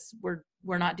basis,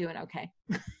 we're not doing okay.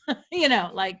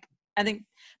 I think,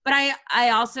 but I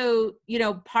also,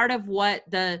 part of what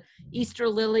the Easter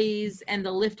lilies and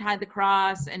the lift high the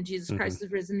cross and Jesus Christ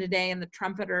is risen today and the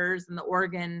trumpeters and the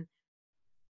organ,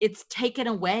 it's taken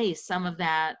away some of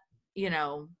that,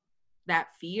 that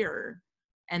fear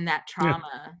and that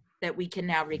trauma that we can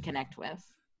now reconnect with.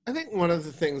 I think one of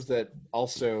the things that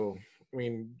also,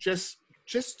 just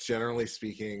generally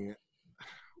speaking,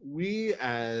 we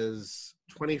as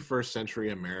 21st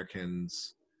century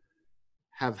Americans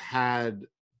have had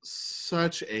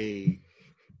such a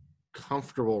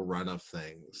comfortable run of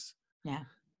things. Yeah.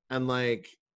 And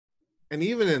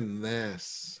even in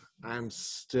this, I'm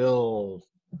still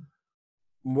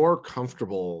more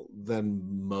comfortable than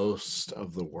most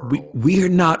of the world. We're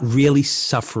not really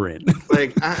suffering.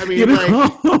 Let's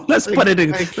put it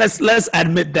in. Let's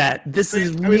admit that this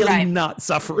is really not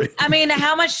suffering.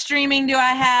 How much streaming do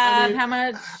I have? How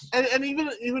much? And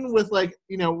even with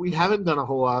we haven't done a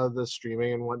whole lot of the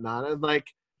streaming and whatnot, and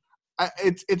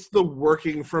it's the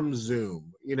working from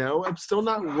Zoom. I'm still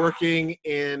not working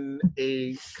in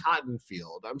a cotton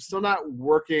field. I'm still not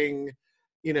working.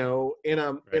 In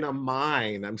a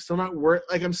mine. I'm still not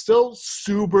I'm still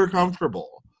super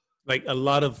comfortable. Like, a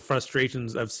lot of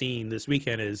frustrations I've seen this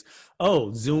weekend is,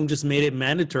 Zoom just made it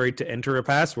mandatory to enter a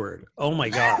password. Oh my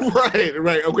God.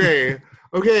 Right.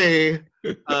 Okay.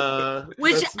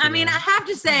 Which, I have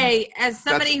to say, as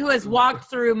somebody who has walked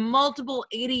through multiple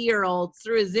 80-year-olds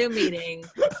through a Zoom meeting,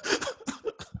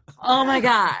 Oh my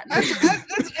God.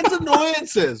 It's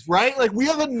annoyances, right? Like we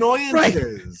have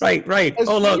annoyances. Right. As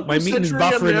Oh, look, my meat is 21st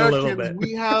buffering century a little Americans, bit.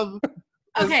 We have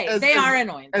They are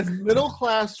annoying. As middle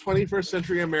class 21st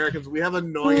century Americans, we have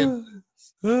annoyances.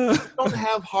 We don't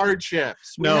have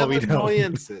hardships. We have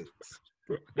annoyances.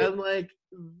 And like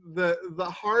the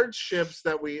hardships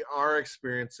that we are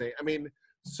experiencing. I mean,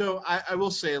 so I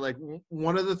will say, like,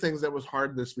 one of the things that was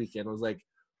hard this weekend was like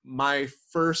my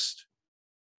first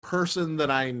person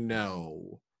that I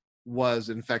know was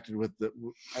infected with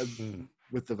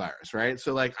the virus, right?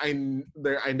 So like I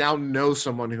now know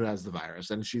someone who has the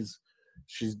virus, and she's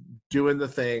doing the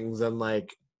things, and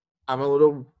like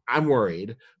I'm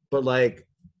worried, but like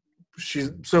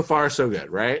she's so far so good,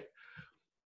 right?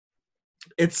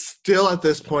 It's still at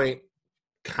this point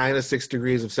kind of 6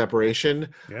 degrees of separation.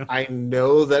 Yeah. I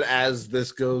know that as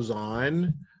this goes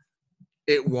on,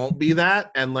 it won't be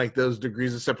that, and like those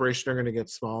degrees of separation are going to get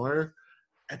smaller.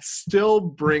 It still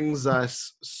brings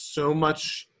us so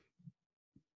much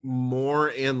more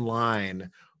in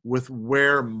line with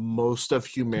where most of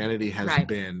humanity has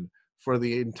been for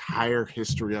the entire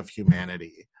history of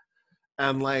humanity.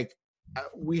 And like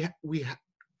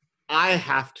I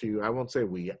have to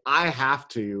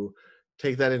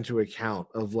take that into account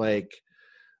of like,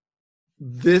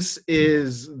 this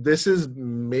is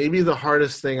maybe the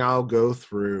hardest thing I'll go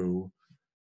through,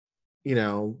 you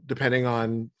know, depending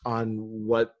on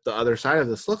what the other side of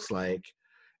this looks like.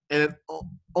 And it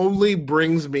only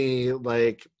brings me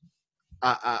like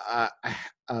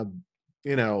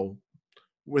you know,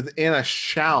 within a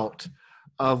shout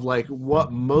of like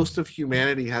what most of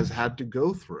humanity has had to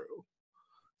go through.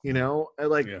 You know,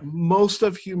 like most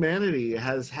of humanity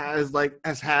has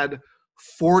had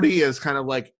 40 as kind of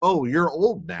like, oh, you're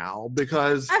old now,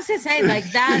 because I was gonna say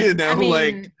like that. You know, I mean,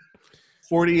 like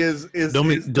 40 is don't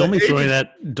be throwing that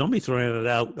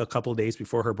out a couple of days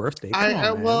before her birthday. Come on,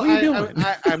 man. What are you doing?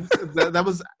 That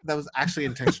was actually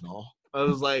intentional. I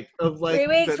was like, 3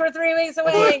 weeks. We're 3 weeks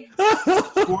away.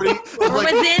 40, we're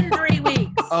within 3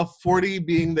 weeks. Of 40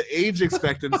 being the age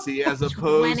expectancy as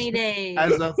opposed 20 days.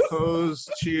 As opposed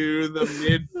to the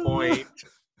midpoint,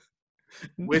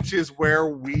 which is where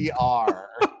we are.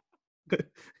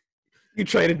 You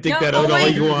try to dig that out all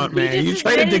you want, man. You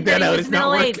try to dig that out. It's not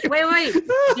working. Wait.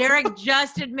 Derek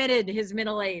just admitted his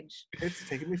middle age. It's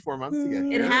taken me 4 months to get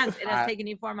here. It has taken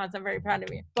you 4 months. I'm very proud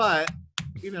of you. But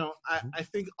you know, I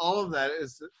think all of that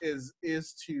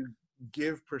is to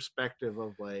give perspective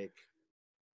of like,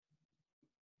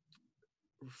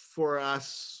 for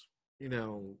us, you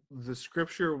know, the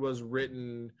scripture was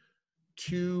written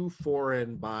to, for,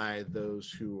 and by those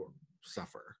who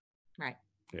suffer. Right.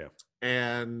 Yeah.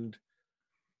 And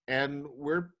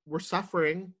we're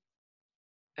suffering,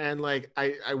 and like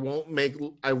I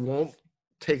won't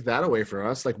take that away from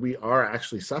us. Like we are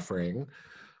actually suffering.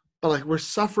 But like we're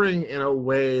suffering in a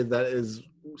way that is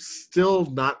still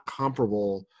not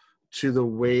comparable to the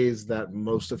ways that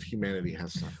most of humanity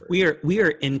has suffered. We are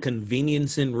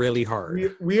inconveniencing really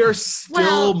hard. We are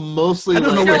still mostly. I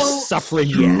don't know we're suffering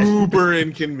yet. Super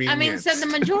inconvenient. I mean, so the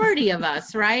majority of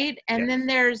us, right? And then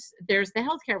there's the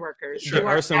healthcare workers. There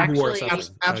are some who are suffering.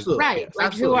 Absolutely. Right. Yes. Like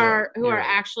absolutely. who are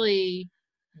actually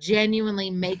genuinely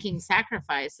making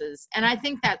sacrifices. And I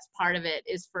think that's part of it,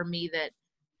 is for me that,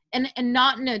 and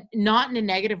not in a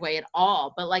negative way at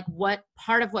all, but like what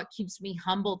part of what keeps me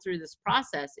humble through this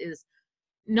process is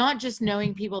not just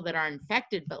knowing people that are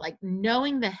infected, but like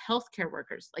knowing the healthcare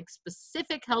workers, like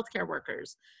specific healthcare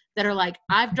workers that are like,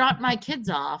 I've dropped my kids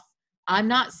off, I'm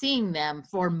not seeing them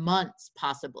for months,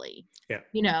 possibly. Yeah.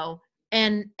 You know,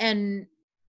 and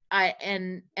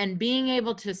being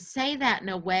able to say that in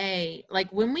a way,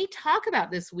 like when we talk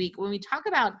about this week, when we talk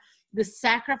about the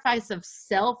sacrifice of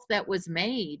self that was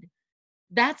made,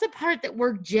 that's a part that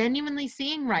we're genuinely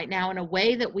seeing right now in a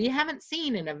way that we haven't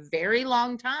seen in a very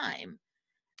long time.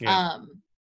 Yeah.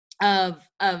 Of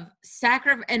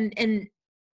sacrifice, and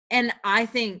I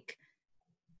think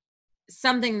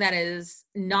something that is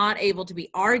not able to be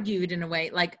argued in a way,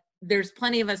 like there's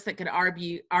plenty of us that could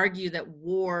argue that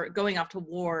going off to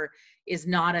war is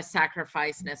not a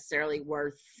sacrifice necessarily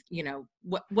worth, you know,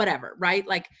 whatever, right?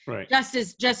 Like right.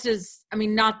 just as I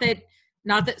mean, not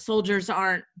that soldiers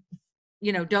aren't,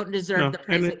 you know, don't deserve the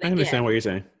praise that they I understand get, what you're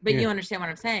saying, but you understand what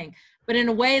I'm saying. But in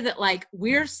a way that like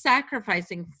we're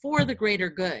sacrificing for the greater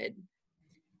good.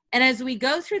 And as we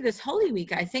go through this Holy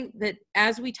Week, I think that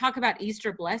as we talk about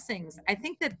Easter blessings, I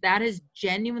think that is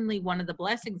genuinely one of the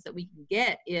blessings that we can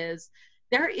get, is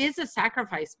there is a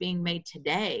sacrifice being made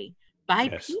today by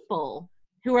people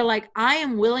who are like, I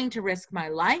am willing to risk my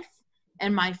life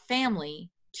and my family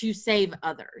to save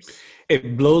others.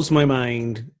 It blows my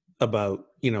mind about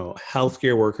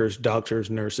healthcare workers, doctors,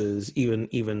 nurses,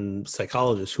 even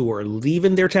psychologists who are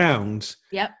leaving their towns.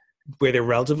 Yep. Where they're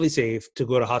relatively safe to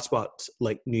go to hotspots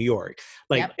like New York.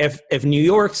 Like Yep. if New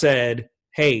York said,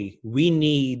 hey, we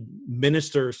need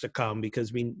ministers to come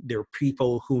because there are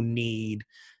people who need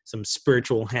some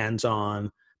spiritual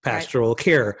hands-on pastoral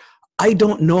care. I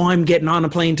don't know I'm getting on a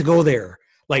plane to go there.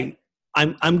 Like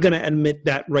I'm going to admit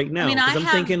that right now. I'm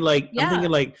thinking like,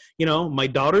 my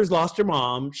daughter's lost her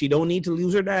mom. She don't need to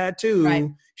lose her dad too. Right.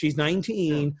 She's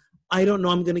 19. Yeah. I don't know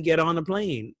I'm going to get on a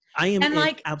plane. I am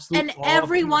and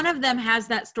every one of them has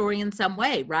that story in some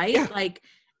way, right? Yeah. Like,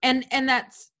 and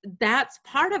that's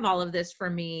part of all of this for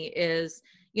me is,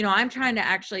 I'm trying to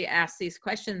actually ask these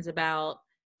questions about,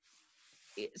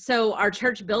 so our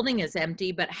church building is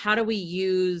empty, but how do we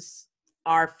use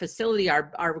our facility,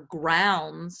 our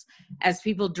grounds, as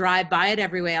people drive by it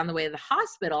every way on the way to the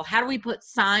hospital? How do we put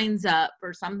signs up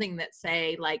or something that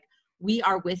say like, we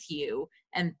are with you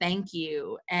and thank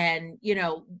you, and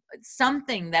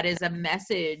something that is a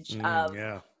message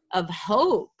of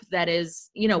hope, that is,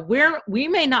 we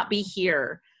may not be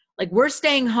here, like we're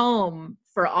staying home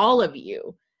for all of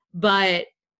you, but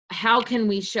how can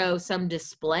we show some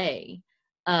display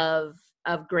of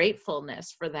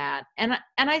gratefulness for that? And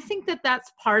I think that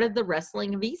that's part of the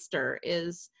wrestling of Easter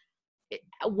is,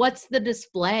 what's the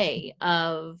display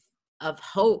of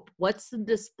hope? What's the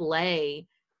display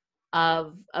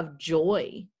of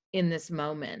joy in this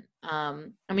moment? I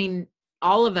mean,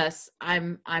 all of us,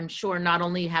 I'm sure, not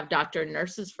only have doctor and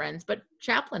nurses friends, but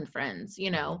chaplain friends,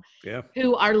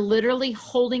 who are literally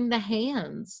holding the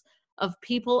hands of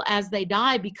people as they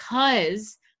die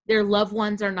because their loved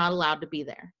ones are not allowed to be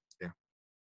there. Yeah.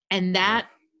 And that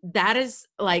is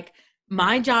like,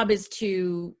 my job is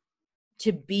to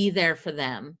be there for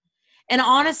them. And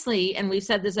honestly, and we've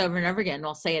said this over and over again, and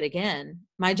I'll say it again,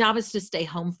 my job is to stay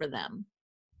home for them.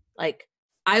 Like,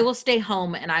 I will stay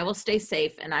home and I will stay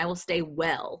safe and I will stay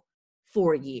well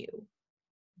for you.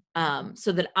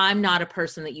 So that I'm not a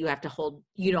person that you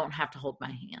don't have to hold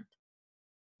my hand.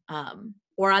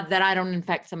 Or that I don't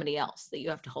infect somebody else, that you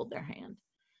have to hold their hand.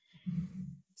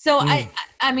 So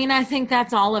I mean, I think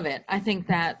that's all of it. I think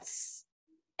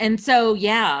and so,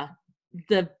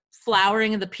 the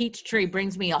flowering of the peach tree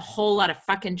brings me a whole lot of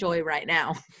fucking joy right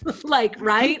now. Like,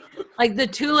 right? Like the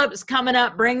tulips coming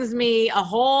up brings me a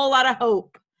whole lot of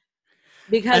hope,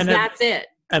 because that's it.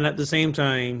 And at the same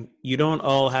time, you don't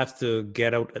all have to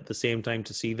get out at the same time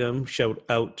to see them. Shout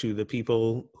out to the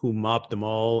people who mopped the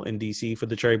mall in DC for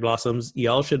the cherry blossoms.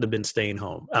 Y'all should have been staying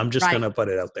home. I'm just going to put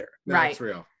it out there. No, right. That's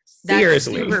real.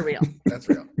 Seriously. That's super real. That's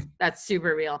real. That's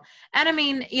super real. And I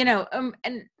mean,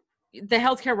 and the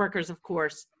healthcare workers, of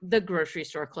course, the grocery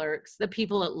store clerks, the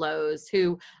people at Lowe's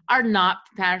who are not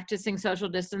practicing social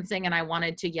distancing. And I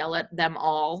wanted to yell at them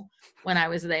all when I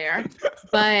was there,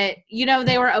 but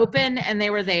they were open and they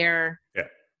were there. Yeah.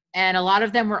 And a lot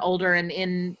of them were older and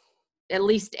in, at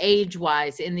least age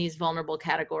wise, in these vulnerable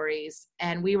categories.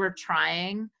 And we were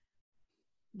trying,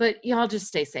 but y'all just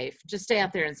stay safe. Just stay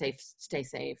out there and stay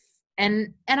safe.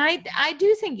 And I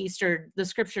do think Easter, the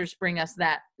scriptures bring us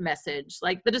that message.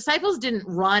 Like, the disciples didn't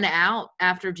run out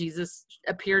after Jesus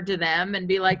appeared to them and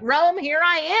be like, Rome, here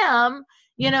I am.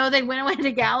 They went away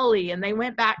to Galilee and they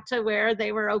went back to where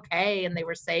they were okay and they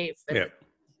were safe. And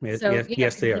yes,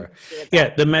 they are.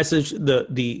 Yeah, the message,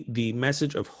 the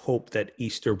message of hope that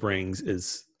Easter brings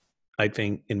is, I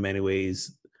think, in many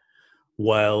ways,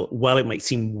 while it might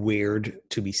seem weird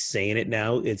to be saying it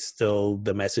now, it's still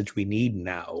the message we need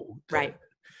now. Right.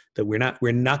 That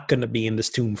we're not going to be in this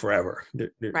tomb forever.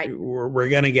 Right. We're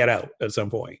going to get out at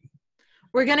some point.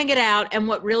 We're going to get out. And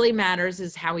what really matters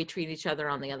is how we treat each other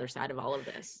on the other side of all of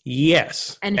this.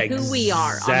 Yes. And who we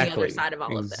are on the other side of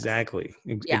all of this. Exactly.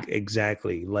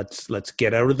 Exactly. Let's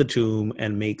get out of the tomb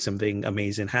and make something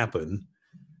amazing happen.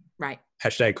 Right.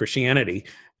 #Christianity.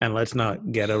 And let's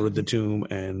not get out of the tomb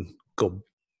and go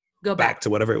back to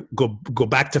whatever, go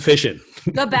back to fishing.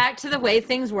 Go back to the way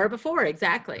things were before.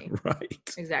 Exactly.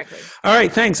 Right. Exactly. All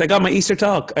right. Thanks. I got my Easter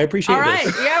talk. I appreciate it. All right.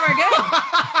 This. Yeah, we're good.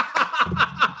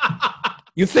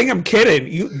 You think I'm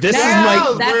kidding? That's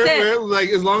it. Like,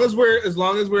 as long as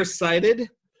we're cited,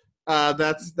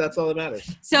 that's all that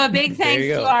matters. So a big thanks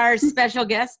to our special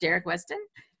guest, Derek Weston.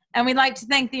 And we'd like to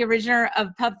thank the originator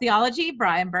of Pub Theology,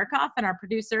 Brian Burkhoff, and our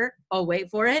producer, wait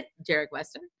for it, Derek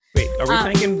Weston. Wait, are we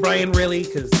thanking Brian really?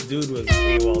 Because dude was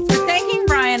AWOL. We're thanking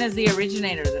Brian as the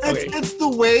originator of this. It's the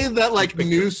way that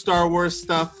new Star Wars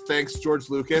stuff thanks George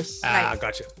Lucas. Right.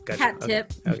 Gotcha. Hat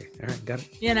tip. Okay, all right, got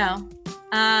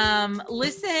it.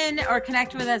 Listen or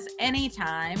connect with us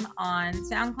anytime on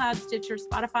SoundCloud, Stitcher,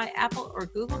 Spotify, Apple, or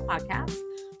Google Podcasts.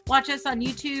 Watch us on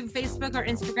YouTube, Facebook, or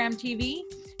Instagram TV.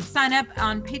 Sign up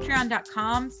on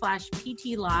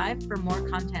patreon.com/PT Live for more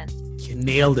content. You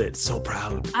nailed it. So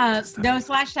proud. No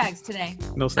slash tags today.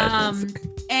 No slash tags.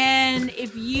 And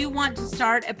if you want to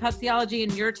start a Pup Theology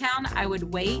in your town, I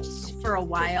would wait for a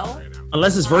while.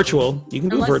 Unless it's virtual. You can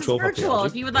do virtual. It's virtual.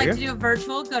 If you would like to do a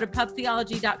virtual, go to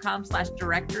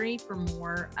puptheology.com/directory for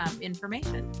more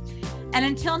information. And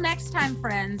until next time,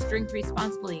 friends, drink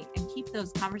responsibly and keep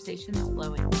those conversations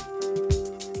flowing.